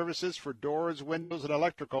other services for doors, windows, and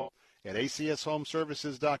electrical at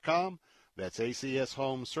acshomeservices.com. That's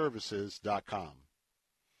acshomeservices.com.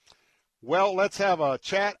 Well, let's have a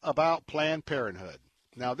chat about Planned Parenthood.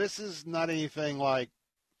 Now, this is not anything like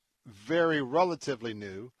very relatively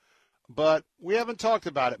new, but we haven't talked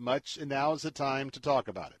about it much, and now is the time to talk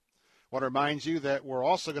about it. I want to remind you that we're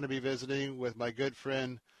also going to be visiting with my good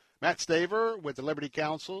friend Matt Staver with the Liberty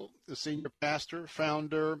Counsel, the senior pastor,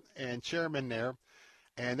 founder, and chairman there.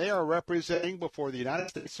 And they are representing before the United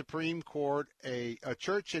States Supreme Court a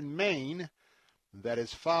church in Maine that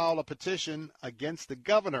has filed a petition against the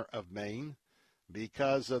governor of Maine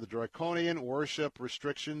because of the draconian worship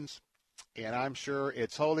restrictions. And I'm sure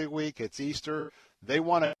it's Holy Week, it's Easter. They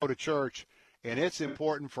want to go to church, and it's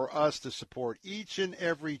important for us to support each and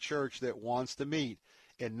every church that wants to meet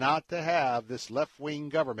and not to have this left-wing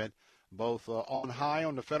government, both on high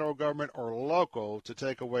on the federal government or local, to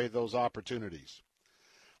take away those opportunities.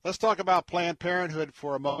 Let's talk about Planned Parenthood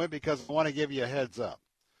for a moment because I want to give you a heads up.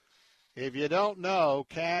 If you don't know,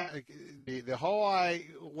 one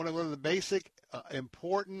of the basic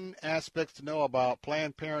important aspects to know about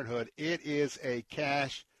Planned Parenthood, it is a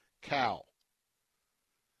cash cow.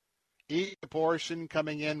 Each abortion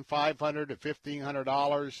coming in $500 to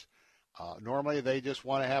 $1,500. Normally they just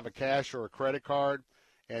want to have a cash or a credit card.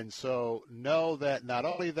 And so know that not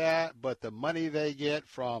only that, but the money they get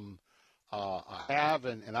from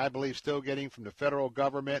and I believe still getting from the federal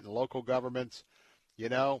government and local governments,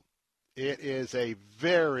 it is a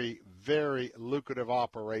very, very lucrative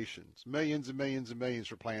operation. Millions and millions and millions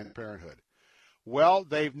for Planned Parenthood. Well,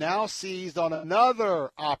 they've now seized on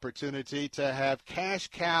another opportunity to have cash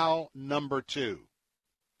cow number 2.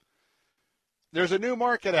 There's a new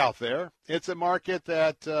market out there. It's a market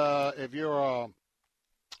that if you're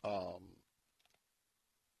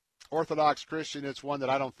Orthodox Christian, it's one that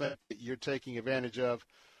I don't think you're taking advantage of,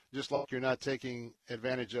 just like you're not taking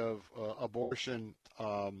advantage of abortion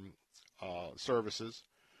services.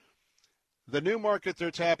 The new market they're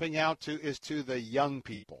tapping out to is to the young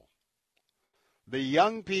people. The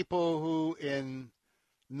young people who, in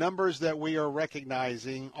numbers that we are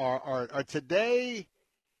recognizing, are today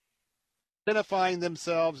identifying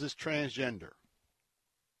themselves as transgender.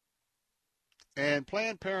 And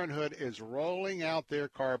Planned Parenthood is rolling out their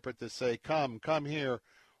carpet to say, come here,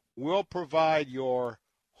 we'll provide your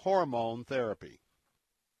hormone therapy.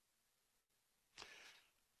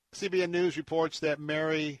 CBN News reports that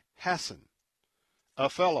Mary Hassan, a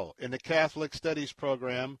fellow in the Catholic Studies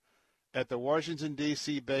program at the Washington,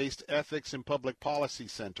 D.C.-based Ethics and Public Policy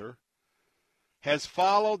Center, has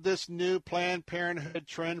followed this new Planned Parenthood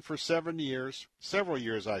trend for several years,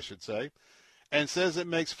 and says it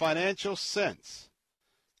makes financial sense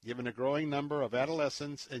given a growing number of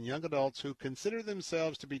adolescents and young adults who consider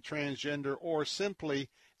themselves to be transgender or simply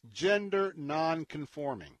gender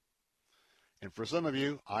non-conforming. And for some of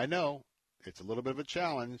you, I know it's a little bit of a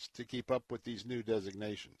challenge to keep up with these new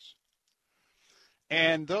designations.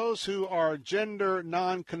 And those who are gender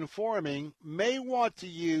non-conforming may want to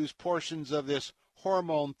use portions of this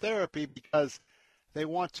hormone therapy because they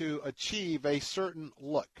want to achieve a certain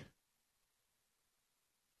look.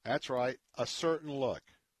 That's right, a certain look.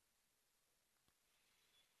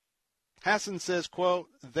 Hassan says, quote,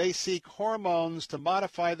 they seek hormones to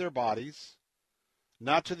modify their bodies,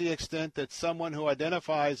 not to the extent that someone who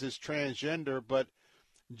identifies as transgender, but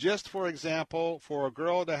just, for example, for a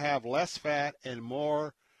girl to have less fat and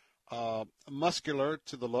more muscular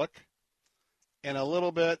to the look and a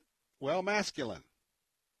little bit, masculine.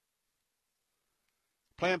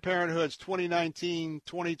 Planned Parenthood's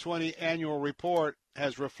 2019-2020 annual report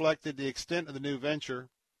has reflected the extent of the new venture.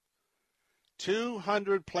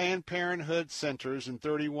 200 Planned Parenthood centers in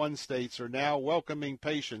 31 states are now welcoming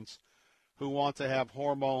patients who want to have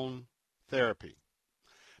hormone therapy.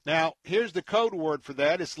 Now, here's the code word for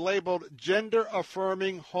that. It's labeled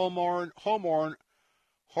gender-affirming hormone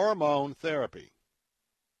therapy.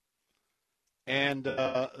 And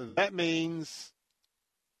that means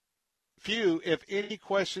few, if any,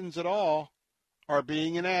 questions at all are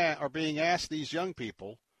being asked these young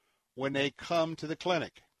people when they come to the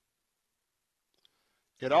clinic.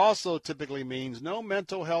 It also typically means no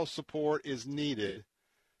mental health support is needed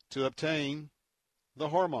to obtain the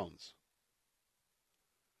hormones.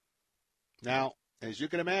 Now, as you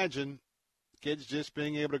can imagine, kids just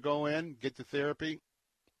being able to go in, get the therapy,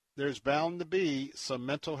 there's bound to be some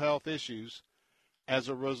mental health issues as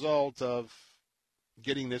a result of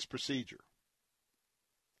getting this procedure.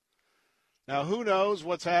 Now, who knows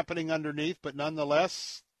what's happening underneath, but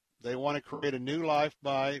nonetheless, they want to create a new life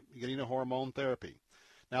by getting a hormone therapy.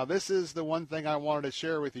 Now, this is the one thing I wanted to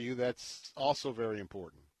share with you that's also very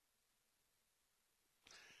important.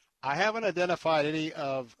 I haven't identified any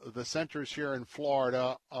of the centers here in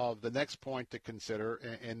Florida of the next point to consider,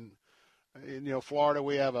 and Florida,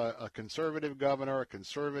 we have a conservative governor, a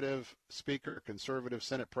conservative speaker, a conservative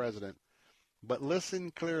Senate president. But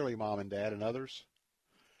listen clearly, Mom and Dad and others.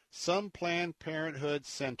 Some Planned Parenthood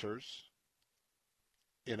centers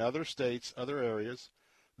in other states, other areas,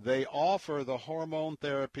 they offer the hormone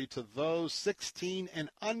therapy to those 16 and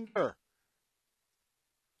under,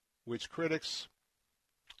 which critics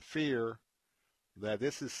fear that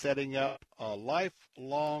this is setting up a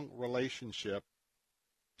lifelong relationship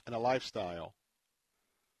and a lifestyle,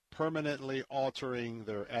 permanently altering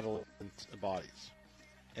their adolescent bodies.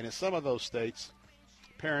 And in some of those states,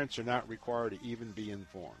 parents are not required to even be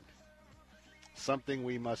informed. Something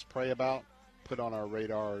we must pray about, put on our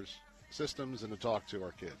radars, systems, and to talk to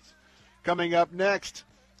our kids. Coming up next,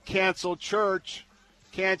 cancel church,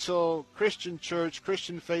 cancel Christian church,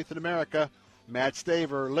 Christian faith in America. Matt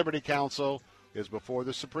Staver, Liberty Counsel, is before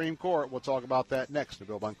the Supreme Court. We'll talk about that next in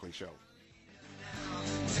the Bill Bunkley Show.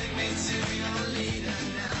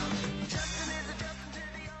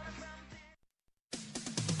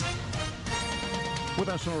 With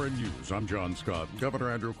SRN News, I'm John Scott. Governor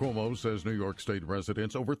Andrew Cuomo says New York State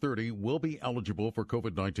residents over 30 will be eligible for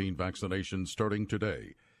COVID-19 vaccinations starting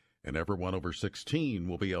today, and everyone over 16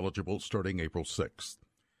 will be eligible starting April 6th.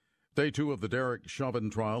 Day 2 of the Derek Chauvin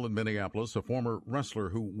trial in Minneapolis, a former wrestler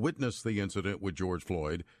who witnessed the incident with George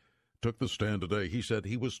Floyd took the stand today. He said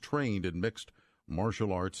he was trained in mixed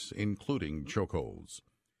martial arts, including chokeholds.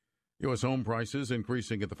 U.S. home prices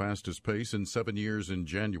increasing at the fastest pace in 7 years in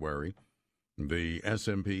January. The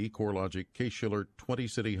S&P CoreLogic Case-Shiller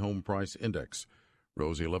 20-City Home Price Index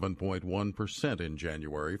rose 11.1% in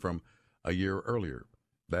January from a year earlier.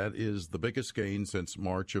 That is the biggest gain since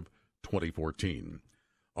March of 2014.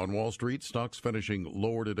 On Wall Street, stocks finishing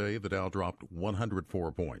lower today. The Dow dropped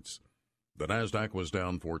 104 points. The Nasdaq was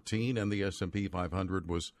down 14, and the S&P 500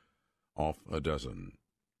 was off a dozen.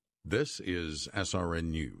 This is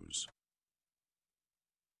SRN News.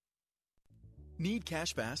 Need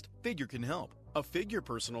cash fast? Figure can help. A Figure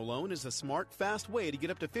personal loan is a smart, fast way to get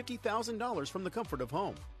up to $50,000 from the comfort of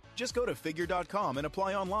home. Just go to Figure.com and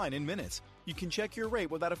apply online in minutes. You can check your rate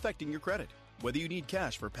without affecting your credit. Whether you need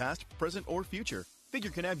cash for past, present, or future, Figure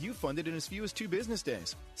can have you funded in as few as 2 business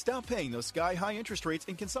days. Stop paying those sky-high interest rates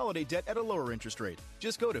and consolidate debt at a lower interest rate.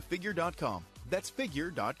 Just go to Figure.com. That's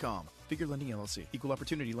Figure.com. Figure Lending LLC. Equal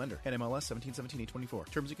Opportunity Lender. NMLS 1717-824.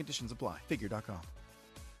 Terms and conditions apply. Figure.com.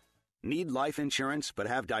 Need life insurance but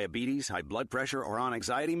have diabetes, high blood pressure, or on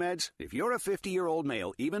anxiety meds? If you're a 50-year-old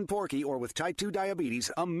male, even porky, or with type 2 diabetes,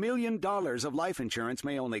 $1 million of life insurance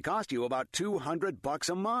may only cost you about $200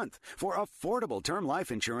 a month. For affordable term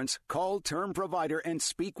life insurance, call Term Provider and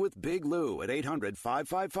speak with Big Lou at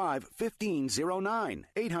 800-555-1509.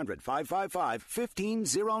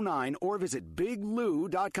 800-555-1509 or visit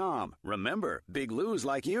biglou.com. Remember, Big Lou's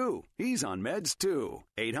like you. He's on meds too.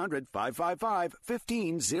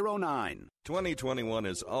 800-555-1509. 2021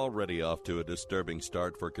 is already off to a disturbing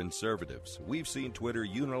start for conservatives. We've seen Twitter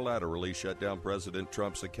unilaterally shut down President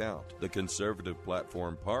Trump's account. The conservative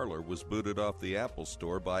platform Parler was booted off the Apple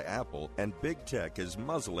Store by Apple, and big tech is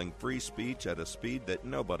muzzling free speech at a speed that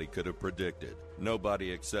nobody could have predicted.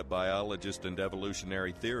 Nobody except biologist and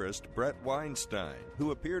evolutionary theorist Brett Weinstein, who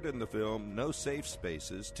appeared in the film No Safe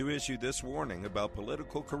Spaces to issue this warning about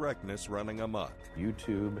political correctness running amok.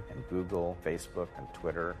 YouTube and Google, Facebook and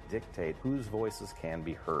Twitter dictate whose voices can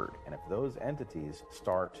be heard. And if those entities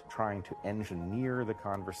start trying to engineer the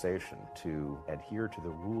conversation to adhere to the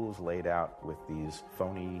rules laid out with these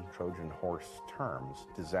phony Trojan horse terms,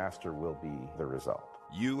 disaster will be the result.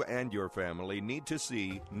 You and your family need to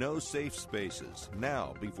see No Safe Spaces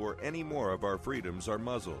now before any more of our freedoms are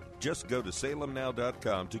muzzled. Just go to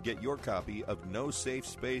salemnow.com to get your copy of No Safe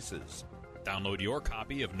Spaces. Download your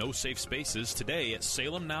copy of No Safe Spaces today at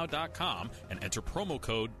salemnow.com and enter promo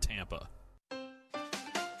code TAMPA.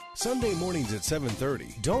 Sunday mornings at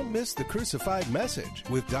 7:30. Don't miss the Crucified Message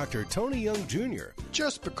with Dr. Tony Young Jr.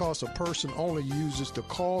 Just because a person only uses the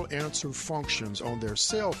call answer functions on their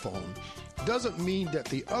cell phone doesn't mean that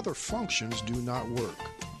the other functions do not work.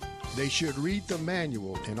 They should read the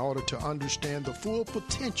manual in order to understand the full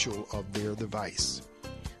potential of their device.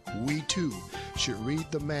 We too should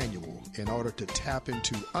read the manual in order to tap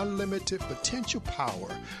into unlimited potential power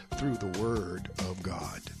through the Word of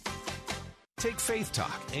God. Take Faith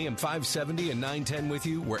Talk, AM 570 and 910 with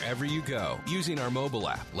you wherever you go. Using our mobile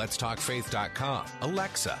app, letstalkfaith.com,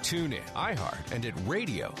 Alexa, TuneIn, iHeart, and at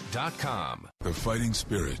radio.com. The fighting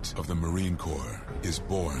spirit of the Marine Corps is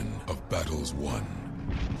born of battles won.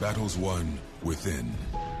 Battles won within,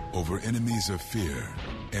 over enemies of fear,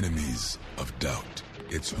 enemies of doubt.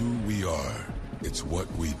 It's who we are. It's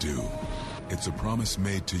what we do. It's a promise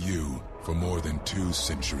made to you for more than 2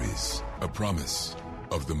 centuries. A promise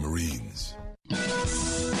of the Marines.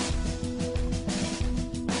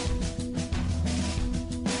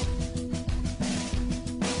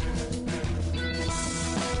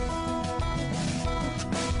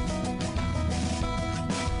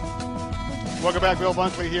 Welcome back. Bill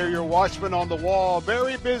Bunkley here, your watchman on the wall.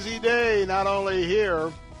 Very busy day, not only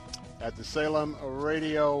here at the Salem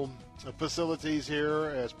radio facilities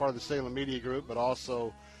here as part of the Salem Media Group, but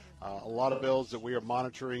also a lot of bills that we are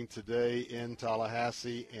monitoring today in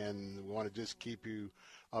Tallahassee, and we want to just keep you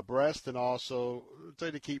abreast and also tell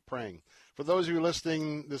you to keep praying. For those of you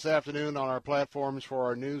listening this afternoon on our platforms for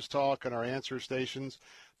our news talk and our answer stations,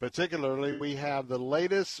 particularly, we have the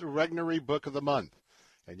latest Regnery Book of the Month.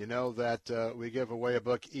 And you know that we give away a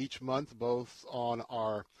book each month, both on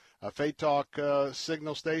our Faith Talk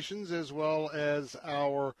signal stations as well as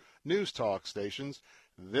our news talk stations.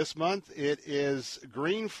 This month it is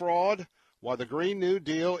Green Fraud, Why the Green New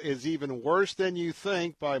Deal is Even Worse Than You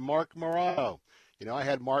Think by Mark Morano. You know, I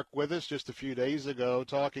had Mark with us just a few days ago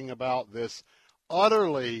talking about this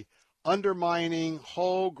utterly undermining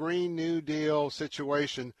whole Green New Deal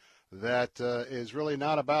situation that is really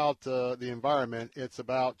not about the environment. It's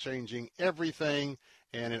about changing everything,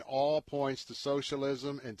 and it all points to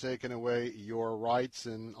socialism and taking away your rights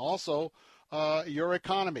and also your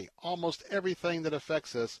economy. Almost everything that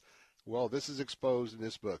affects us, well, this is exposed in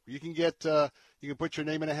this book. You can get, you can put your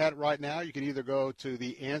name in a hat right now. You can either go to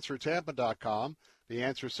theanswertampa.com,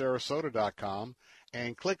 theanswersarasota.com,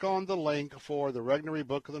 and click on the link for the Regnery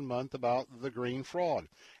Book of the Month about the green fraud.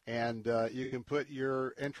 And you can put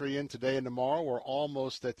your entry in today and tomorrow. We're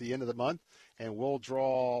almost at the end of the month, and we'll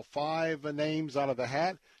draw 5 names out of the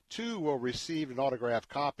hat. 2 will receive an autographed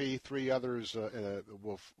copy. 3 others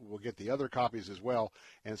will get the other copies as well.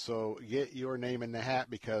 And so get your name in the hat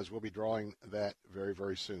because we'll be drawing that very,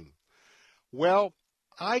 very soon. Well,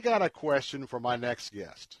 I got a question for my next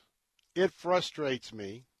guest. It frustrates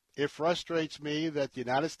me. It frustrates me that the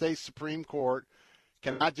United States Supreme Court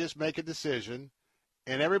cannot just make a decision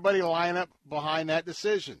and everybody line up behind that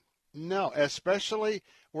decision. No, especially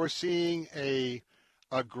we're seeing a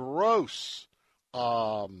gross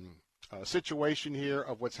situation here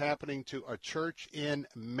of what's happening to a church in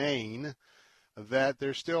Maine, that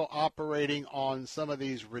they're still operating on some of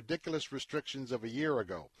these ridiculous restrictions of a year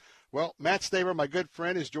ago. Well, Matt Staver, my good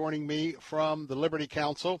friend, is joining me from the Liberty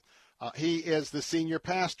Council. He is the senior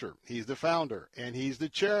pastor, he's the founder, and he's the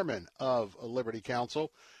chairman of Liberty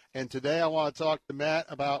Council. And today I want to talk to Matt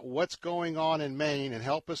about what's going on in Maine and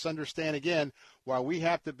help us understand again why we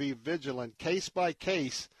have to be vigilant case by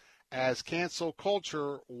case as cancel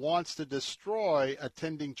culture wants to destroy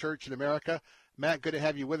attending church in America. Matt, good to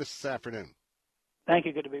have you with us this afternoon. Thank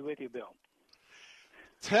you. Good to be with you, Bill.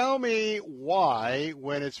 Tell me why,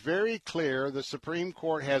 when it's very clear the Supreme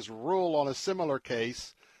Court has ruled on a similar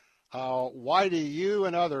case, why do you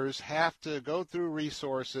and others have to go through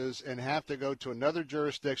resources and have to go to another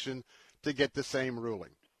jurisdiction to get the same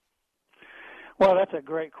ruling? Well, that's a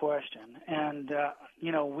great question. And,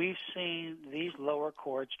 we've seen these lower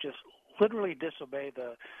courts just literally disobey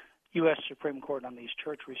the U.S. Supreme Court on these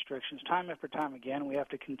church restrictions. Time after time again, we have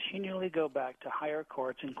to continually go back to higher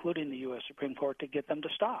courts, including the U.S. Supreme Court, to get them to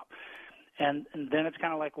stop. And then it's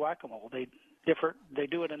kind of like whack-a-mole. They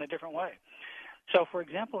do it in a different way. So, for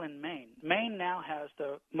example, in Maine now has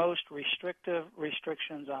the most restrictive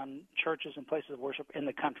restrictions on churches and places of worship in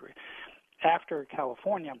the country. After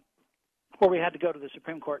California, where we had to go to the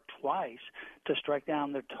Supreme Court twice to strike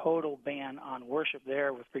down the total ban on worship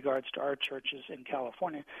there with regards to our churches in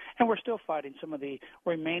California. And we're still fighting some of the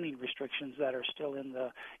remaining restrictions that are still in the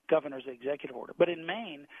governor's executive order. But in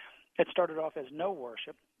Maine, it started off as no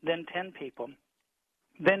worship, then 10 people,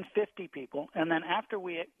 then 50 people, and then after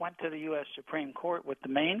we went to the U.S. Supreme Court with the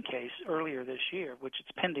Maine case earlier this year, which is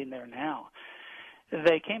pending there now,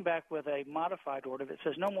 they came back with a modified order that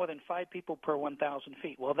says no more than 5 people per 1,000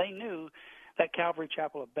 feet. Well, they knew that Calvary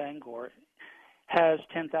Chapel of Bangor has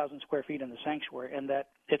 10,000 square feet in the sanctuary and that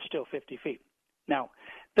it's still 50 feet. Now,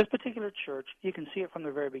 this particular church, you can see it from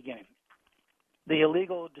the very beginning, the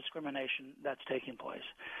illegal discrimination that's taking place.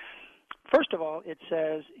 First of all, it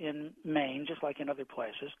says in Maine, just like in other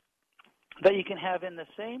places, that you can have in the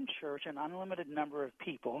same church an unlimited number of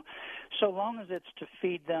people so long as it's to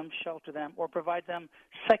feed them, shelter them, or provide them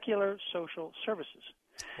secular social services.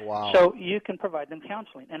 Wow. So you can provide them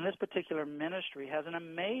counseling. And this particular ministry has an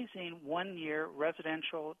amazing 1-year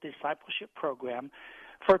residential discipleship program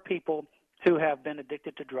for people who have been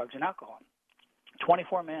addicted to drugs and alcohol.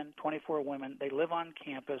 24 men, 24 women. They live on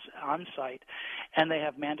campus, on site, and they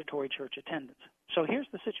have mandatory church attendance. So here's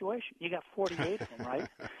the situation. You got 48 of them, right?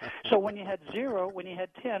 So when you had 0, when you had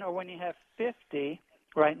 10, or when you have 50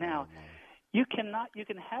 right now, you can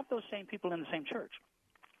have those same people in the same church.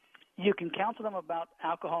 You can counsel them about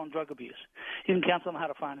alcohol and drug abuse. You can counsel them how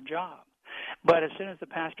to find a job. But as soon as the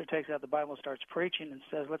pastor takes out the Bible, starts preaching, and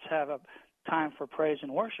says, let's have a time for praise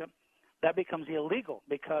and worship, that becomes illegal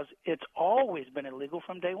because it's always been illegal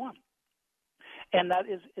from day one. And that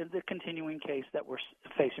is the continuing case that we're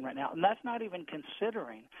facing right now. And that's not even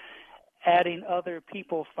considering adding other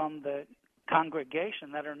people from the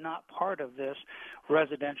congregation that are not part of this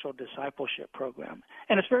residential discipleship program.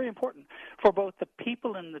 And it's very important for both the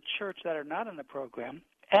people in the church that are not in the program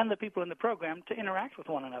and the people in the program to interact with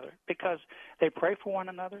one another, because they pray for one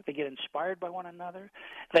another, they get inspired by one another,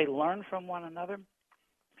 they learn from one another,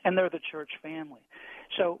 and they're the church family.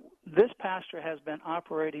 So this pastor has been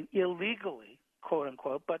operating illegally, quote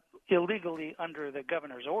unquote, but illegally under the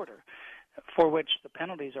governor's order, for which the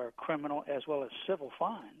penalties are criminal as well as civil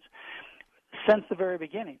fines, since the very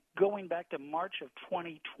beginning, going back to March of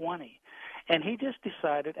 2020. And he just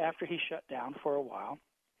decided, after he shut down for a while,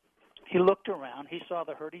 he looked around, he saw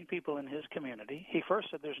the hurting people in his community. He first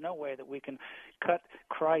said, there's no way that we can cut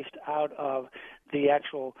Christ out of the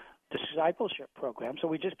actual discipleship program, so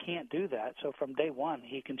we just can't do that. So from day one,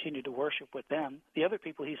 he continued to worship with them. The other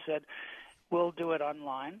people, he said, we'll do it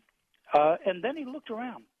online. And then he looked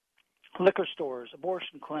around. Liquor stores,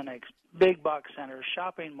 abortion clinics, big box centers,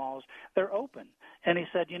 shopping malls, they're open. And he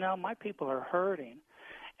said, my people are hurting.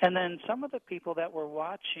 And then some of the people that were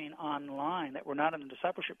watching online that were not in the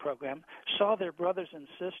discipleship program saw their brothers and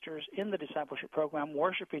sisters in the discipleship program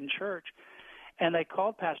worshiping church, and they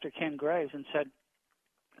called Pastor Ken Graves and said,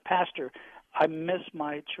 Pastor, I miss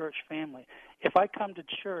my church family. If I come to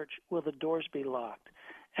church, will the doors be locked?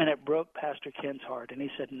 And it broke Pastor Ken's heart, and he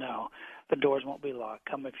said, no, the doors won't be locked.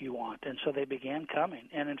 Come if you want. And so they began coming.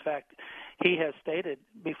 And, in fact, he has stated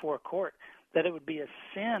before court that it would be a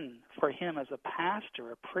sin for him as a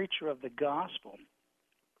pastor, a preacher of the gospel,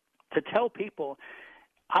 to tell people,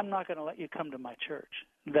 I'm not going to let you come to my church.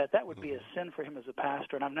 That would be a sin for him as a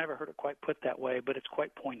pastor, and I've never heard it quite put that way, but it's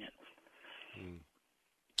quite poignant.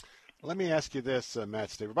 Let me ask you this, Matt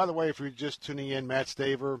Staver. By the way, if you're just tuning in, Matt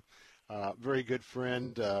Staver, very good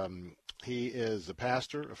friend. He is a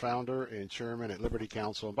pastor, a founder, and chairman at Liberty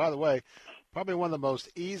Counsel. And by the way, probably one of the most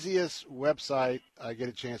easiest website I get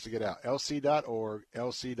a chance to get out, lc.org,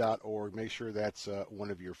 lc.org. Make sure that's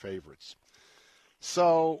one of your favorites.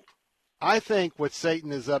 So I think what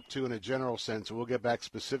Satan is up to in a general sense, and we'll get back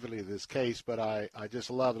specifically to this case, but I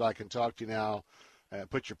just love that I can talk to you now,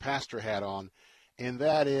 put your pastor hat on, and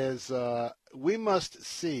that is we must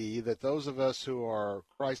see that those of us who are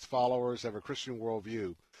Christ followers, have a Christian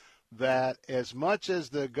worldview, that as much as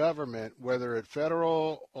the government, whether at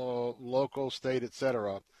federal, local, state,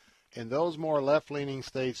 etc., in those more left-leaning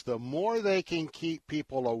states, the more they can keep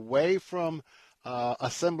people away from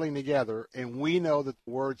assembling together, and we know that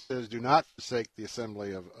the word says do not forsake the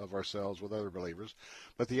assembly of ourselves with other believers,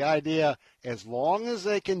 but the idea, as long as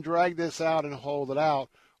they can drag this out and hold it out,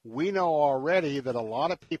 we know already that a lot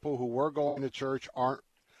of people who were going to church aren't,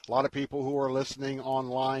 a lot of people who are listening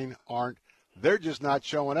online aren't, they're just not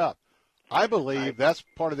showing up. I believe that's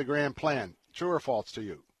part of the grand plan. True or false to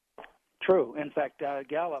you? True. In fact,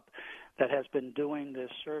 Gallup, that has been doing this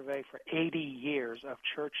survey for 80 years of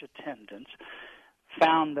church attendance,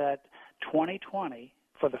 found that 2020,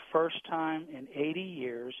 for the first time in 80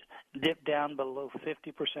 years, dipped down below 50%.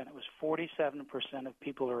 It was 47% of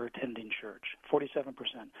people who are attending church, 47%.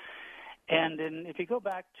 And if you go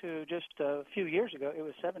back to just a few years ago, it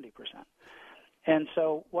was 70%. And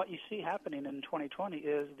so what you see happening in 2020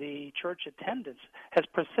 is the church attendance has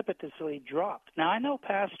precipitously dropped. Now, I know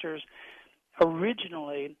pastors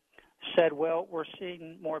originally said, well, we're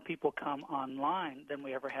seeing more people come online than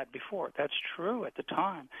we ever had before. That's true at the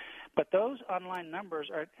time. But those online numbers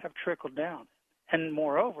have trickled down. And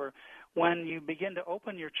moreover, when you begin to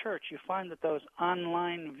open your church, you find that those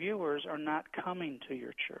online viewers are not coming to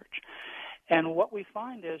your church. And what we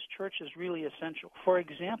find is church is really essential. For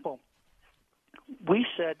example, we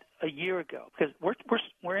said a year ago, because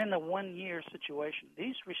we're in a one-year situation.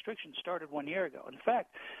 These restrictions started 1 year ago. In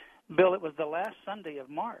fact, Bill, it was the last Sunday of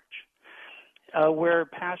March where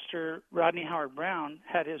Pastor Rodney Howard-Browne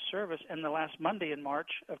had his service, and the last Monday in March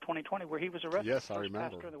of 2020 where he was arrested. Yes, I remember.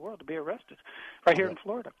 First pastor in the world to be arrested right here in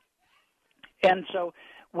Florida. And so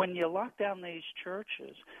when you lock down these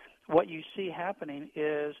churches, what you see happening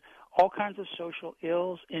is all kinds of social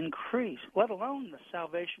ills increase, let alone the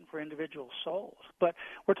salvation for individual souls. But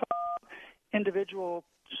we're talking about individual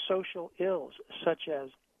social ills such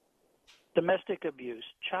as domestic abuse,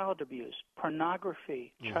 child abuse,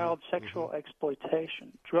 pornography, child sexual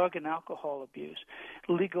exploitation, drug and alcohol abuse,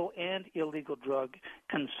 legal and illegal drug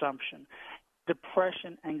consumption,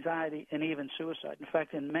 depression, anxiety, and even suicide. In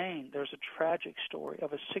fact, in Maine, there's a tragic story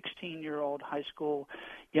of a 16-year-old high school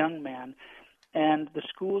young man, and the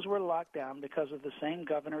schools were locked down because of the same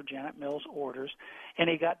Governor Janet Mills' orders, and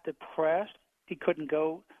he got depressed. He couldn't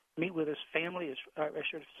go meet with his family, I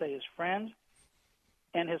should say his friends,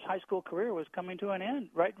 and his high school career was coming to an end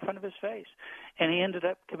right in front of his face, and he ended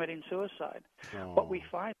up committing suicide. Oh. What we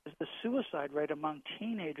find is the suicide rate among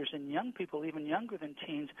teenagers and young people, even younger than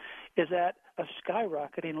teens, is at a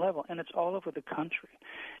skyrocketing level, and it's all over the country.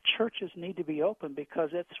 Churches need to be open because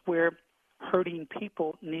it's where hurting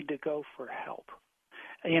people need to go for help.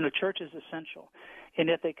 You know, church is essential, and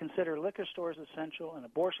yet they consider liquor stores essential and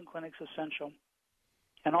abortion clinics essential,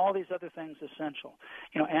 and all these other things essential.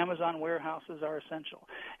 You know, Amazon warehouses are essential,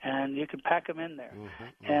 and you can pack them in there,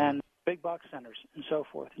 and big box centers and so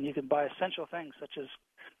forth, and you can buy essential things such as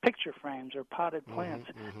picture frames or potted plants.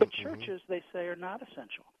 But churches, they say, are not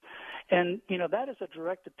essential. And, you know, that is a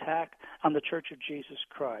direct attack on the Church of Jesus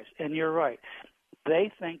Christ. And you're right.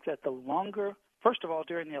 They think that the longer, first of all,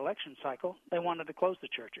 during the election cycle, they wanted to close the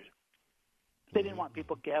churches. They didn't want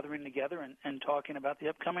people gathering together and talking about the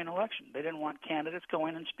upcoming election. They didn't want candidates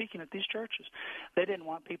going and speaking at these churches. They didn't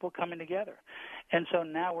want people coming together. And so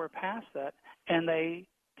now we're past that, and they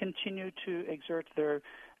continue to exert their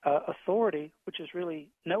authority, which is really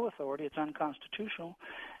no authority. It's unconstitutional.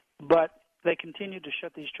 But they continue to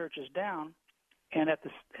shut these churches down, and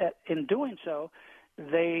in doing so,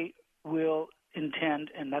 they will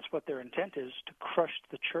intend, and that's what their intent is, to crush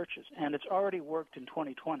the churches. And it's already worked in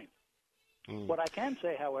 2020. What I can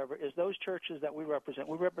say, however, is those churches that we represent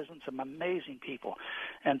some amazing people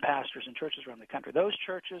and pastors and churches around the country. Those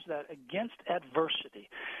churches that, against adversity,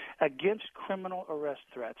 against criminal arrest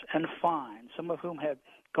threats and fines, some of whom have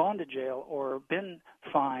gone to jail or been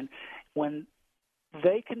fined, when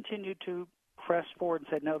they continue to press forward and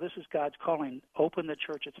say, no, this is God's calling, open the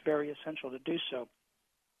church, it's very essential to do so.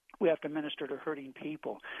 We have to minister to hurting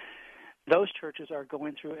people. Those churches are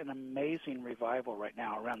going through an amazing revival right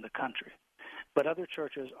now around the country. But other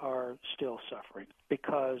churches are still suffering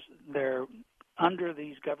because they're under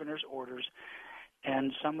these governor's orders,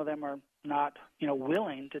 and some of them are not,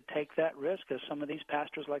 willing to take that risk, as some of these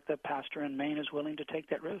pastors, like the pastor in Maine, is willing to take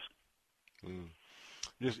that risk.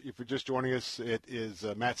 If you're just joining us, it is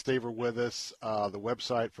Matt Staver with us. The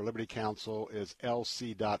website for Liberty Counsel is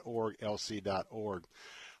lc.org, lc.org.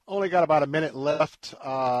 Only got about a minute left,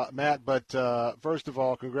 Matt, but first of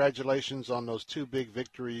all, congratulations on those two big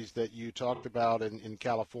victories that you talked about in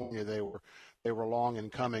California. They were long in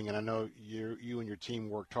coming, and I know you and your team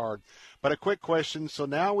worked hard. But a quick question. So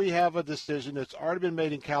now we have a decision that's already been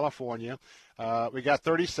made in California. We got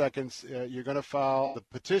 30 seconds. You're going to file. The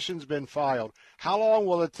petition's been filed. How long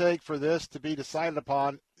will it take for this to be decided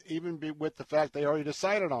upon, even with the fact they already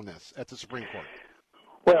decided on this at the Supreme Court?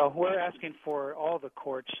 Well, we're asking for all the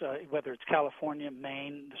courts, whether it's California,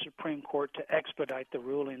 Maine, the Supreme Court, to expedite the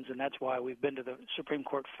rulings, and that's why we've been to the Supreme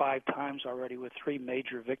Court 5 times already with 3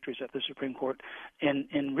 major victories at the Supreme Court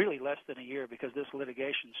in really less than a year, because this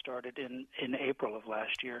litigation started in April of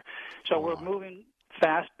last year. So we're moving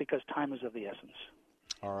fast because time is of the essence.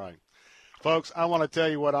 All right. Folks, I want to tell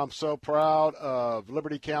you what I'm so proud of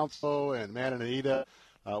Liberty Counsel and Matt and Anita.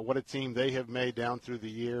 What a team they have made down through the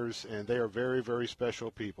years, and they are very, very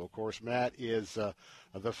special people. Of course, Matt is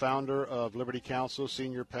the founder of Liberty Counsel,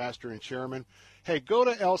 senior pastor and chairman. Hey, go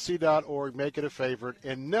to lc.org, make it a favorite,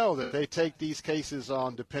 and know that they take these cases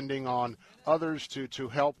on depending on others to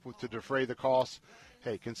help to defray the costs.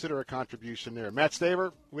 Hey, consider a contribution there. Matt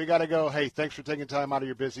Staver, we got to go. Hey, thanks for taking time out of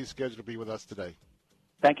your busy schedule to be with us today.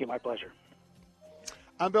 Thank you. My pleasure.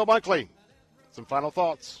 I'm Bill Bunkley. Some final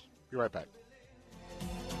thoughts. Be right back.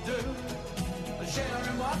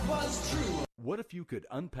 What if you could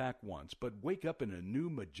unpack once but wake up in a new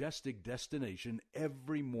majestic destination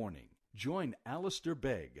every morning? Join Alistair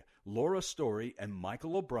Begg, Laura Story, and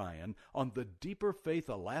Michael O'Brien on the Deeper Faith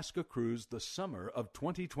Alaska Cruise the summer of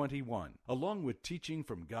 2021. Along with teaching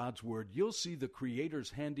from God's Word, you'll see the Creator's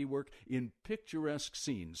handiwork in picturesque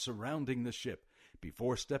scenes surrounding the ship,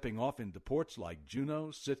 before stepping off into ports like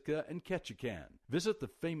Juneau, Sitka, and Ketchikan. Visit the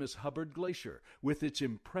famous Hubbard Glacier with its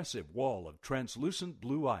impressive wall of translucent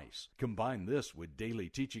blue ice. Combine this with daily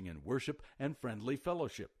teaching and worship and friendly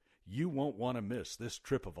fellowship. You won't want to miss this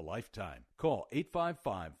trip of a lifetime. Call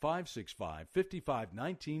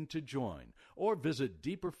 855-565-5519 to join, or visit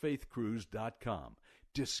deeperfaithcruise.com.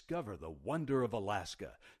 Discover the wonder of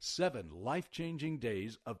Alaska. 7 life-changing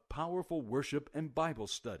days of powerful worship and Bible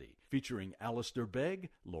study featuring Alistair Begg,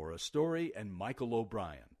 Laura Story, and Michael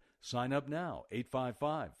O'Brien. Sign up now,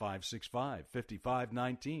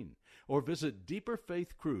 855-565-5519, or visit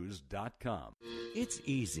deeperfaithcruise.com. It's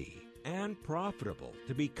easy and profitable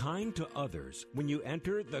to be kind to others when you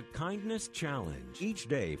enter the Kindness Challenge. Each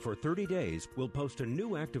day for 30 days, we'll post a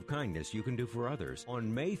new act of kindness you can do for others.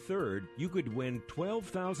 On May 3rd, you could win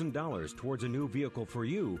 $12,000 towards a new vehicle for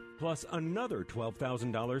you, plus another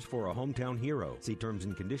 $12,000 for a hometown hero. See terms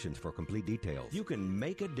and conditions for complete details. You can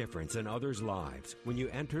make a difference in others' lives when you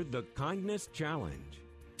enter the Kindness Challenge.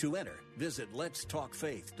 To enter, visit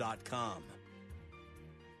letstalkfaith.com.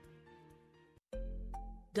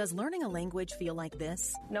 Does learning a language feel like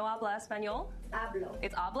this? No habla español? Hablo.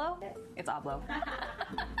 It's hablo? Yes. It's hablo.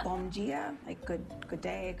 Bom dia, like good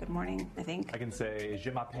day, good morning, I think. I can say, je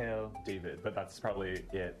m'appelle David, but that's probably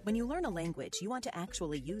it. When you learn a language, you want to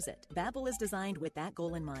actually use it. Babbel is designed with that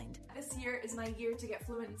goal in mind. This year is my year to get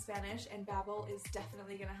fluent in Spanish, and Babbel is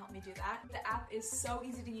definitely going to help me do that. The app is so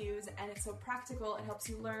easy to use, and it's so practical. It helps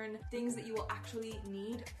you learn things that you will actually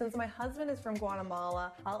need. Since my husband is from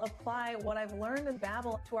Guatemala, I'll apply what I've learned in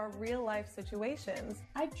Babbel to our real-life situations.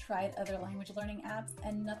 I've tried other language learning apps,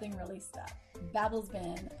 and nothing really stuck. Babbel's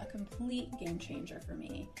been a complete game changer for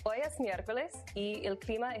me. Hoy es miércoles y el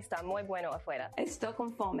clima está muy bueno afuera. Estou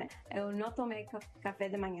com fome. Eu não tomei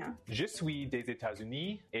café de manhã. Je suis des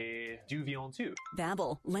États-Unis et du viens tu.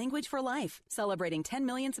 Babbel, language for life, celebrating 10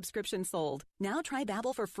 million subscriptions sold. Now try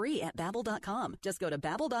Babbel for free at Babbel.com. Just go to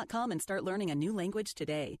Babbel.com and start learning a new language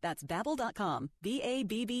today. That's Babbel.com,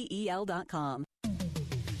 Babbel.com.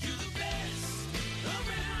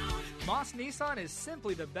 Moss Nissan is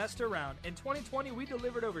simply the best around. In 2020, we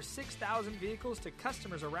delivered over 6,000 vehicles to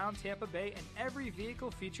customers around Tampa Bay, and every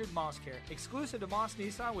vehicle featured Moss Care, exclusive to Moss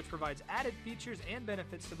Nissan, which provides added features and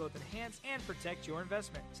benefits to both enhance and protect your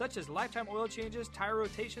investment, such as lifetime oil changes, tire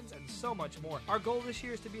rotations, and so much more. Our goal this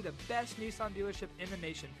year is to be the best Nissan dealership in the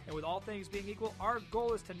nation, and with all things being equal, our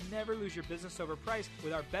goal is to never lose your business over price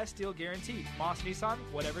with our best deal guaranteed. Moss Nissan,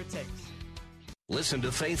 whatever it takes. Listen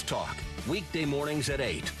to Faith Talk, weekday mornings at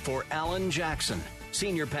 8 for Alan Jackson,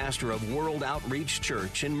 senior pastor of World Outreach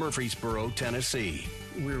Church in Murfreesboro, Tennessee.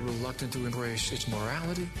 We're reluctant to embrace its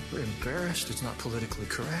morality. We're embarrassed it's not politically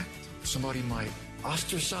correct. Somebody might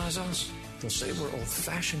ostracize us. They'll say we're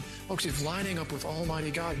old-fashioned. Folks, if lining up with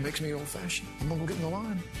Almighty God makes me old-fashioned, I'm going to get in the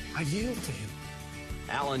line. I yield to Him.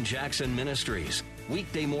 Alan Jackson Ministries,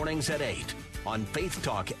 weekday mornings at 8 on Faith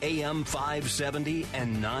Talk AM 570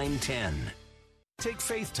 and 910. Take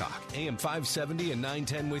Faith Talk, AM 570 and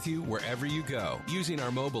 910 with you wherever you go using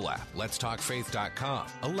our mobile app, letstalkfaith.com,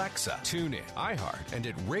 Alexa, TuneIn, iHeart, and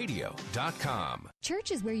at radio.com.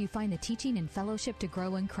 Church is where you find the teaching and fellowship to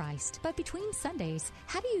grow in Christ. But between Sundays,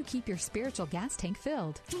 how do you keep your spiritual gas tank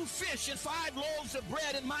filled? 2 fish and 5 loaves of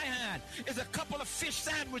bread in my hand is a couple of fish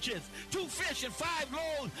sandwiches. 2 fish and 5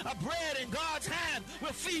 loaves of bread in God's hand will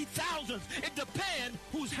feed thousands. It depends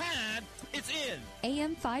whose hand it's in.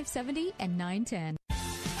 AM 570 and 910.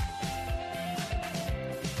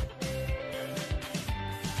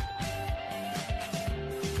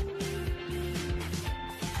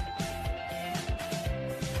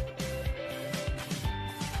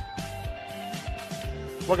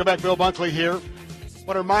 Welcome back. Bill Bunkley here. I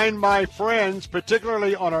want to remind my friends,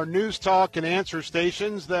 particularly on our News Talk and Answer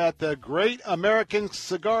stations, that the Great American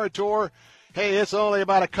Cigar Tour, hey, it's only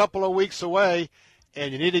about a couple of weeks away,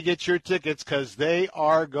 and you need to get your tickets because they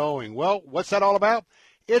are going. Well, what's that all about?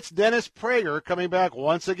 It's Dennis Prager coming back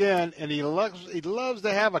once again, and he loves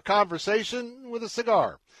to have a conversation with a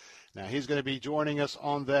cigar. Now, he's going to be joining us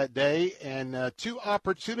on that day, and 2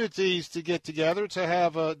 opportunities to get together to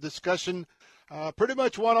have a discussion pretty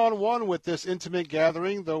much one-on-one with this intimate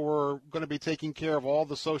gathering, though we're going to be taking care of all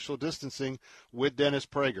the social distancing with Dennis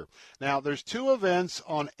Prager. Now, there's 2 events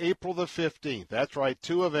on April the 15th. That's right,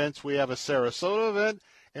 2 events. We have a Sarasota event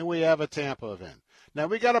and we have a Tampa event. Now,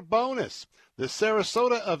 we got a bonus. The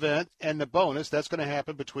Sarasota event and the bonus, that's going to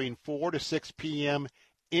happen between 4 to 6 p.m.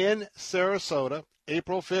 in Sarasota,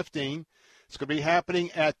 April 15th. It's going to be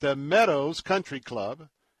happening at the Meadows Country Club,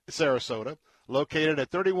 Sarasota, located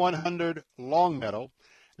at 3100 Longmeadow.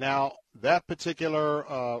 Now, that particular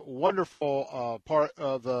wonderful part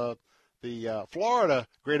of the Florida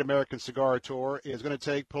Great American Cigar Tour is going to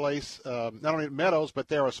take place not only at Meadows, but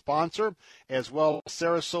they're a sponsor, as well as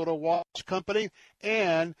Sarasota Watch Company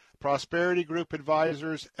and Prosperity Group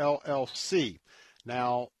Advisors, LLC.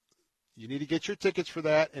 Now, you need to get your tickets for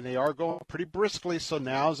that, and they are going pretty briskly, so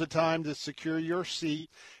now's the time to secure your seat.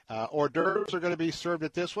 Hors d'oeuvres are going to be served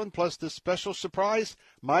at this one, plus this special surprise,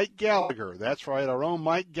 Mike Gallagher. That's right, our own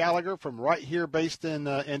Mike Gallagher from right here based in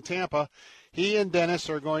Tampa. He and Dennis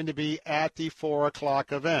are going to be at the 4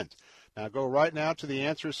 o'clock event. Now go right now to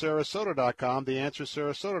theanswersarasota.com,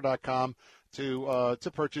 theanswersarasota.com to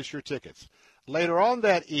purchase your tickets. Later on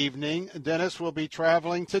that evening, Dennis will be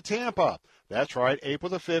traveling to Tampa. That's right, April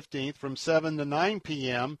the 15th from 7 to 9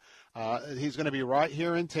 p.m. He's going to be right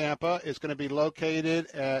here in Tampa. It's going to be located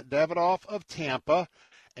at Davidoff of Tampa,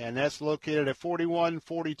 and that's located at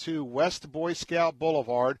 4142 West Boy Scout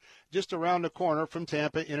Boulevard, just around the corner from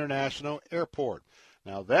Tampa International Airport.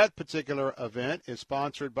 Now, that particular event is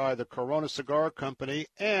sponsored by the Corona Cigar Company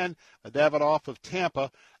and Davidoff of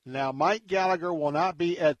Tampa. Now, Mike Gallagher will not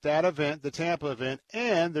be at that event, the Tampa event,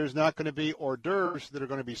 and there's not going to be hors d'oeuvres that are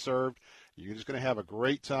going to be served. You're just going to have a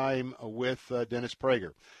great time with Dennis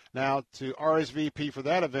Prager. Now, to RSVP for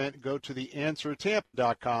that event, go to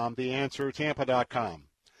theanswertampa.com, theanswertampa.com.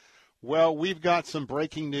 Well, we've got some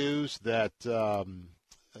breaking news that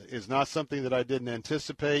is not something that I didn't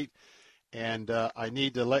anticipate, and I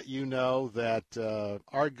need to let you know that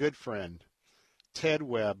our good friend, Ted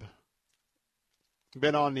Webb,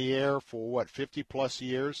 been on the air for, 50-plus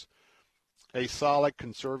years, a solid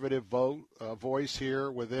conservative voice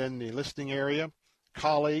here within the listening area,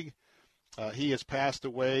 colleague. He has passed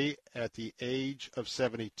away at the age of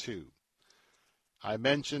 72. I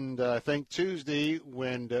mentioned, I think, Tuesday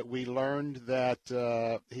when we learned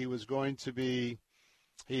that he was going to be,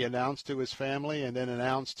 he announced to his family and then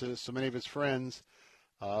announced to so many of his friends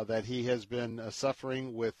that he has been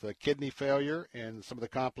suffering with kidney failure and some of the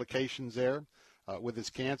complications there with his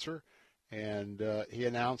cancer. And he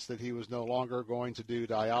announced that he was no longer going to do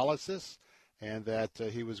dialysis and that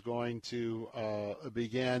he was going to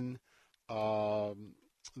begin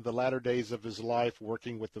the latter days of his life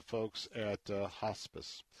working with the folks at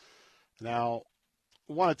hospice. Now,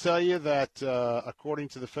 I want to tell you that according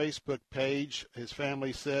to the Facebook page, his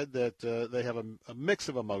family said that they have a mix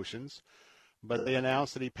of emotions, but they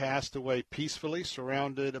announced that he passed away peacefully,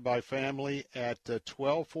 surrounded by family at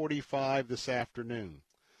 12:45 this afternoon.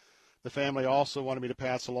 The family also wanted me to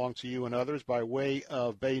pass along to you and others by way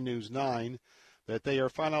of Bay News 9 that they are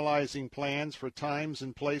finalizing plans for times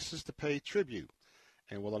and places to pay tribute.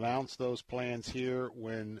 And we'll announce those plans here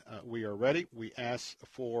when we are ready. We ask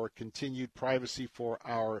for continued privacy for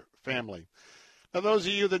our family. Now, those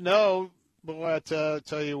of you that know, boy, I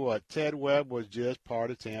tell you what, Ted Webb was just part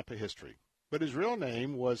of Tampa history. But his real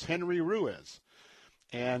name was Henry Ruiz.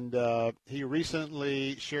 And he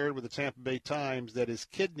recently shared with the Tampa Bay Times that his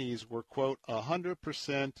kidneys were, quote,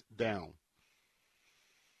 100% down.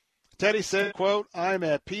 Teddy said, quote, "I'm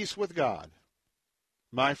at peace with God.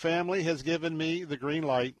 My family has given me the green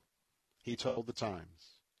light," he told the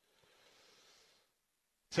Times.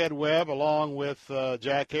 Ted Webb, along with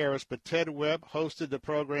Jack Harris, but Ted Webb hosted the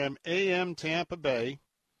program AM Tampa Bay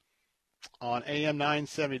on AM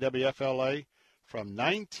 970 WFLA from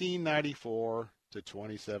 1994 to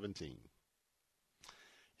 2017.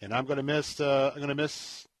 And I'm going to miss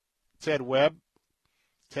Ted Webb.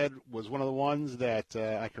 Ted was one of the ones that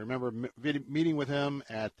I can remember meeting with him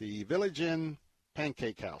at the Village Inn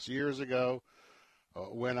Pancake House years ago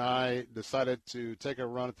when I decided to take a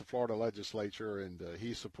run at the Florida legislature, and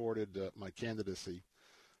he supported my candidacy.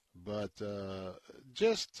 But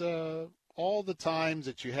just all the times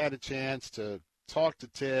that you had a chance to talk to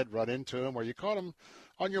Ted, run into him, or you caught him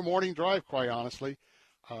on your morning drive, quite honestly,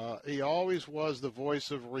 he always was the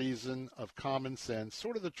voice of reason, of common sense,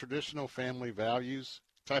 sort of the traditional family values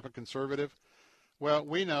type of conservative. Well,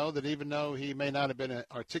 we know that even though he may not have been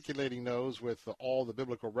articulating those with all the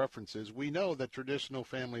biblical references, we know that traditional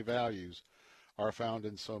family values are found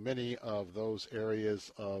in so many of those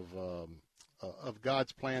areas of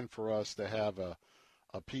God's plan for us to have a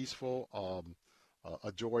peaceful,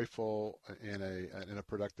 a joyful, and a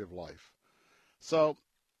productive life. So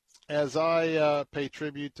as I pay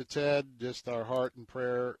tribute to Ted, just our heart and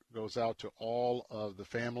prayer goes out to all of the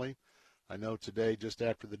family. I know today, just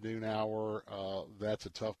after the noon hour, that's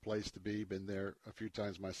a tough place to be. Been there a few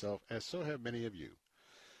times myself, as so have many of you.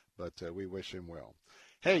 But we wish him well.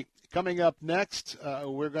 Hey, coming up next,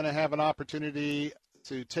 we're going to have an opportunity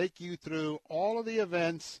to take you through all of the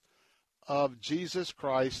events of Jesus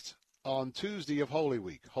Christ on Tuesday of Holy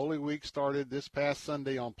Week. Holy Week started this past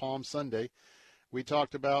Sunday on Palm Sunday. We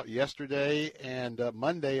talked about yesterday and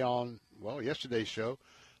Monday on, yesterday's show.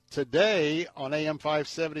 Today on AM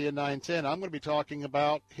 570 and 910, I'm going to be talking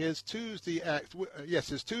about his Tuesday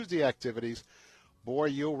activities boy,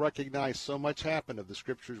 you'll recognize so much happened of the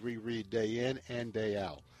scriptures we read day in and day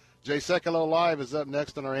out. Jay Sekulow Live is up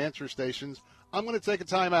next on our answer stations. I'm going to take a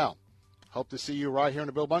time out. Hope to see you right here on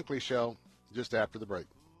the Bill Bunkley Show just after the break.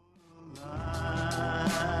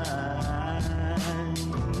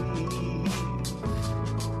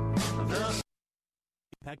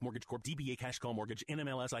 Pac Mortgage Corp. DBA Cash Call Mortgage.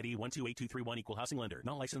 NMLS ID 128231. Equal housing lender.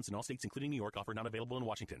 Not licensed in all states, including New York. Offer not available in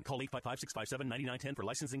Washington. Call 855-657-9910 for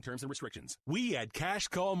licensing terms and restrictions. We at Cash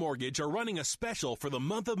Call Mortgage are running a special for the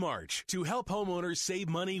month of March. To help homeowners save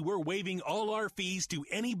money, we're waiving all our fees to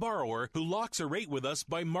any borrower who locks a rate with us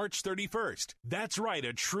by March 31st. That's right,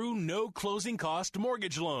 a true no closing cost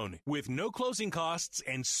mortgage loan with no closing costs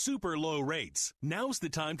and super low rates. Now's the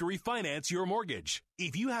time to refinance your mortgage.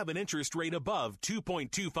 If you have an interest rate above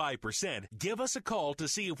 2.25%, give us a call to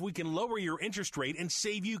see if we can lower your interest rate and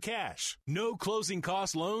save you cash. No closing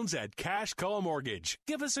cost loans at Cash Call Mortgage.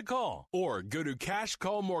 Give us a call or go to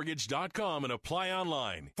cashcallmortgage.com and apply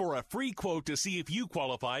online. For a free quote to see if you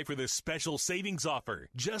qualify for this special savings offer,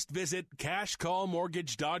 just visit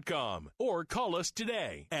cashcallmortgage.com or call us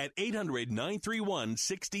today at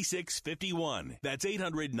 800-931-6651. That's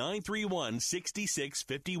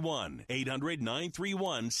 800-931-6651. 800-931-6651.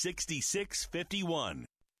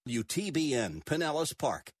 WTBN Pinellas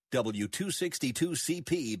Park,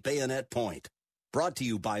 W262CP Bayonet Point. Brought to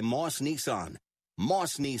you by Moss Nissan.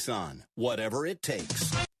 Moss Nissan, whatever it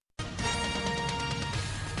takes.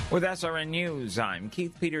 With SRN News, I'm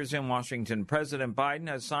Keith Peters in Washington. President Biden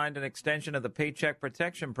has signed an extension of the Paycheck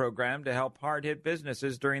Protection Program to help hard-hit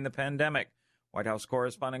businesses during the pandemic. White House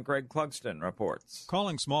correspondent Greg Clugston reports.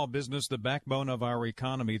 Calling small business the backbone of our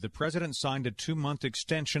economy, the president signed a 2-month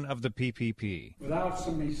extension of the PPP. Without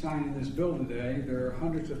somebody signing this bill today, there are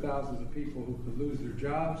hundreds of thousands of people who could lose their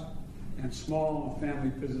jobs and small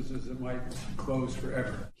family businesses that might close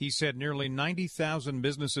forever. He said nearly 90,000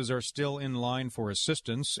 businesses are still in line for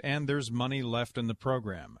assistance, and there's money left in the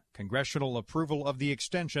program. Congressional approval of the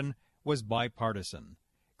extension was bipartisan.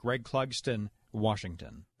 Greg Clugston,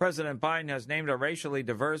 Washington. President Biden has named a racially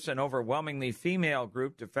diverse and overwhelmingly female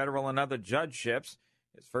group to federal and other judgeships.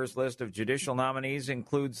 His first list of judicial nominees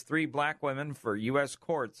includes 3 black women for U.S.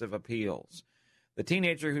 courts of appeals. The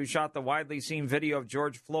teenager who shot the widely seen video of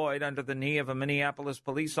George Floyd under the knee of a Minneapolis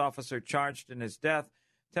police officer charged in his death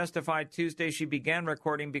testified Tuesday she began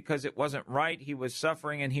recording because it wasn't right, he was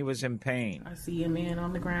suffering, and he was in pain. I see a man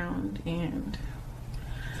on the ground, and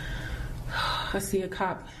I see a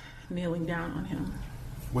cop kneeling down on him.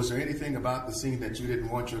 Was there anything about the scene that you didn't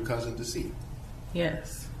want your cousin to see?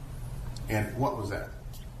 Yes. And what was that?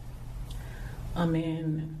 A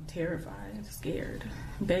man terrified, scared,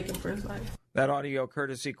 begging for his life. That audio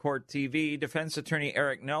courtesy Court TV. Defense attorney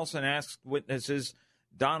Eric Nelson asked witnesses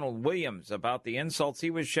Donald Williams about the insults he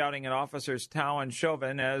was shouting at officers Tao and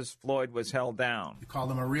Chauvin as Floyd was held down. You called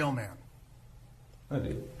him a real man. I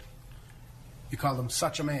did. You called him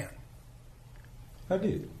such a man. I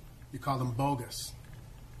did. You called him bogus.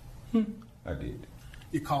 I did.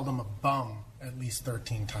 You called him a bum at least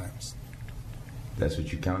 13 times. That's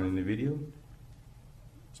what you counted in the video?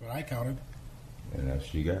 That's what I counted. And that's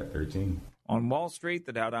what you got, 13. On Wall Street,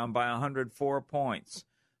 the Dow down by 104 points.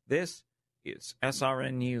 This is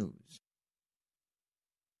SRN News.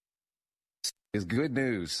 Is good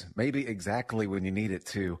news, maybe exactly when you need it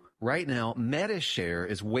to. Right now, Medi-Share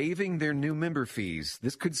is waiving their new member fees.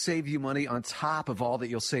 This could save you money on top of all that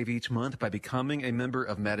you'll save each month by becoming a member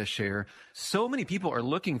of Medi-Share. So many people are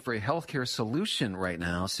looking for a healthcare solution right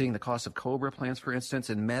now, seeing the cost of COBRA plans, for instance,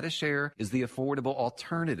 and Medi-Share is the affordable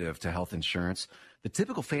alternative to health insurance. The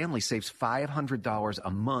typical family saves $500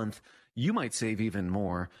 a month. You might save even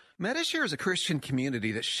more. Medi-Share is a Christian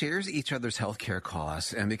community that shares each other's healthcare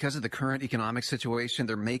costs, and because of the current economic situation,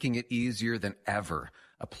 they're making it easier than ever.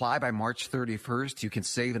 Apply by March 31st. You can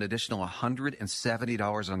save an additional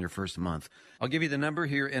 $170 on your first month. I'll give you the number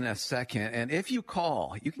here in a second, and if you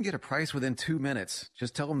call, you can get a price within 2 minutes.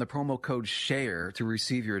 Just tell them the promo code SHARE to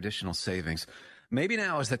receive your additional savings. Maybe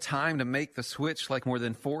now is the time to make the switch like more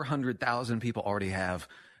than 400,000 people already have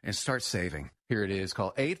and start saving. Here it is.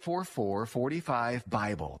 Call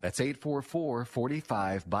 844-45-BIBLE. That's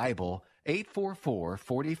 844-45-BIBLE.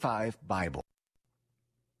 844-45-BIBLE.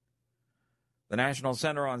 The National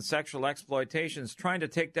Center on Sexual Exploitation is trying to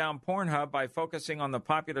take down Pornhub by focusing on the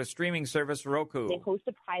popular streaming service Roku. They host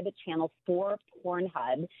a private channel for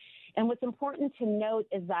Pornhub. And what's important to note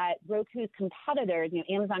is that Roku's competitors,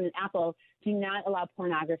 Amazon and Apple, do not allow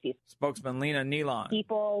pornography. Spokesman Lena Nealon.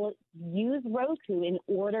 People use Roku in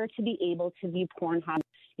order to be able to view Pornhub.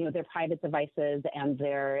 their private devices and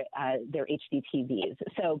their HD TVs.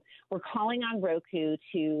 So we're calling on Roku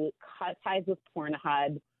to cut ties with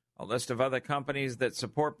Pornhub. A list of other companies that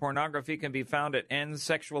support pornography can be found at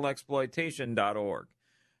endsexualexploitation.org.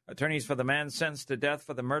 Attorneys for the man sentenced to death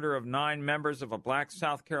for the murder of 9 members of a black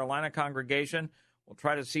South Carolina congregation will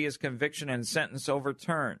try to see his conviction and sentence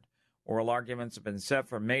overturned. Oral arguments have been set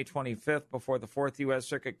for May 25th before the 4th U.S.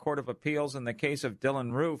 Circuit Court of Appeals in the case of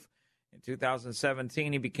Dylan Roof. In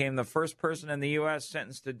 2017, he became the first person in the U.S.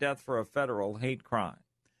 sentenced to death for a federal hate crime.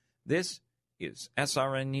 This is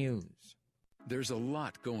SRN News. There's a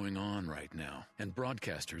lot going on right now, and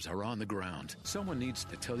broadcasters are on the ground. Someone needs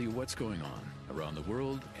to tell you what's going on around the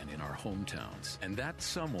world and in our hometowns. And that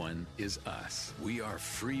someone is us. We are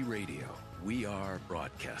free radio. We are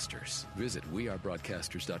broadcasters. Visit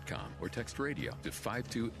wearebroadcasters.com or text radio to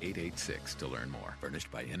 52886 to learn more. Furnished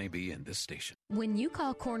by NAB and this station. When you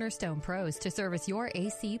call Cornerstone Pros to service your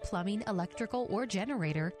AC, plumbing, electrical, or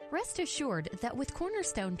generator, rest assured that with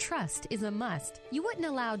Cornerstone, trust is a must. You wouldn't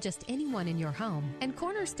allow just anyone in your home, and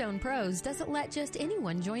Cornerstone Pros doesn't let just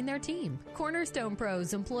anyone join their team. Cornerstone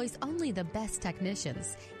Pros employs only the best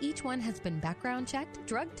technicians. Each one has been background checked,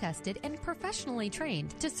 drug tested, and professionally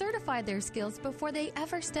trained to certify their skills before they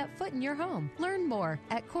ever step foot in your home. Learn more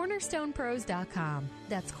at cornerstonepros.com.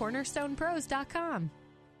 That's cornerstonepros.com.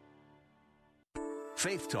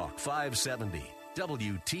 Faith Talk 570,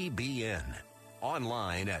 WTBN.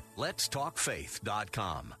 Online at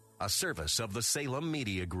letstalkfaith.com, a service of the Salem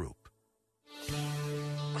Media Group.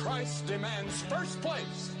 Christ demands first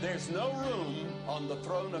place. There's no room on the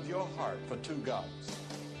throne of your heart for two gods.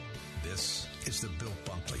 This is the Bill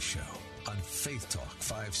Bunkley Show on Faith Talk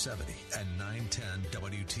 570 and 910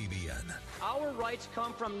 WTBN. Our rights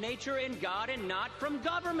come from nature and God and not from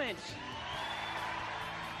government.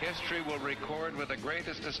 History will record with the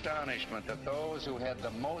greatest astonishment that those who had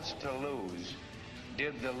the most to lose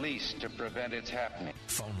did the least to prevent its happening.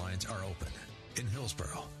 Phone lines are open. In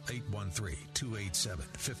Hillsborough,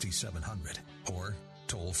 813-287-5700 or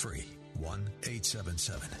toll free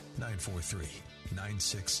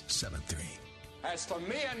 1-877-943-9673. As for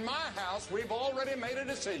me and my house, we've already made a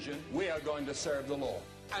decision. We are going to serve the Lord.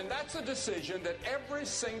 And that's a decision that every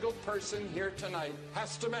single person here tonight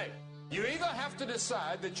has to make. You either have to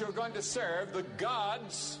decide that you're going to serve the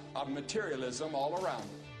gods of materialism all around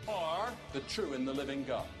you, or the true and the living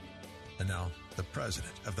God. And now, the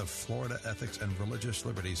president of the Florida Ethics and Religious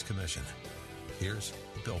Liberties Commission. Here's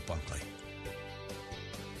Bill Bunkley.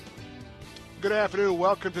 Good afternoon.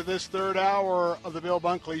 Welcome to this third hour of the Bill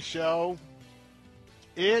Bunkley Show.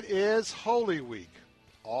 It is Holy Week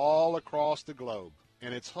all across the globe,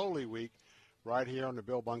 and it's Holy Week right here on the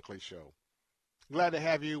Bill Bunkley Show. Glad to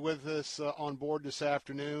have you with us on board this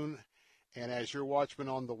afternoon, and as your watchman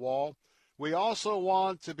on the wall. We also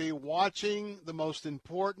want to be watching the most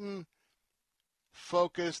important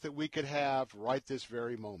focus that we could have right this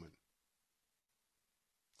very moment.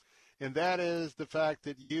 And that is the fact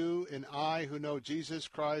that you and I, who know Jesus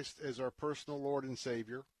Christ as our personal Lord and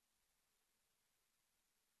Savior,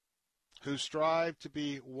 who strive to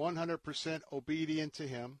be 100% obedient to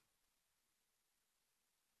Him,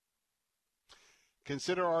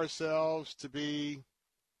 consider ourselves to be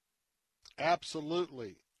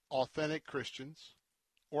absolutely authentic Christians,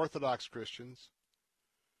 Orthodox Christians.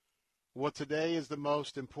 What today is the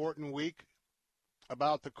most important week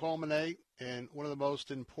about to culminate in one of the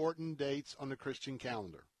most important dates on the Christian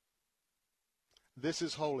calendar. This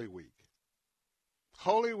is Holy Week.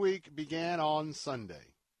 Holy Week began on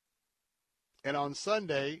Sunday. And on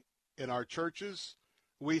Sunday, in our churches,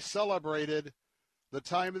 we celebrated the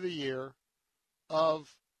time of the year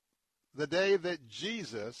of the day that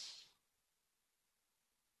Jesus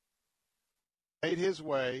made his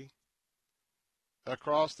way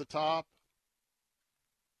across the top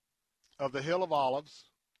of the Hill of Olives,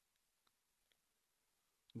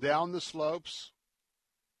 down the slopes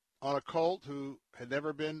on a colt who had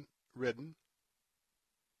never been ridden,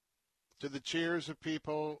 to the cheers of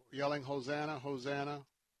people yelling, "Hosanna, Hosanna,"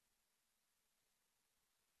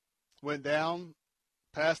 went down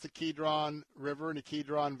past the Kidron River and the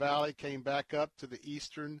Kidron Valley, came back up to the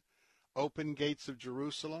eastern open gates of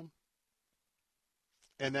Jerusalem,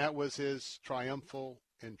 and that was his triumphal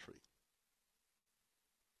entry.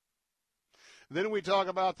 Then we talk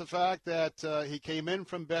about the fact that he came in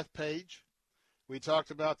from Bethpage. We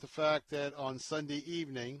talked about the fact that on Sunday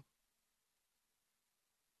evening,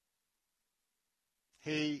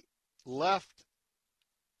 he left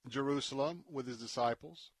Jerusalem with his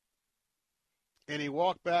disciples, and he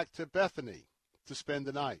walked back to Bethany to spend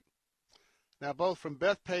the night. Now, both from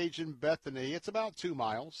Bethpage and Bethany, it's about 2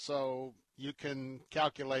 miles, so you can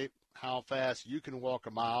calculate how fast you can walk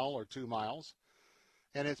a mile or 2 miles.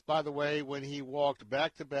 And it's, by the way, when he walked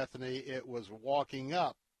back to Bethany, it was walking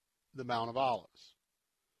up the Mount of Olives.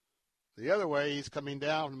 The other way, he's coming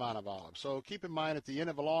down the Mount of Olives. So keep in mind, at the end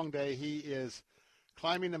of a long day, he is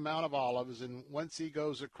climbing the Mount of Olives, and once he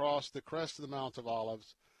goes across the crest of the Mount of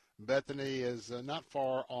Olives, Bethany is not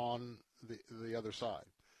far on the other side.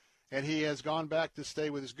 And he has gone back to stay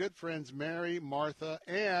with his good friends Mary, Martha,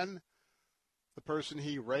 and the person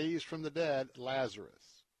he raised from the dead,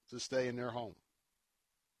 Lazarus, to stay in their home.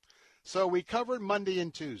 So we covered Monday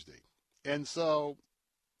and Tuesday. And so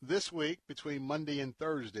this week, between Monday and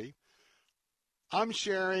Thursday, I'm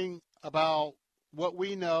sharing about what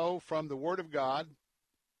we know from the Word of God.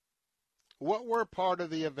 What were part of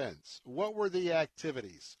the events? What were the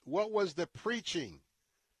activities? What was the preaching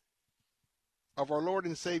of our Lord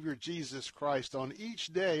and Savior Jesus Christ on each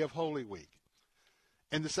day of Holy Week?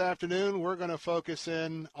 And this afternoon, we're going to focus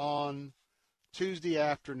in on Tuesday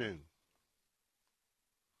afternoon.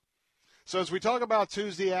 So as we talk about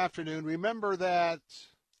Tuesday afternoon, remember that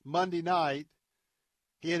Monday night,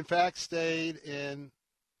 he in fact stayed in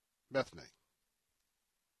Bethany.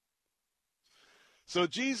 So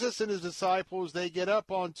Jesus and his disciples, they get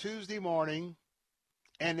up on Tuesday morning,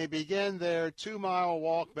 and they begin their 2-mile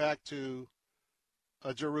walk back to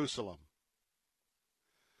Jerusalem.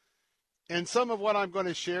 And some of what I'm going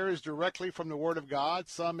to share is directly from the Word of God.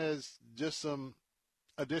 Some is just some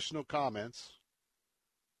additional comments.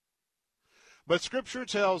 But Scripture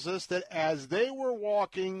tells us that as they were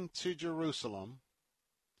walking to Jerusalem,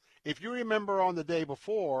 if you remember on the day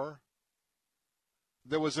before,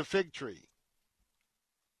 there was a fig tree.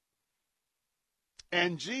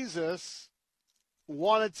 And Jesus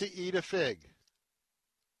wanted to eat a fig.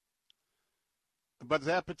 But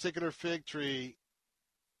that particular fig tree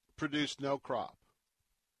produced no crop.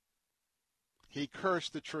 He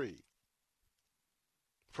cursed the tree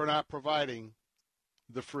for not providing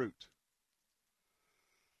the fruit.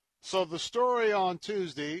 So the story on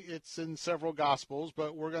Tuesday, it's in several Gospels,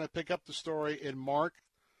 but we're going to pick up the story in Mark,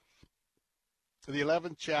 the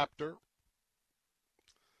 11th chapter.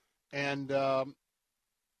 And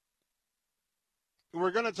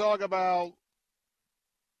we're going to talk about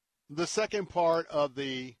the second part of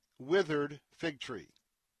the withered fig tree.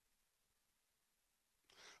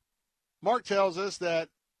 Mark tells us that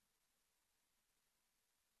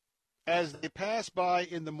as they passed by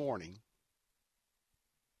in the morning,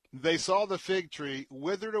 they saw the fig tree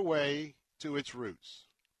withered away to its roots.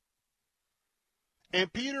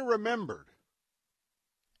 And Peter remembered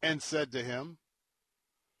and said to him,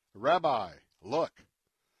 Rabbi, look,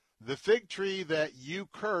 the fig tree that you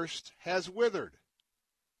cursed has withered.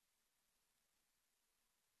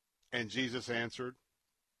 And Jesus answered,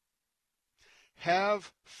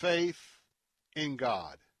 have faith in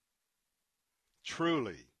God.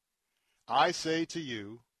 Truly, I say to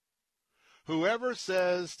you, whoever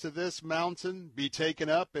says to this mountain, be taken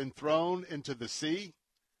up and thrown into the sea,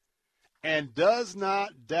 and does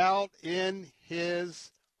not doubt in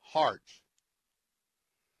his heart,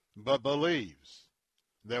 but believes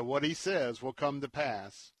that what he says will come to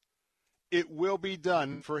pass, it will be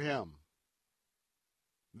done for him.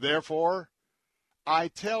 Therefore, I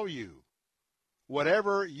tell you,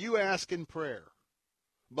 whatever you ask in prayer,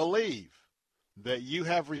 believe that you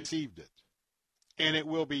have received it, and it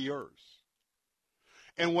will be yours.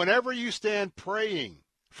 And whenever you stand praying,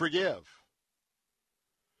 forgive.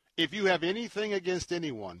 If you have anything against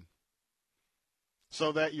anyone,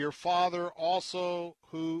 so that your Father also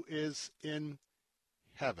who is in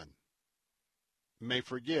heaven may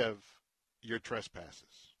forgive your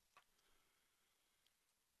trespasses.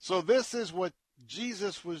 So this is what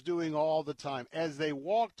Jesus was doing all the time. As they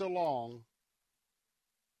walked along,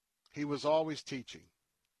 he was always teaching.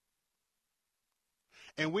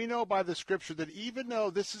 And we know by the Scripture that even though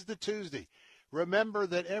this is the Tuesday, remember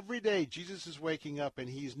that every day Jesus is waking up and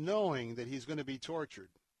he's knowing that he's going to be tortured.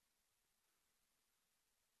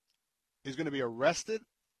 He's going to be arrested.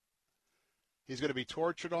 He's going to be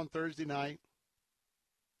tortured on Thursday night.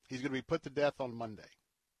 He's going to be put to death on Monday.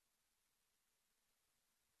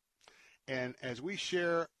 And as we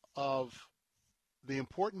share of the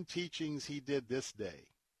important teachings he did this day,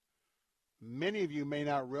 many of you may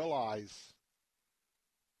not realize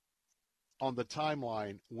on the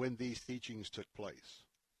timeline when these teachings took place.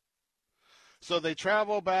 So they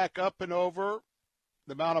travel back up and over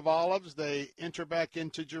the Mount of Olives. They enter back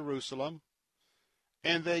into Jerusalem,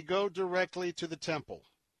 and they go directly to the temple.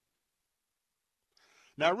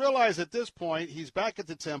 Now realize at this point, he's back at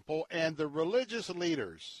the temple, and the religious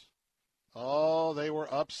leaders, they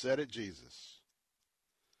were upset at Jesus.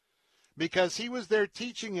 because he was there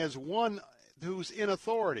teaching as one who's in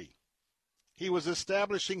authority. He was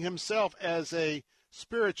establishing himself as a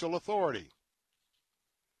spiritual authority.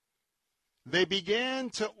 They began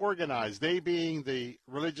to organize, they being the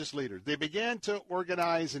religious leaders, they began to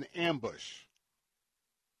organize an ambush.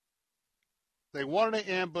 They wanted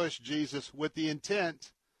to ambush Jesus with the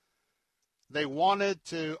intent, they wanted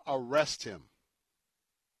to arrest him.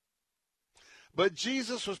 But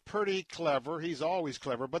Jesus was pretty clever. He's always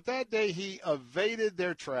clever. But that day he evaded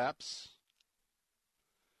their traps.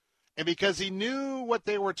 And because he knew what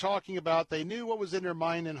they were talking about, they knew what was in their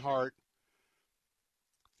mind and heart,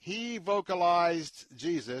 he vocalized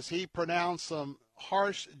Jesus. He pronounced some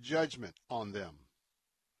harsh judgment on them.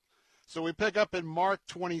 So we pick up in Mark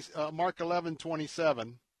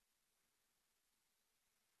 11:27.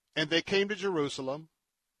 And they came to Jerusalem.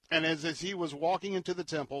 And as he was walking into the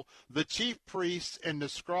temple, the chief priests and the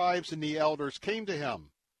scribes and the elders came to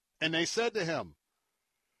him. And they said to him,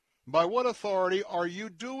 "By what authority are you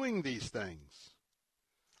doing these things?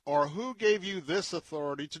 Or who gave you this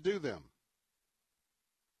authority to do them?"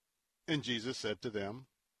 And Jesus said to them,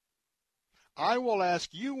 "I will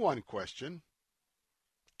ask you one question.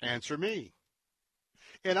 Answer me.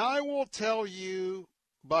 And I will tell you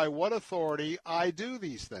by what authority I do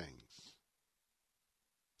these things.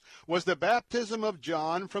 Was the baptism of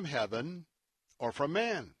John from heaven or from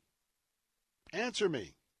man? Answer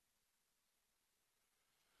me."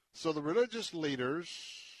 So the religious leaders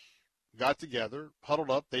got together,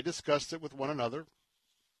 huddled up. They discussed it with one another.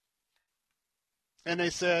 And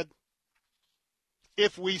they said,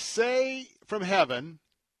 "If we say from heaven,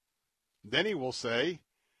 then he will say,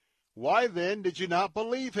 'Why then did you not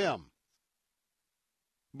believe him?'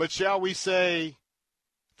 But shall we say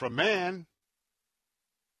from man?"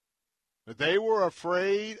 But they were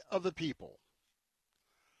afraid of the people,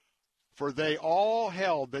 for they all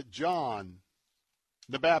held that John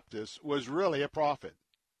the Baptist was really a prophet.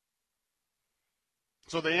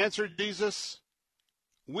 So they answered Jesus,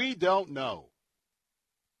 "We don't know."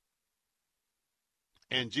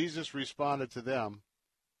 And Jesus responded to them,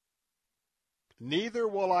 "Neither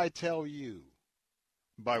will I tell you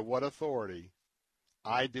by what authority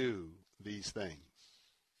I do these things."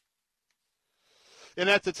 And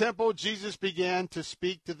at the temple, Jesus began to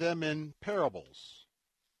speak to them in parables.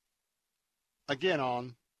 Again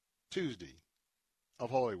on Tuesday of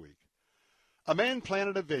Holy Week. A man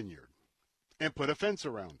planted a vineyard and put a fence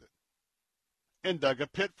around it and dug a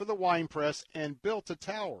pit for the winepress and built a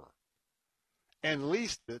tower and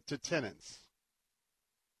leased it to tenants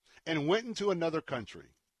and went into another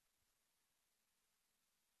country.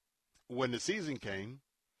 When the season came,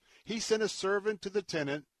 he sent a servant to the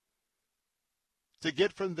tenant to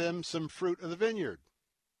get from them some fruit of the vineyard.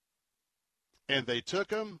 And they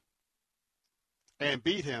took him and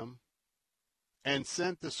beat him and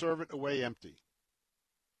sent the servant away empty.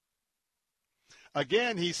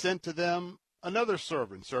 Again he sent to them another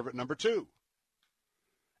servant, servant number 2.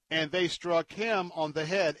 And they struck him on the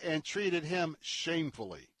head and treated him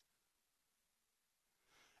shamefully.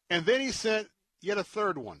 And then he sent yet a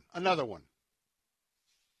third one, another one.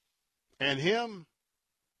 And him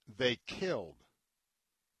they killed.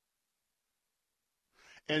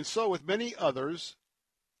 And so with many others,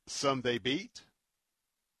 some they beat,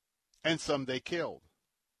 and some they killed.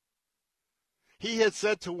 He had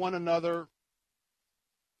said to one another,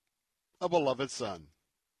 "A beloved son."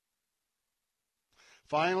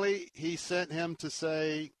 Finally, he sent him to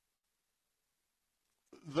say,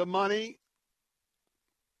 "The money,"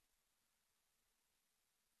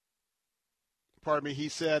 he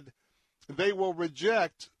said, "they will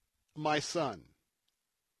reject my son."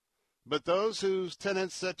 But those whose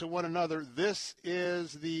tenants said to one another, "This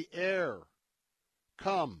is the heir.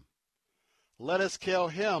 Come, let us kill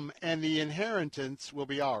him, and the inheritance will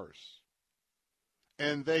be ours."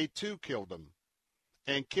 And they too killed him,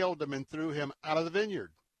 and threw him out of the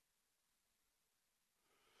vineyard.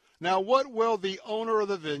 Now what will the owner of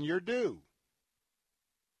the vineyard do?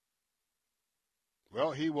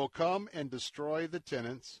 Well, he will come and destroy the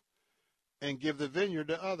tenants and give the vineyard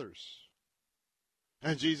to others.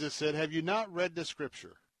 And Jesus said, "Have you not read the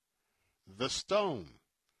scripture? The stone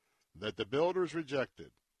that the builders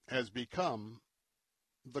rejected has become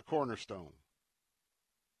the cornerstone."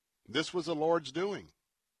 This was the Lord's doing,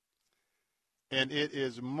 and it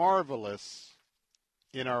is marvelous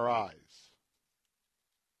in our eyes.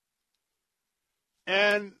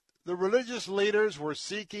 And the religious leaders were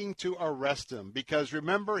seeking to arrest him because,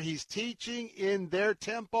 remember, he's teaching in their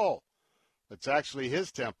temple. It's actually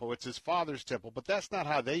his temple. It's his father's temple, but that's not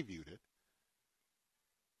how they viewed it.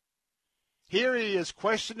 Here he is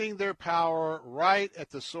questioning their power right at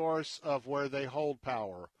the source of where they hold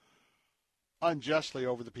power unjustly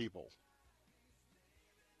over the people.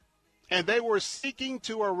 And they were seeking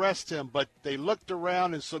to arrest him, but they looked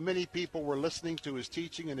around and so many people were listening to his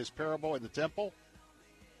teaching and his parable in the temple.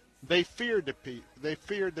 They feared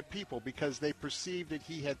the people because they perceived that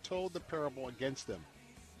he had told the parable against them.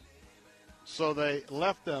 So they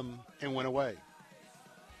left them and went away.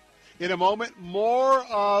 In a moment, more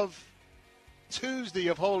of Tuesday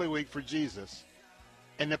of Holy Week for Jesus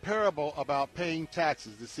and the parable about paying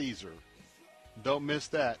taxes to Caesar. Don't miss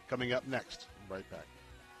that. Coming up next. Right back.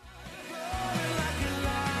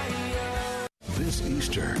 This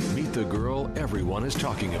Easter, meet the girl everyone is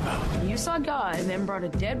talking about. You saw God and then brought a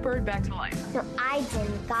dead bird back to life. No, I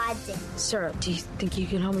didn't. God did. Sir, do you think you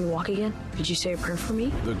can help me walk again? Could you say a prayer for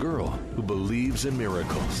me? The girl who believes in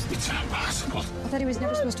miracles. It's impossible. I thought he was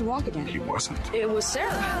never supposed to walk again. He wasn't. It was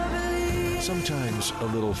Sarah. Sometimes a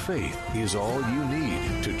little faith is all you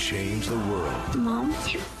need to change the world. Mom,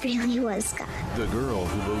 it really was God. The girl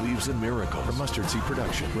who believes in miracles. A Mustard Seed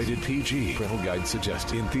production. Rated PG. Parental guidance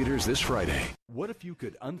suggested. In theaters this Friday. What if you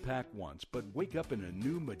could unpack once but wake up in a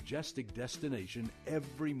new majestic destination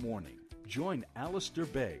every morning? Join Alistair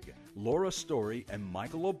Begg, Laura Story, and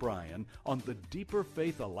Michael O'Brien on the Deeper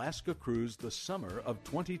Faith Alaska Cruise the summer of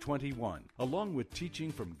 2021. Along with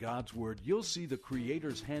teaching from God's Word, you'll see the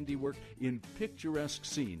Creator's handiwork in picturesque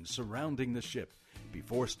scenes surrounding the ship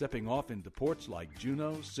before stepping off into ports like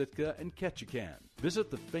Juneau, Sitka, and Ketchikan. Visit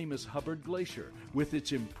the famous Hubbard Glacier with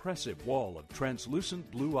its impressive wall of translucent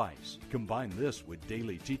blue ice. Combine this with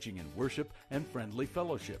daily teaching and worship and friendly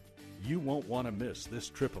fellowship. You won't want to miss this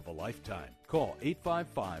trip of a lifetime. Call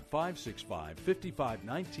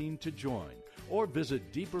 855-565-5519 to join or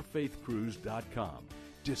visit deeperfaithcruise.com.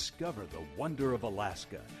 Discover the wonder of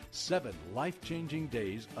Alaska. 7 life-changing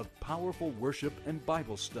days of powerful worship and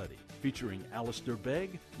Bible study featuring Alistair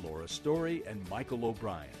Begg, Laura Story, and Michael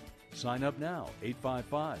O'Brien. Sign up now,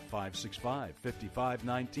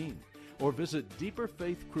 855-565-5519 or visit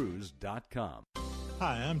deeperfaithcruise.com.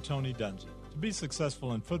 Hi, I'm Tony Dungy. To be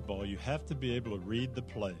successful in football, you have to be able to read the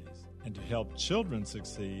plays. And to help children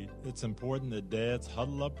succeed, it's important that dads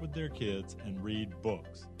huddle up with their kids and read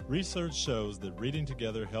books. Research shows that reading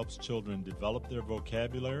together helps children develop their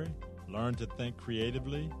vocabulary, learn to think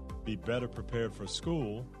creatively, be better prepared for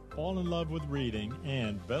school, fall in love with reading,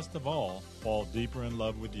 and, best of all, fall deeper in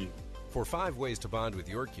love with you. For 5 ways to bond with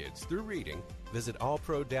your kids through reading, visit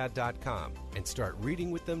allprodad.com and start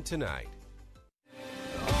reading with them tonight.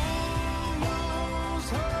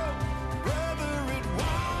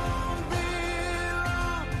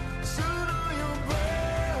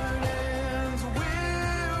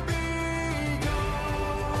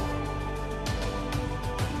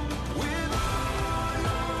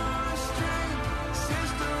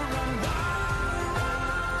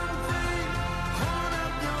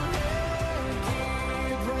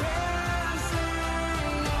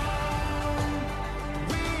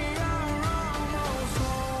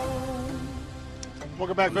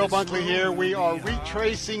 Welcome back. Bill Bunkley here. We are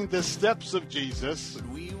retracing the steps of Jesus.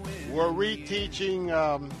 We're reteaching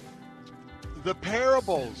the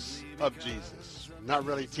parables of Jesus. Not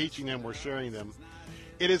really teaching them, we're sharing them.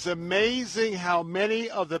 It is amazing how many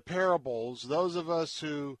of the parables, those of us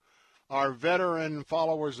who are veteran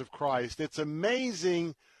followers of Christ, it's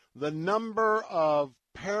amazing the number of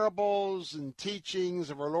parables and teachings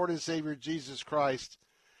of our Lord and Savior Jesus Christ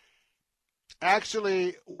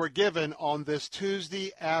actually were given on this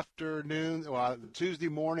Tuesday afternoon, Tuesday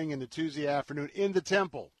morning and the Tuesday afternoon in the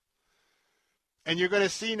temple. And you're going to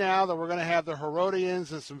see now that we're going to have the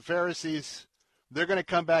Herodians and some Pharisees. They're going to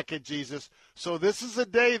come back at Jesus. So this is a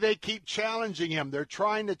day they keep challenging him. They're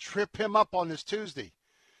trying to trip him up on this Tuesday.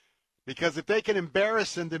 Because if they can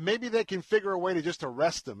embarrass him, then maybe they can figure a way to just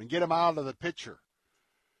arrest him and get him out of the picture.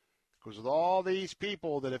 Because with all these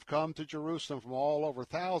people that have come to Jerusalem from all over,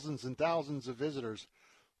 thousands and thousands of visitors,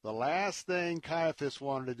 the last thing Caiaphas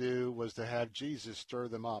wanted to do was to have Jesus stir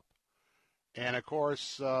them up. And, of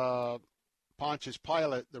course, Pontius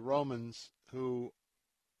Pilate, the Romans, who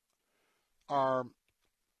are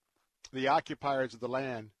the occupiers of the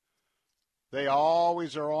land, they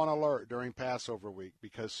always are on alert during Passover week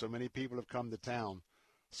because so many people have come to town.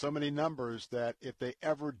 So many numbers that if they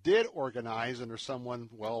ever did organize under someone,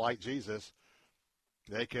 well, like Jesus,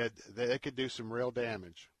 they could do some real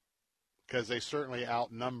damage because they certainly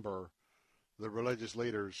outnumber the religious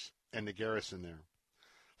leaders and the garrison there.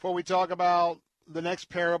 Before we talk about the next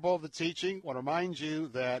parable of the teaching, I want to remind you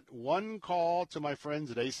that one call to my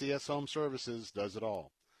friends at ACS Home Services does it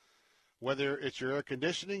all. Whether it's your air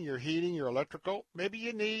conditioning, your heating, your electrical, maybe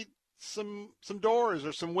you need some doors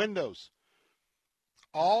or some windows.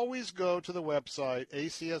 Always go to the website,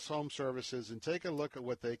 ACS Home Services, and take a look at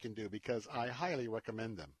what they can do, because I highly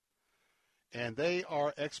recommend them. And they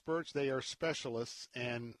are experts, they are specialists,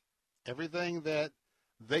 and everything that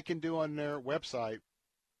they can do on their website,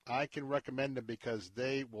 I can recommend them because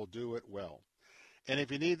they will do it well. And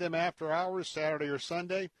if you need them after hours, Saturday or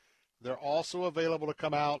Sunday, they're also available to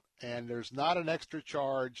come out, and there's not an extra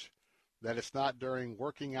charge that it's not during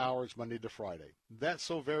working hours Monday to Friday. That's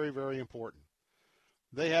so very, very important.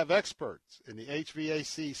 They have experts in the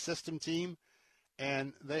HVAC system team,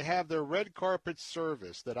 and they have their red carpet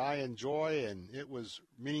service that I enjoy, and it was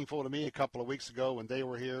meaningful to me a couple of weeks ago when they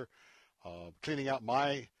were here cleaning out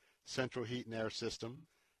my central heat and air system.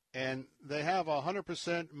 And they have a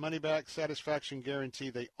 100% money-back satisfaction guarantee.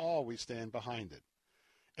 They always stand behind it.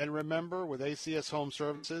 And remember, with ACS Home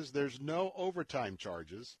Services, there's no overtime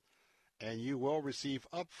charges, and you will receive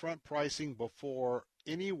upfront pricing before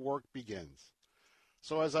any work begins.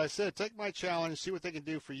 So as I said, take my challenge, see what they can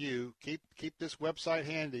do for you. Keep this website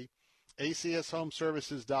handy,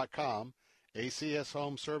 acshomeservices.com,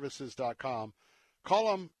 acshomeservices.com.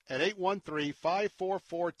 Call them at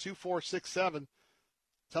 813-544-2467.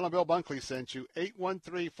 Tell them Bill Bunkley sent you,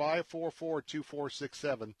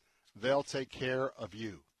 813-544-2467. They'll take care of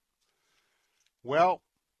you. Well,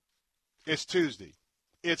 it's Tuesday.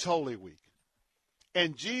 It's Holy Week.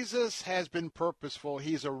 And Jesus has been purposeful.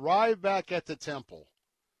 He's arrived back at the temple,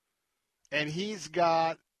 and he's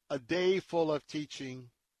got a day full of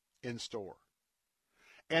teaching in store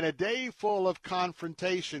and a day full of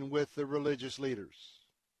confrontation with the religious leaders.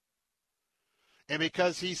 And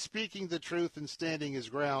because he's speaking the truth and standing his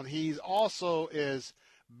ground, he also is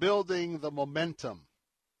building the momentum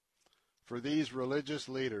for these religious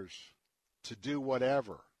leaders to do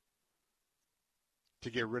whatever to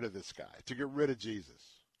get rid of this guy, to get rid of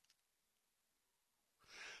Jesus.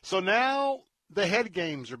 So now the head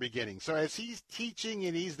games are beginning. So as he's teaching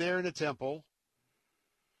and he's there in the temple,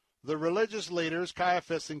 the religious leaders,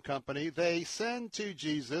 Caiaphas and company, they send to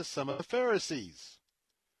Jesus some of the Pharisees.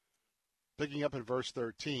 Picking up in verse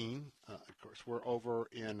 13, of course, we're over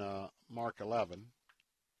in Mark 11.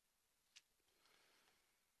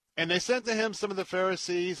 And they sent to him some of the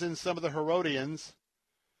Pharisees and some of the Herodians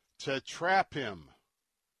to trap him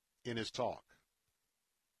in his talk.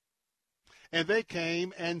 And they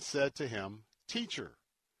came and said to him, "Teacher,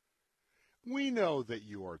 we know that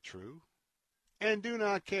you are true and do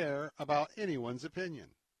not care about anyone's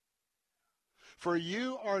opinion, for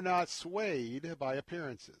you are not swayed by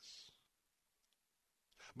appearances,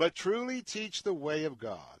 but truly teach the way of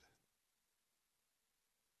God."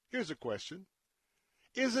 Here's a question.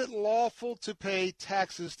 Is it lawful to pay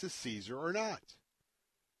taxes to Caesar or not?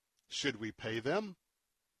 Should we pay them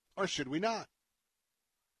or should we not?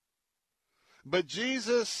 But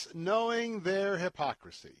Jesus, knowing their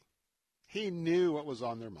hypocrisy, he knew what was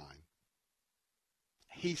on their mind.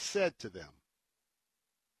 He said to them,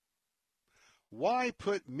 "Why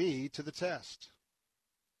put me to the test?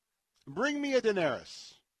 Bring me a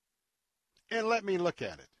denarius and let me look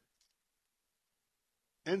at it."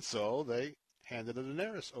 And so they handed a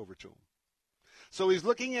denarius over to him. So he's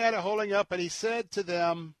looking at it, holding up, and he said to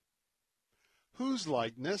them, "Whose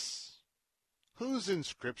likeness, whose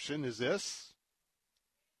inscription is this?"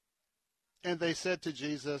 And they said to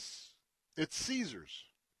Jesus, "It's Caesar's."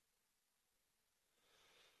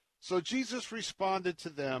 So Jesus responded to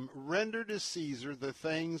them, "Render to Caesar the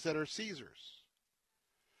things that are Caesar's,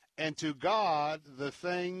 and to God the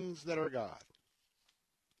things that are God."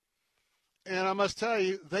 And I must tell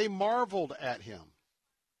you, they marveled at him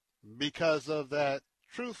because of that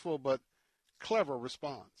truthful but clever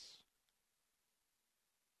response.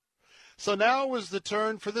 So now was the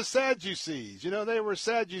turn for the Sadducees. You know, they were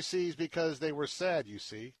Sadducees because they were sad, you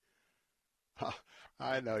see.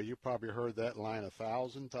 I know, you probably heard that line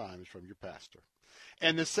 1,000 times from your pastor.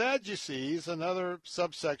 And the Sadducees, another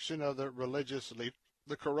subsection of the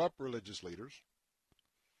the corrupt religious leaders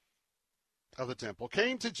of the temple,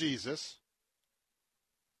 came to Jesus,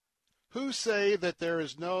 who say that there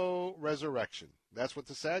is no resurrection. That's what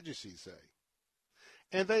the Sadducees say.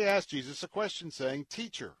 And they asked Jesus a question, saying,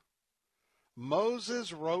 "Teacher,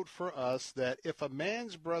 Moses wrote for us that if a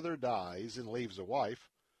man's brother dies and leaves a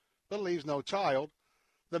wife, but leaves no child,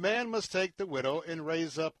 the man must take the widow and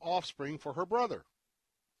raise up offspring for her brother.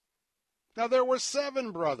 Now there were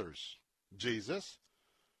 7 brothers, Jesus.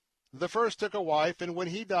 The first took a wife, and when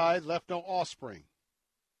he died, left no offspring.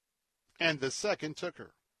 And the second took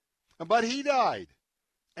her. But he died,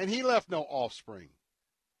 and he left no offspring.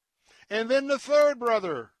 And then the third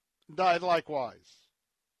brother died likewise.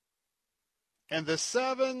 And the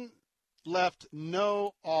 7 left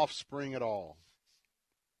no offspring at all.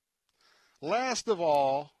 Last of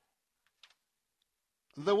all,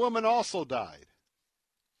 the woman also died.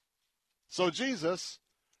 So Jesus,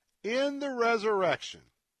 in the resurrection,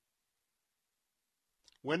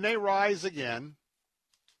 when they rise again,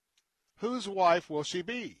 whose wife will she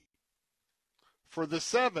be? For the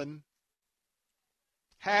 7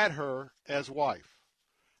 had her as wife.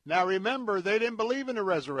 Now remember, they didn't believe in the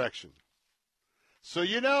resurrection. So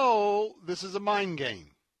you know this is a mind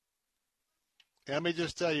game. Let me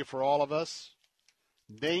just tell you, for all of us,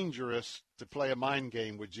 dangerous to play a mind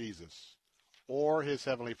game with Jesus or his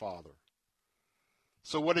heavenly Father.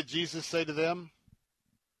 So what did Jesus say to them?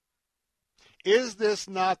 Is this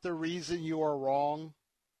not the reason you are wrong?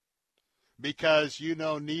 Because you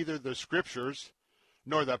know neither the Scriptures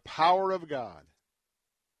nor the power of God.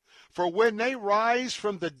 For when they rise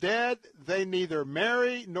from the dead, they neither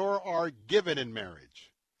marry nor are given in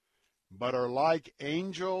marriage, but are like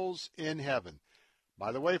angels in heaven.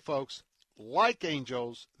 By the way, folks, like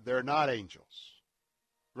angels, they're not angels.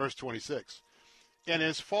 Verse 26. And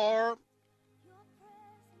as for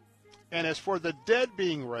the dead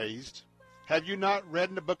being raised, have you not read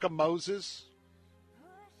in the book of Moses,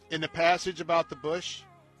 in the passage about the bush,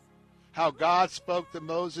 how God spoke to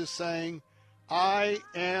Moses saying, I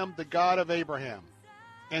am the God of Abraham,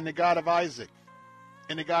 and the God of Isaac,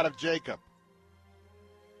 and the God of Jacob.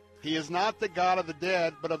 He is not the God of the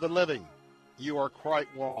dead, but of the living. You are quite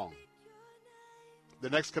wrong. The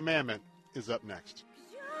next commandment is up next.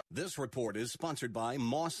 This report is sponsored by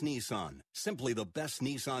Moss Nissan, simply the best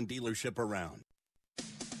Nissan dealership around.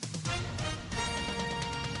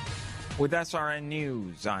 With SRN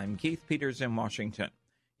News, I'm Keith Peters in Washington.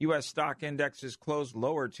 U.S. stock indexes closed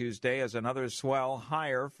lower Tuesday as another swell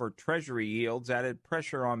higher for Treasury yields added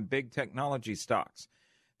pressure on big technology stocks.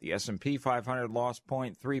 The S&P 500 lost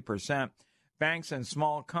 0.3%. Banks and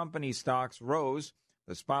small company stocks rose.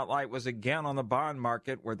 The spotlight was again on the bond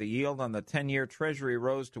market, where the yield on the 10-year Treasury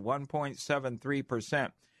rose to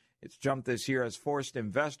 1.73%. Its jump this year has forced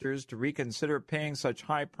investors to reconsider paying such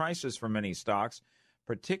high prices for many stocks,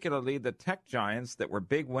 particularly the tech giants that were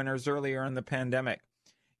big winners earlier in the pandemic.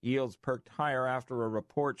 Yields perked higher after a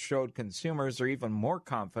report showed consumers are even more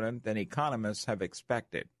confident than economists have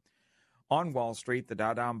expected. On Wall Street, the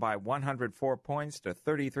Dow down by 104 points to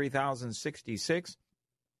 33,066.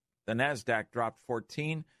 The Nasdaq dropped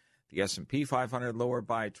 14. The S&P 500 lower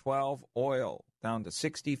by 12. Oil down to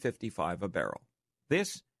 $60.55 a barrel.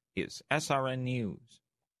 This is SRN News.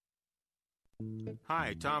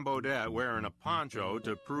 Hi, Tom Bodette wearing a poncho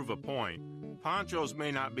to prove a point. Ponchos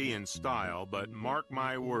may not be in style, but mark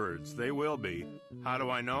my words, they will be. How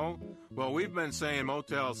do I know? Well, we've been saying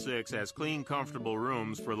Motel 6 has clean, comfortable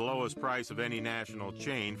rooms for the lowest price of any national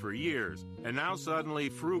chain for years. And now suddenly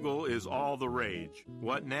frugal is all the rage.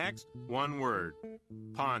 What next? One word.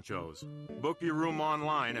 Ponchos. Book your room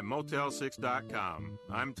online at Motel6.com.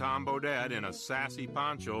 I'm Tom Bodette in a sassy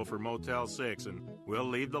poncho for Motel 6, and we'll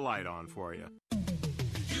leave the light on for you.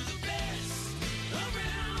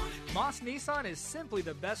 Moss Nissan is simply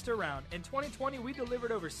the best around. In 2020, we delivered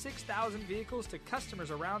over 6,000 vehicles to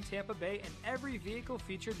customers around Tampa Bay, and every vehicle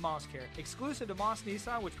featured Moss Care, exclusive to Moss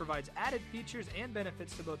Nissan, which provides added features and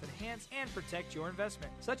benefits to both enhance and protect your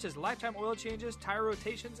investment, such as lifetime oil changes, tire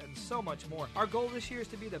rotations, and so much more. Our goal this year is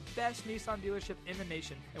to be the best Nissan dealership in the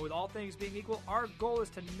nation, and with all things being equal, our goal is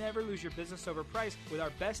to never lose your business over price with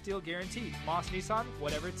our best deal guarantee. Moss Nissan,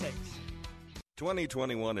 whatever it takes.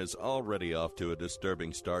 2021 is already off to a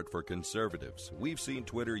disturbing start for conservatives. We've seen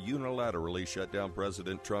Twitter unilaterally shut down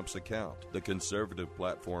President Trump's account. The conservative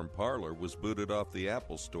platform Parler was booted off the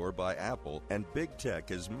Apple Store by Apple, and big tech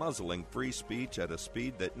is muzzling free speech at a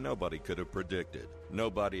speed that nobody could have predicted.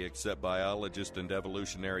 Nobody except biologist and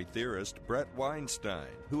evolutionary theorist Brett Weinstein,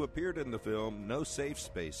 who appeared in the film No Safe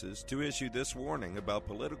Spaces to issue this warning about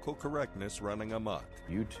political correctness running amok.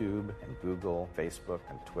 YouTube and Google, Facebook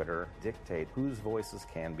and Twitter dictate whose voices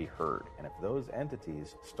can be heard. And if those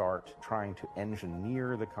entities start trying to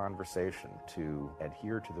engineer the conversation to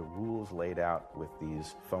adhere to the rules laid out with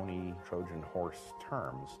these phony Trojan horse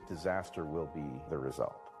terms, disaster will be the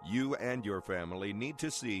result. You and your family need to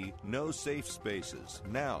see No Safe Spaces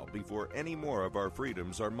now before any more of our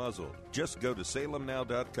freedoms are muzzled. Just go to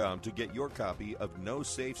salemnow.com to get your copy of No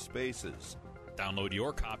Safe Spaces. Download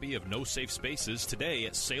your copy of No Safe Spaces today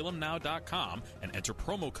at salemnow.com and enter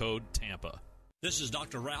promo code TAMPA. This is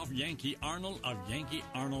Dr. Ralph Yankee Arnold of Yankee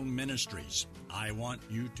Arnold Ministries. I want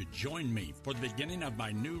you to join me for the beginning of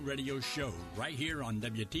my new radio show right here on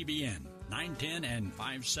WTBN, 910 and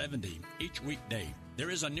 570 each weekday. There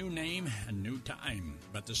is a new name and new time,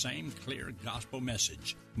 but the same clear gospel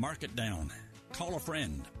message. Mark it down. Call a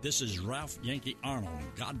friend. This is Ralph Yankee Arnold.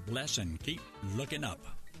 God bless and keep looking up.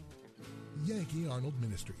 Yankee Arnold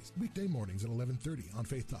Ministries, weekday mornings at 11:30 on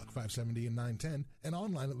Faith Talk 570 and 910 and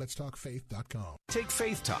online at letstalkfaith.com. Take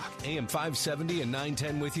Faith Talk, AM 570 and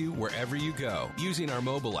 910 with you wherever you go using our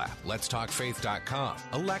mobile app, letstalkfaith.com,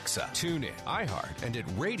 Alexa, TuneIn, iHeart, and at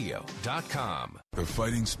radio.com. The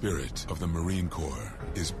fighting spirit of the Marine Corps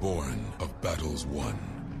is born of battles won.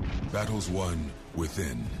 Battles won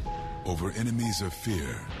within, over enemies of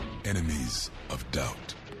fear, enemies of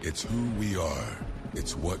doubt. It's who we are.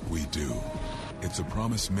 It's what we do. It's a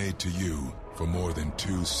promise made to you for more than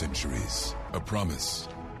 2 centuries. A promise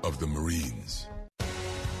of the Marines.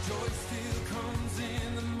 Joy still comes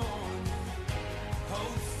in the morning.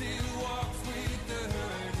 Hope still walks with the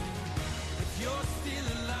hurting. If you're still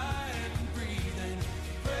alive and breathing,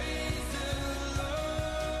 praise the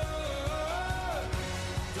Lord.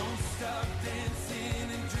 Don't stop dancing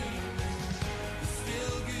and dreaming. There's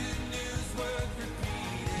still good news worth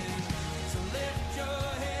repeating. So lift your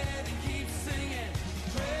head and keep singing.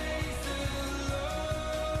 Praise the Lord.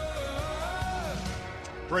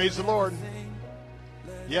 Praise the Lord.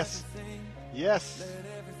 Yes. Yes.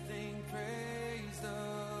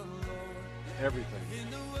 Everything. In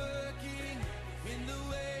the working, in the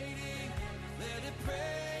waiting, let it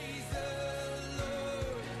praise the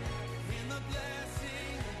Lord. In the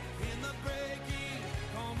blessing, in the breaking,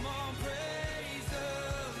 come on, praise the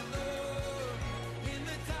Lord. In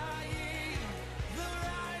the dying, the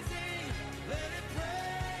rising, let it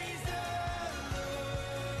praise the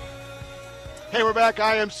Lord. Hey, we're back.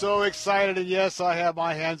 I am so excited, and yes, I have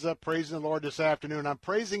my hands up praising the Lord this afternoon. I'm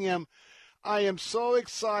praising Him. I am so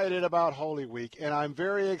excited about Holy Week, and I'm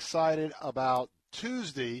very excited about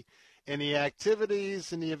Tuesday and the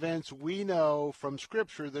activities and the events we know from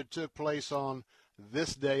Scripture that took place on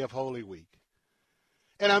this day of Holy Week.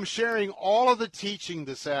 And I'm sharing all of the teaching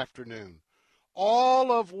this afternoon,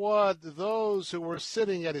 all of what those who were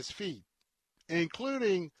sitting at His feet,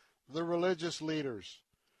 including the religious leaders,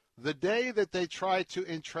 the day that they tried to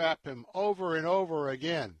entrap Him over and over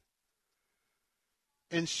again.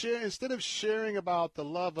 And instead of sharing about the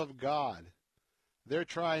love of God, they're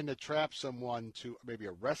trying to trap someone to maybe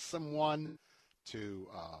arrest someone, to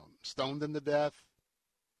stone them to death.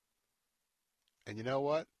 And you know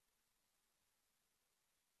what?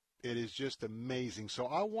 It is just amazing. So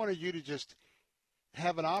I wanted you to just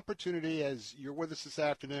have an opportunity as you're with us this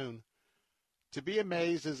afternoon to be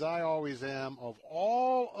amazed, as I always am, of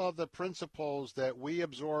all of the principles that we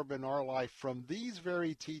absorb in our life from these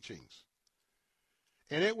very teachings.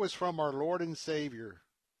 And it was from our Lord and Savior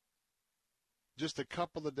just a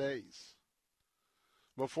couple of days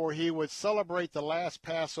before He would celebrate the last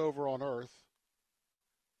Passover on earth.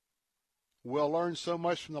 We'll learn so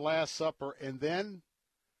much from the Last Supper, and then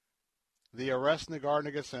the arrest in the Garden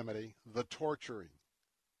of Gethsemane, the torturing,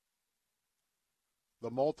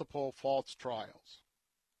 the multiple false trials.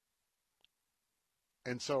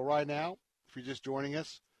 And so right now, if you're just joining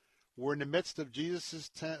us, we're in the midst of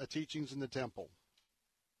Jesus' teachings in the temple.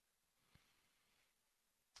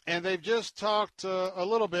 And they've just talked a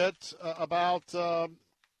little bit about the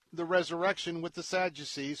resurrection with the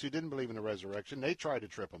Sadducees who didn't believe in the resurrection. They tried to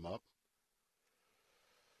trip Him up.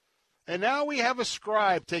 And now we have a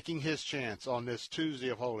scribe taking his chance on this Tuesday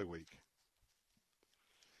of Holy Week.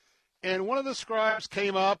 And one of the scribes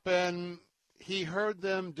came up and he heard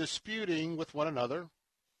them disputing with one another.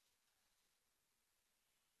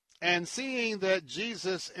 And seeing that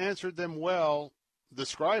Jesus answered them well, the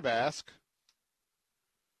scribe asked,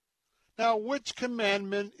 "Now, which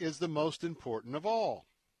commandment is the most important of all?"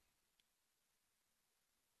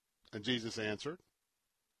 And Jesus answered,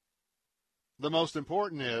 "The most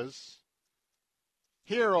important is,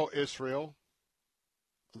 Hear, O Israel,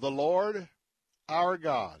 the Lord our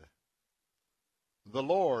God, the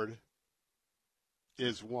Lord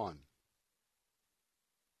is one.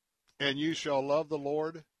 And you shall love the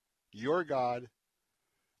Lord your God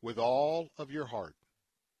with all of your heart,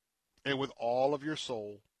 and with all of your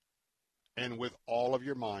soul, and with all of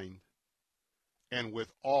your mind, and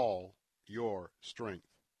with all your strength."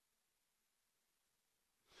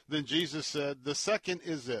 Then Jesus said, the second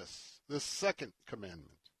is this, the second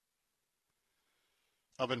commandment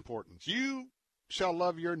of importance. You shall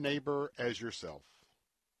love your neighbor as yourself.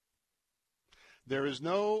 There is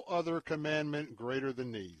no other commandment greater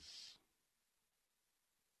than these.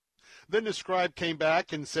 Then the scribe came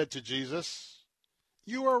back and said to Jesus,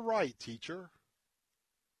 "You are right, teacher.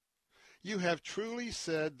 You have truly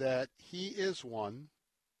said that He is one,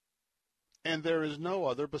 and there is no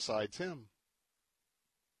other besides Him.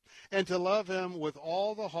 and to love him with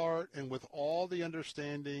all the heart and with all the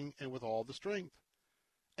understanding and with all the strength,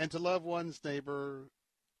 and to love one's neighbor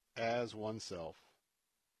as oneself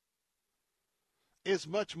is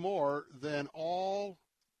much more than all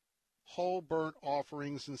whole burnt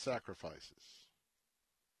offerings and sacrifices.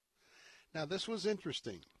 Now, this was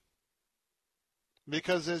interesting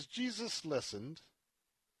because as Jesus listened,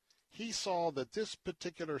 he saw that this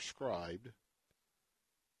particular scribe,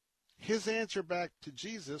 his answer back to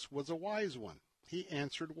Jesus was a wise one. He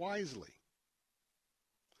answered wisely.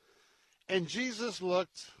 And Jesus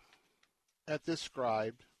looked at this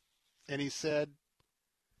scribe and he said,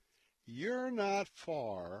 "You're not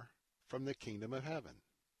far from the kingdom of heaven."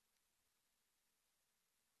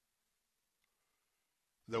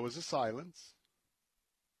 There was a silence.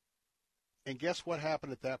 And guess what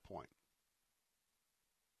happened at that point?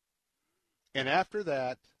 And after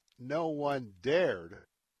that, no one dared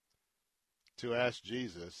to ask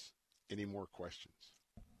Jesus any more questions.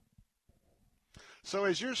 So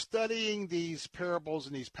as you're studying these parables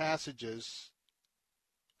and these passages,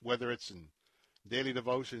 whether it's in daily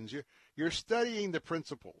devotions, you're studying the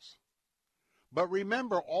principles. But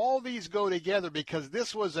remember, all these go together because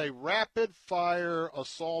this was a rapid-fire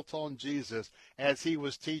assault on Jesus as he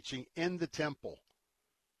was teaching in the temple.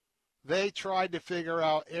 They tried to figure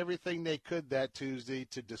out everything they could that Tuesday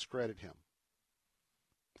to discredit him.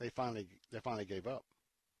 They finally gave up.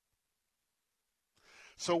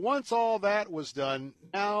 So once all that was done,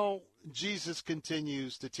 now Jesus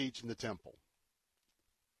continues to teach in the temple.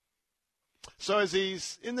 So as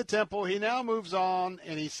he's in the temple, he now moves on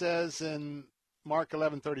and he says in Mark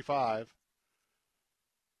 11:35,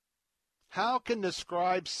 "How can the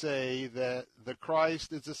scribes say that the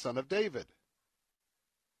Christ is the son of David?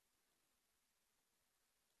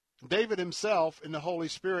 David himself in the Holy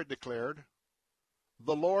Spirit declared,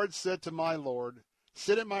 'The Lord said to my Lord,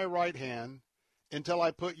 sit at my right hand until I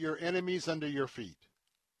put your enemies under your feet.'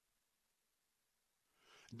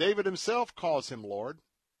 David himself calls him Lord."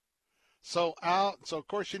 So of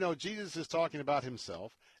course, Jesus is talking about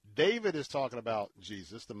himself. David is talking about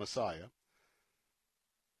Jesus, the Messiah.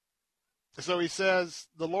 So he says,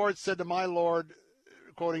 "The Lord said to my Lord,"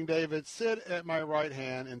 quoting David, "sit at my right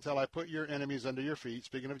hand until I put your enemies under your feet,"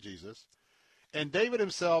 speaking of Jesus. And David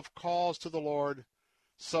himself calls to the Lord,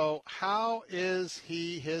 "So how is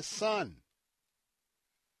he his son?"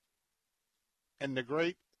 And the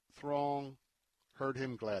great throng heard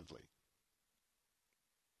him gladly.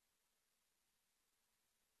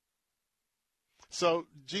 So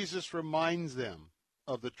Jesus reminds them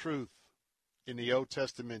of the truth in the Old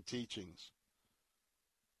Testament teachings,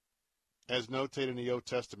 as notated in the Old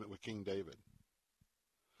Testament with King David.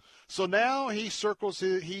 So now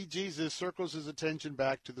Jesus circles his attention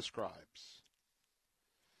back to the scribes.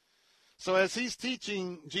 So as he's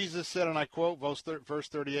teaching, Jesus said, and I quote verse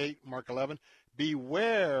 38, Mark 11,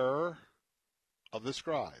 "Beware of the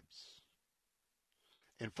scribes."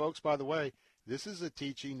 And folks, by the way, this is a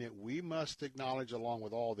teaching that we must acknowledge along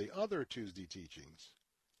with all the other Tuesday teachings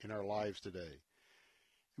in our lives today.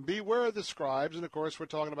 Beware of the scribes, and of course we're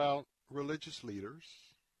talking about religious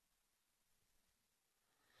leaders.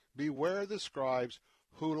 Beware of the scribes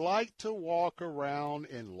who like to walk around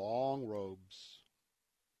in long robes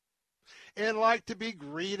and like to be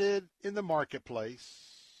greeted in the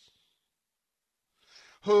marketplace,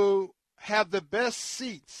 who have the best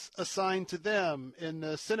seats assigned to them in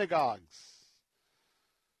the synagogues,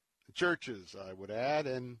 churches, I would add,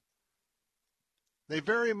 and they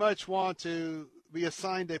very much want to be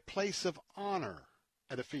assigned a place of honor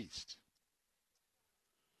at a feast.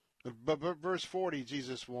 But verse 40,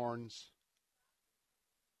 Jesus warns,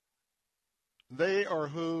 "They are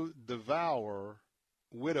who devour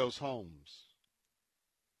widows' homes,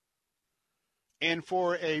 and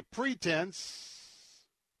for a pretense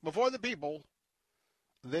before the people,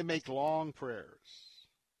 they make long prayers."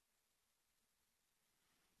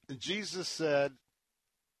 Jesus said,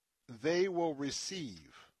 "They will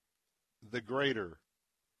receive the greater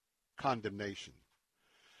condemnation."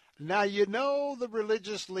 Now, the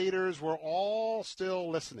religious leaders were all still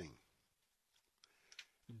listening.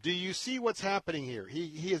 Do you see what's happening here?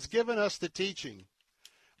 He has given us the teaching,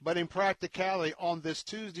 but in practicality, on this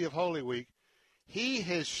Tuesday of Holy Week, he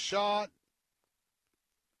has shot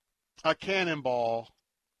a cannonball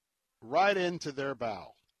right into their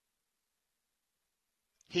bow.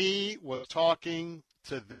 He was talking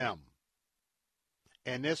to them,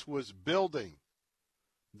 and this was building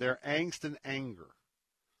their angst and anger.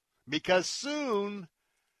 Because soon,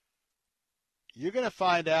 you're going to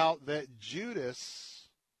find out that Judas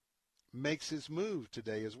makes his move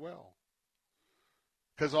today as well.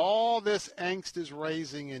 Because all this angst is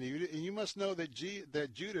raising in you, and you must know that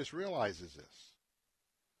that Judas realizes this.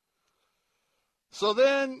 So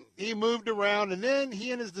then he moved around, and then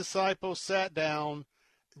he and his disciples sat down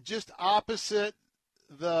just opposite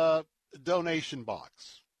the donation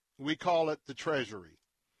box. We call it the treasury.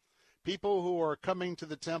 People who are coming to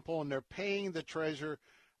the temple and they're paying the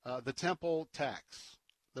temple tax,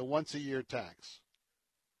 the once-a-year tax.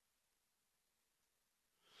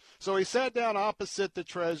 So he sat down opposite the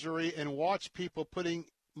treasury and watched people putting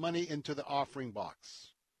money into the offering box.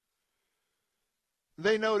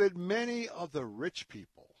 They noted many of the rich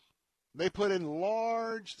people. They put in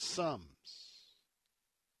large sums.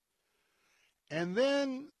 And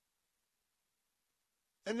then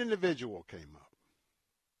an individual came up.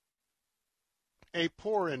 A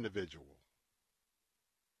poor individual.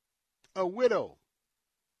 A widow.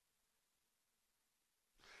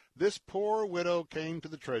 This poor widow came to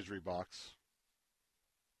the treasury box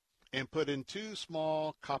and put in 2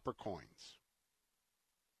 small copper coins,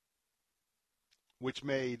 which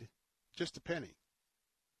made just a penny.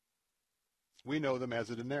 We know them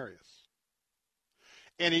as a denarius.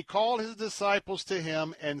 And he called his disciples to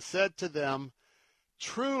him and said to them,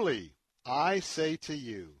 "Truly, I say to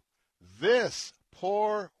you, this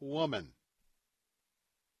poor woman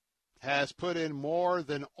has put in more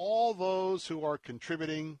than all those who are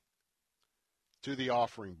contributing to the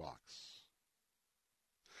offering box.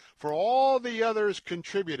 For all the others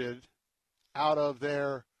contributed out of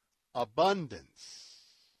their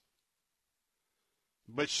abundance,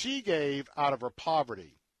 but she gave out of her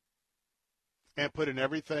poverty and put in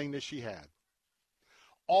everything that she had,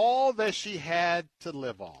 all that she had to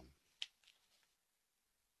live on."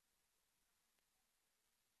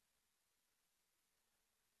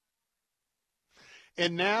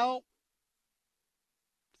 And now,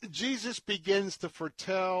 Jesus begins to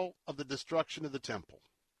foretell of the destruction of the temple.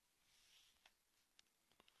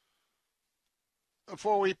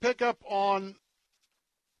 For we pick up on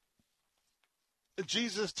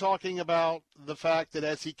Jesus talking about the fact that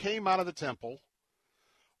as he came out of the temple,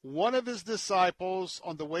 one of his disciples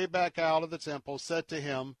on the way back out of the temple said to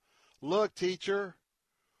him, "Look, teacher,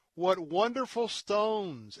 what wonderful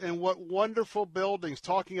stones and what wonderful buildings,"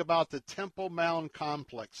 talking about the Temple Mount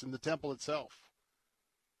complex and the temple itself.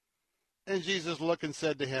 And Jesus looked and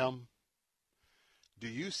said to him, "Do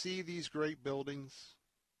you see these great buildings?"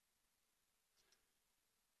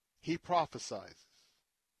 He prophesies,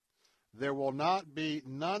 "There will not be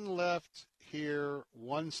none left here,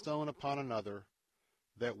 one stone upon another,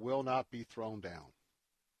 that will not be thrown down."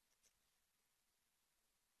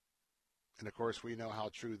 And, of course, we know how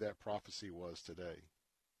true that prophecy was today.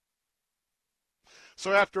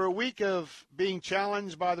 So after a week of being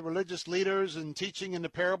challenged by the religious leaders and teaching in the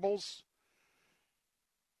parables,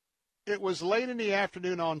 it was late in the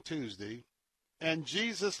afternoon on Tuesday, and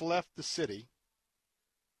Jesus left the city,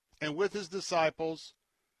 and with his disciples,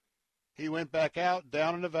 he went back out,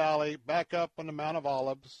 down in the valley, back up on the Mount of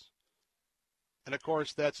Olives, and, of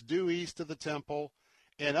course, that's due east of the temple.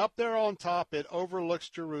 And up there on top, it overlooks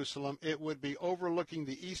Jerusalem. It would be overlooking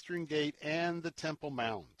the Eastern Gate and the Temple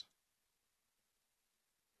Mount.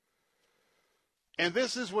 And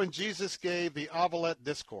this is when Jesus gave the Olivet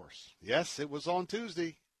Discourse. Yes, it was on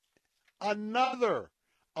Tuesday. Another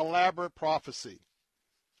elaborate prophecy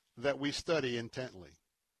that we study intently.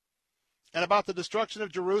 And about the destruction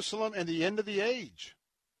of Jerusalem and the end of the age.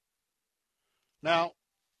 Now,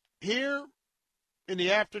 here in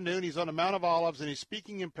the afternoon, he's on the Mount of Olives, and he's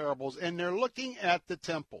speaking in parables, and they're looking at the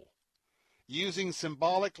temple, using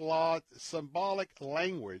symbolic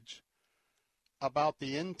language about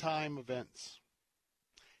the end-time events.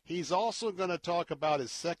 He's also going to talk about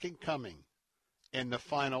his second coming and the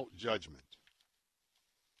final judgment.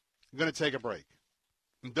 I'm going to take a break.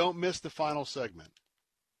 And don't miss the final segment.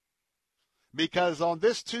 Because on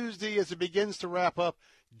this Tuesday, as it begins to wrap up,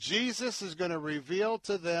 Jesus is going to reveal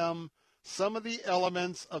to them some of the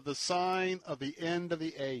elements of the sign of the end of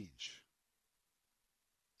the age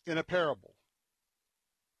in a parable.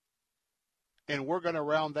 And we're going to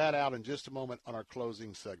round that out in just a moment on our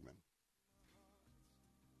closing segment.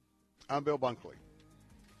 I'm Bill Bunkley.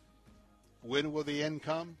 When will the end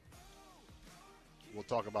come? We'll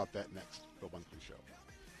talk about that next. Bill Bunkley Show.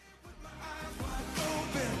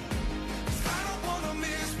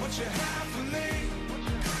 What you have for me,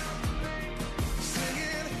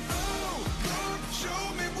 singing, oh, Lord, show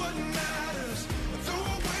me what matters, throw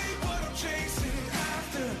away what I'm chasing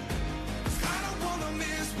after, 'cause I don't want to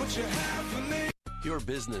miss what you have for me. Your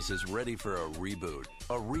business is ready for a reboot,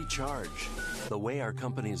 a recharge. The way our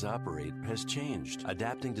companies operate has changed.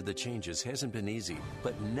 Adapting to the changes hasn't been easy,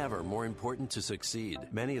 but never more important to succeed.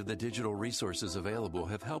 Many of the digital resources available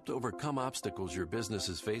have helped overcome obstacles your business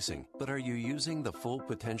is facing. But are you using the full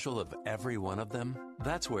potential of every one of them?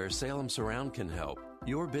 That's where Salem Surround can help.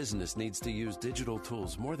 Your business needs to use digital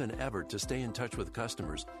tools more than ever to stay in touch with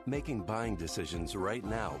customers, making buying decisions right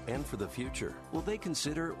now and for the future. Will they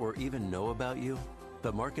consider or even know about you?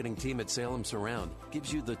 The marketing team at Salem Surround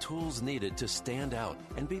gives you the tools needed to stand out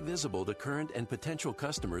and be visible to current and potential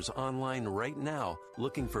customers online right now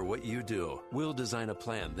looking for what you do. We'll design a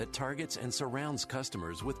plan that targets and surrounds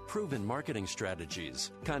customers with proven marketing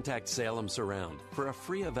strategies. Contact Salem Surround for a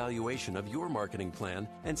free evaluation of your marketing plan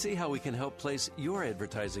and see how we can help place your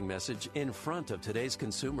advertising message in front of today's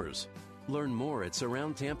consumers. Learn more at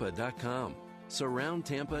surroundtampa.com.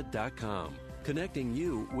 Surroundtampa.com. Connecting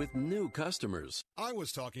you with new customers. I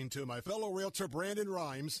was talking to my fellow realtor Brandon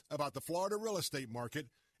Rhymes about the Florida real estate market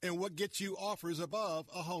and what gets you offers above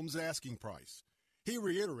a home's asking price. He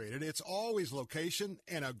reiterated it's always location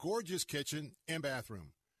and a gorgeous kitchen and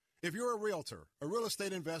bathroom. If you're a realtor, a real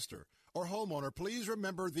estate investor, or homeowner, please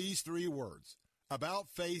remember these 3 words: About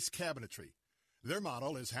Face Cabinetry. Their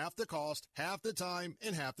model is half the cost, half the time,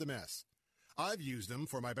 and half the mess. I've used them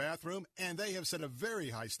for my bathroom, and they have set a very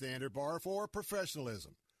high standard bar for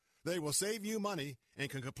professionalism. They will save you money and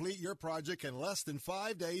can complete your project in less than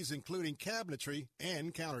 5 days, including cabinetry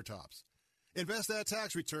and countertops. Invest that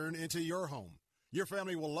tax return into your home. Your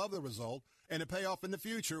family will love the result, and the payoff in the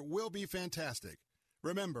future will be fantastic.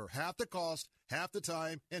 Remember, half the cost, half the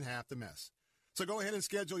time, and half the mess. So go ahead and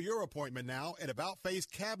schedule your appointment now at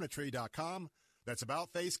AboutFaceCabinetry.com. That's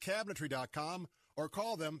AboutFaceCabinetry.com. Or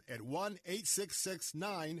call them at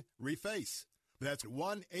 1-866-9-REFACE. That's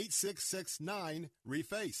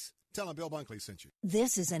 1-866-9-REFACE. Tell them Bill Bunkley sent you.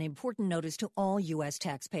 This is an important notice to all U.S.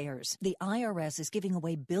 taxpayers. The IRS is giving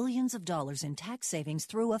away billions of dollars in tax savings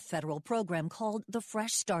through a federal program called the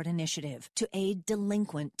Fresh Start Initiative to aid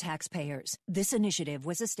delinquent taxpayers. This initiative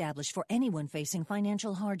was established for anyone facing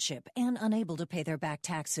financial hardship and unable to pay their back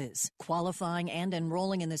taxes. Qualifying and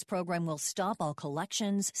enrolling in this program will stop all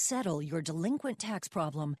collections, settle your delinquent tax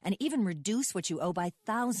problem, and even reduce what you owe by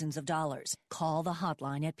thousands of dollars. Call the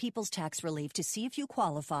hotline at People's Tax Relief to see if you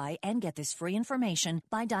qualify and get this free information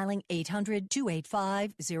by dialing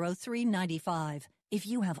 800-285-0395. If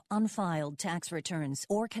you have unfiled tax returns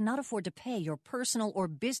or cannot afford to pay your personal or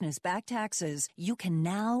business back taxes, you can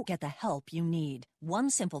now get the help you need. One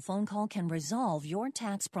simple phone call can resolve your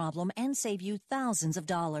tax problem and save you thousands of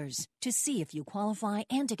dollars. To see if you qualify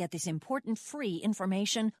and to get this important free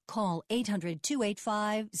information, call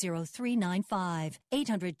 800-285-0395.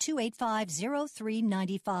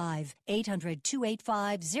 800-285-0395.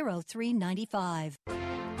 800-285-0395.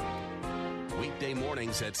 Weekday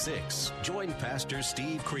mornings at 6. Join Pastor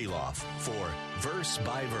Steve Kreloff for Verse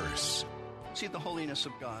by Verse. See the holiness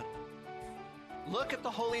of God. Look at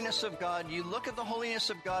the holiness of God. You look at the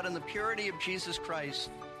holiness of God and the purity of Jesus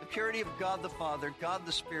Christ, the purity of God the Father, God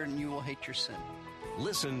the Spirit, and you will hate your sin.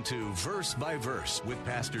 Listen to Verse by Verse with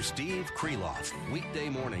Pastor Steve Kreloff. Weekday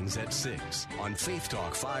mornings at 6 on Faith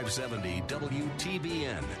Talk 570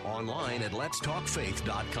 WTBN. Online at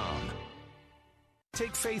letstalkfaith.com.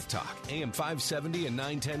 Take Faith Talk, AM 570 and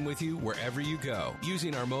 910 with you wherever you go.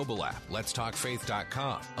 Using our mobile app,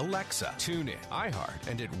 letstalkfaith.com, Alexa, TuneIn, iHeart,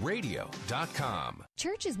 and at radio.com.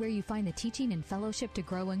 Church is where you find the teaching and fellowship to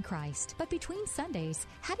grow in Christ. But between Sundays,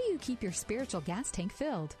 how do you keep your spiritual gas tank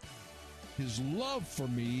filled? His love for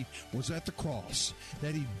me was at the cross,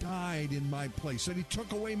 that he died in my place, that he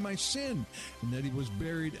took away my sin, and that he was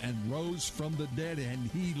buried and rose from the dead, and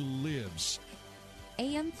he lives.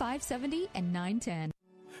 AM 570 and 910.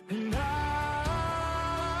 And I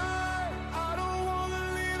don't want to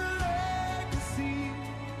leave a legacy.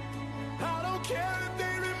 I don't care if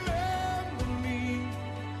they remember me.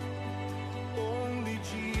 Only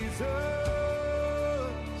Jesus.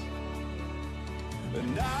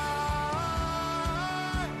 And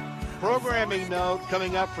Programming note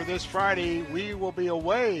coming up for this Friday. We will be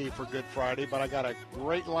away for Good Friday, but I got a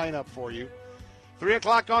great lineup for you. 3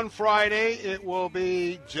 o'clock on Friday, it will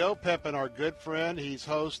be Joe Pepin, our good friend. He's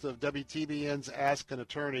host of WTBN's Ask an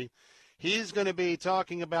Attorney. He's going to be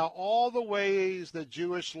talking about all the ways that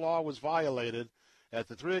Jewish law was violated at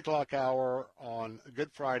the 3 o'clock hour on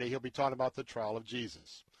Good Friday. He'll be talking about the trial of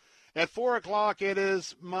Jesus. At 4 o'clock, it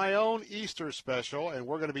is my own Easter special, and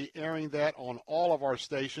we're going to be airing that on all of our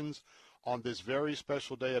stations on this very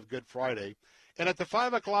special day of Good Friday. And at the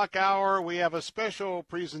 5 o'clock hour, we have a special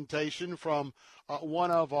presentation from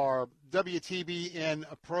one of our WTBN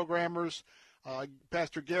programmers.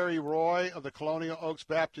 Pastor Gary Roy of the Colonial Oaks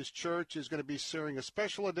Baptist Church is going to be sharing a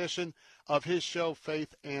special edition of his show,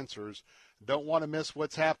 Faith Answers. Don't want to miss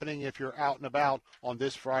what's happening if you're out and about on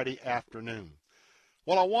this Friday afternoon.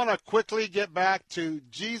 Well, I want to quickly get back to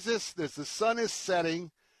Jesus. As the sun is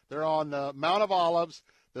setting, they're on the Mount of Olives.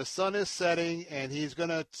 The sun is setting, and he's going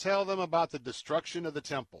to tell them about the destruction of the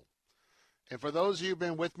temple. And for those of you who've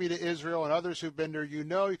been with me to Israel and others who've been there, you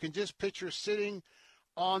know you can just picture sitting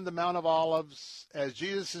on the Mount of Olives as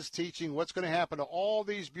Jesus is teaching what's going to happen to all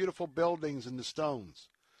these beautiful buildings and the stones.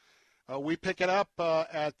 We pick it up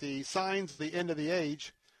at the signs, the end of the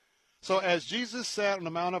age. So as Jesus sat on the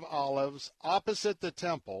Mount of Olives opposite the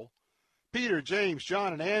temple, Peter, James,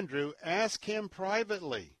 John, and Andrew asked him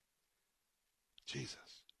privately,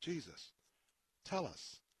 Jesus, tell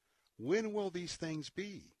us, when will these things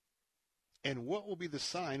be? And what will be the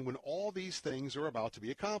sign when all these things are about to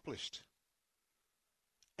be accomplished?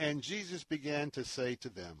 And Jesus began to say to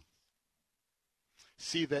them,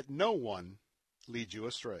 see that no one lead you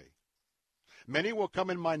astray. Many will come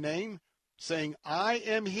in my name, saying, I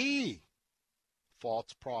am he.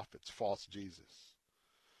 False prophets, false Jesus.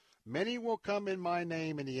 Many will come in my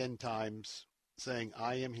name in the end times, saying,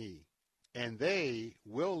 I am he. And they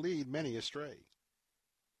will lead many astray.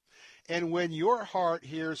 And when your heart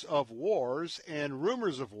hears of wars and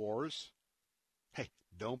rumors of wars, hey,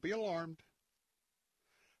 don't be alarmed.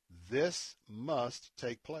 This must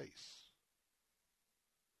take place.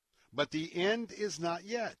 But the end is not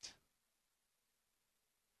yet.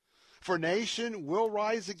 For nation will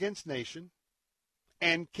rise against nation,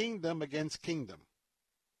 and kingdom against kingdom.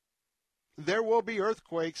 There will be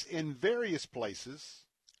earthquakes in various places,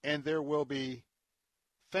 and there will be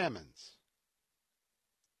famines.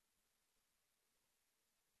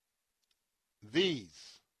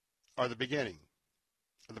 These are the beginning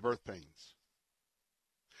of the birth pains.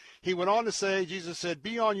 He went on to say, Jesus said,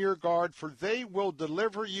 be on your guard, for they will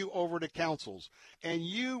deliver you over to councils, and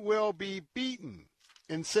you will be beaten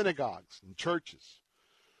in synagogues and churches,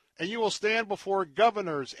 and you will stand before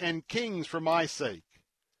governors and kings for my sake,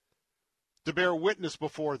 to bear witness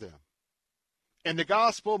before them. And the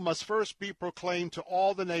gospel must first be proclaimed to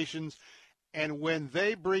all the nations, and when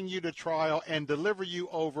they bring you to trial and deliver you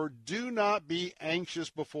over, do not be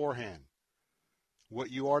anxious beforehand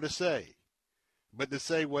what you are to say, but to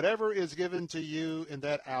say whatever is given to you in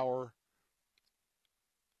that hour,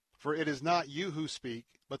 for it is not you who speak,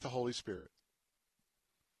 but the Holy Spirit.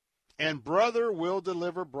 And brother will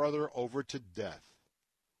deliver brother over to death,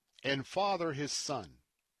 and father his son.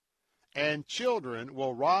 And children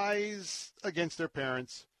will rise against their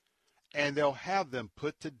parents, and they'll have them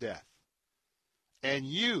put to death. And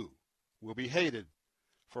you will be hated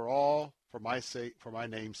for my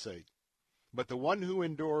name's sake. But the one who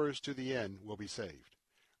endures to the end will be saved.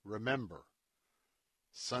 Remember,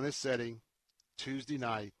 sun is setting, Tuesday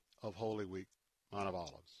night of Holy Week, Mount of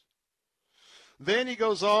Olives. Then he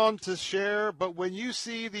goes on to share, but when you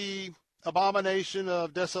see the abomination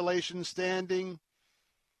of desolation standing,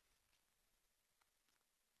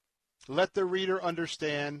 let the reader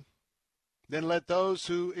understand. Then let those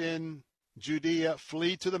who in Judea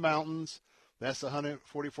flee to the mountains. That's the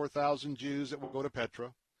 144,000 Jews that will go to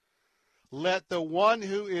Petra. Let the one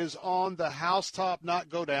who is on the housetop not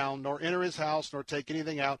go down, nor enter his house, nor take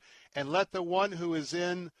anything out. And let the one who is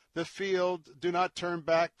in the field do not turn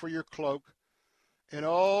back for your cloak. And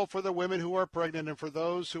for the women who are pregnant and for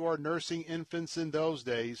those who are nursing infants in those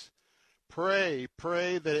days, pray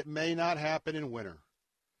that it may not happen in winter.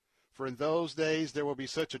 For in those days there will be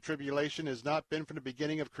such a tribulation as not been from the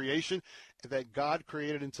beginning of creation that God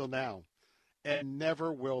created until now, and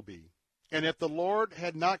never will be. And if the Lord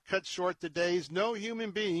had not cut short the days, no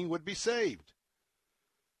human being would be saved.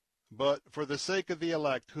 But for the sake of the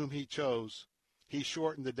elect whom he chose, he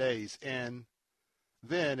shortened the days. And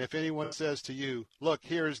then if anyone says to you, look,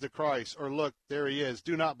 here is the Christ, or look, there he is,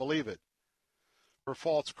 do not believe it. For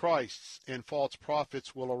false Christs and false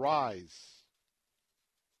prophets will arise,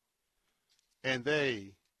 and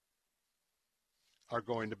they are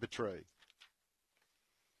going to betray.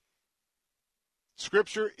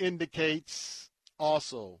 Scripture indicates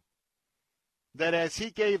also that as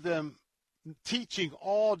he gave them teaching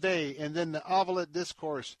all day and then the Olivet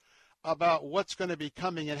Discourse about what's going to be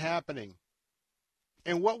coming and happening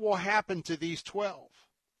and what will happen to these 12,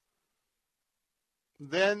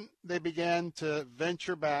 then they began to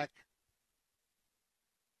venture back.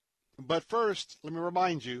 But first, let me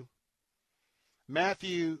remind you,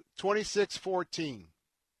 Matthew 26:14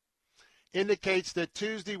 indicates that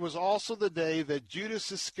Tuesday was also the day that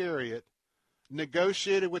Judas Iscariot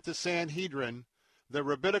negotiated with the Sanhedrin the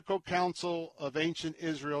rabbinical council of ancient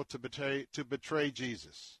Israel to betray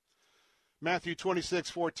Jesus. Matthew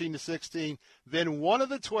 26:14-16, then one of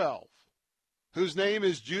the 12, whose name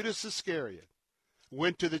is Judas Iscariot,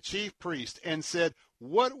 went to the chief priest and said,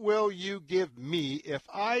 what will you give me if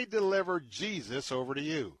I deliver Jesus over to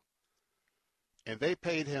you? And they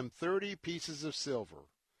paid him 30 pieces of silver,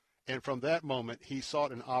 and from that moment he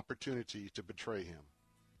sought an opportunity to betray him.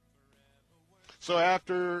 So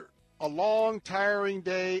after a long, tiring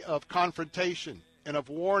day of confrontation and of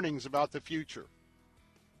warnings about the future,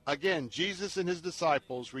 again, Jesus and his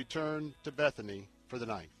disciples returned to Bethany for the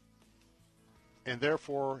night. And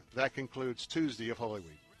therefore, that concludes Tuesday of Holy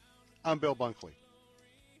Week. I'm Bill Bunkley.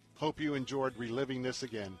 Hope you enjoyed reliving this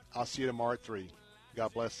again. I'll see you tomorrow at 3.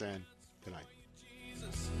 God bless and good night.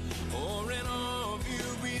 Or in all of you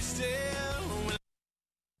be still.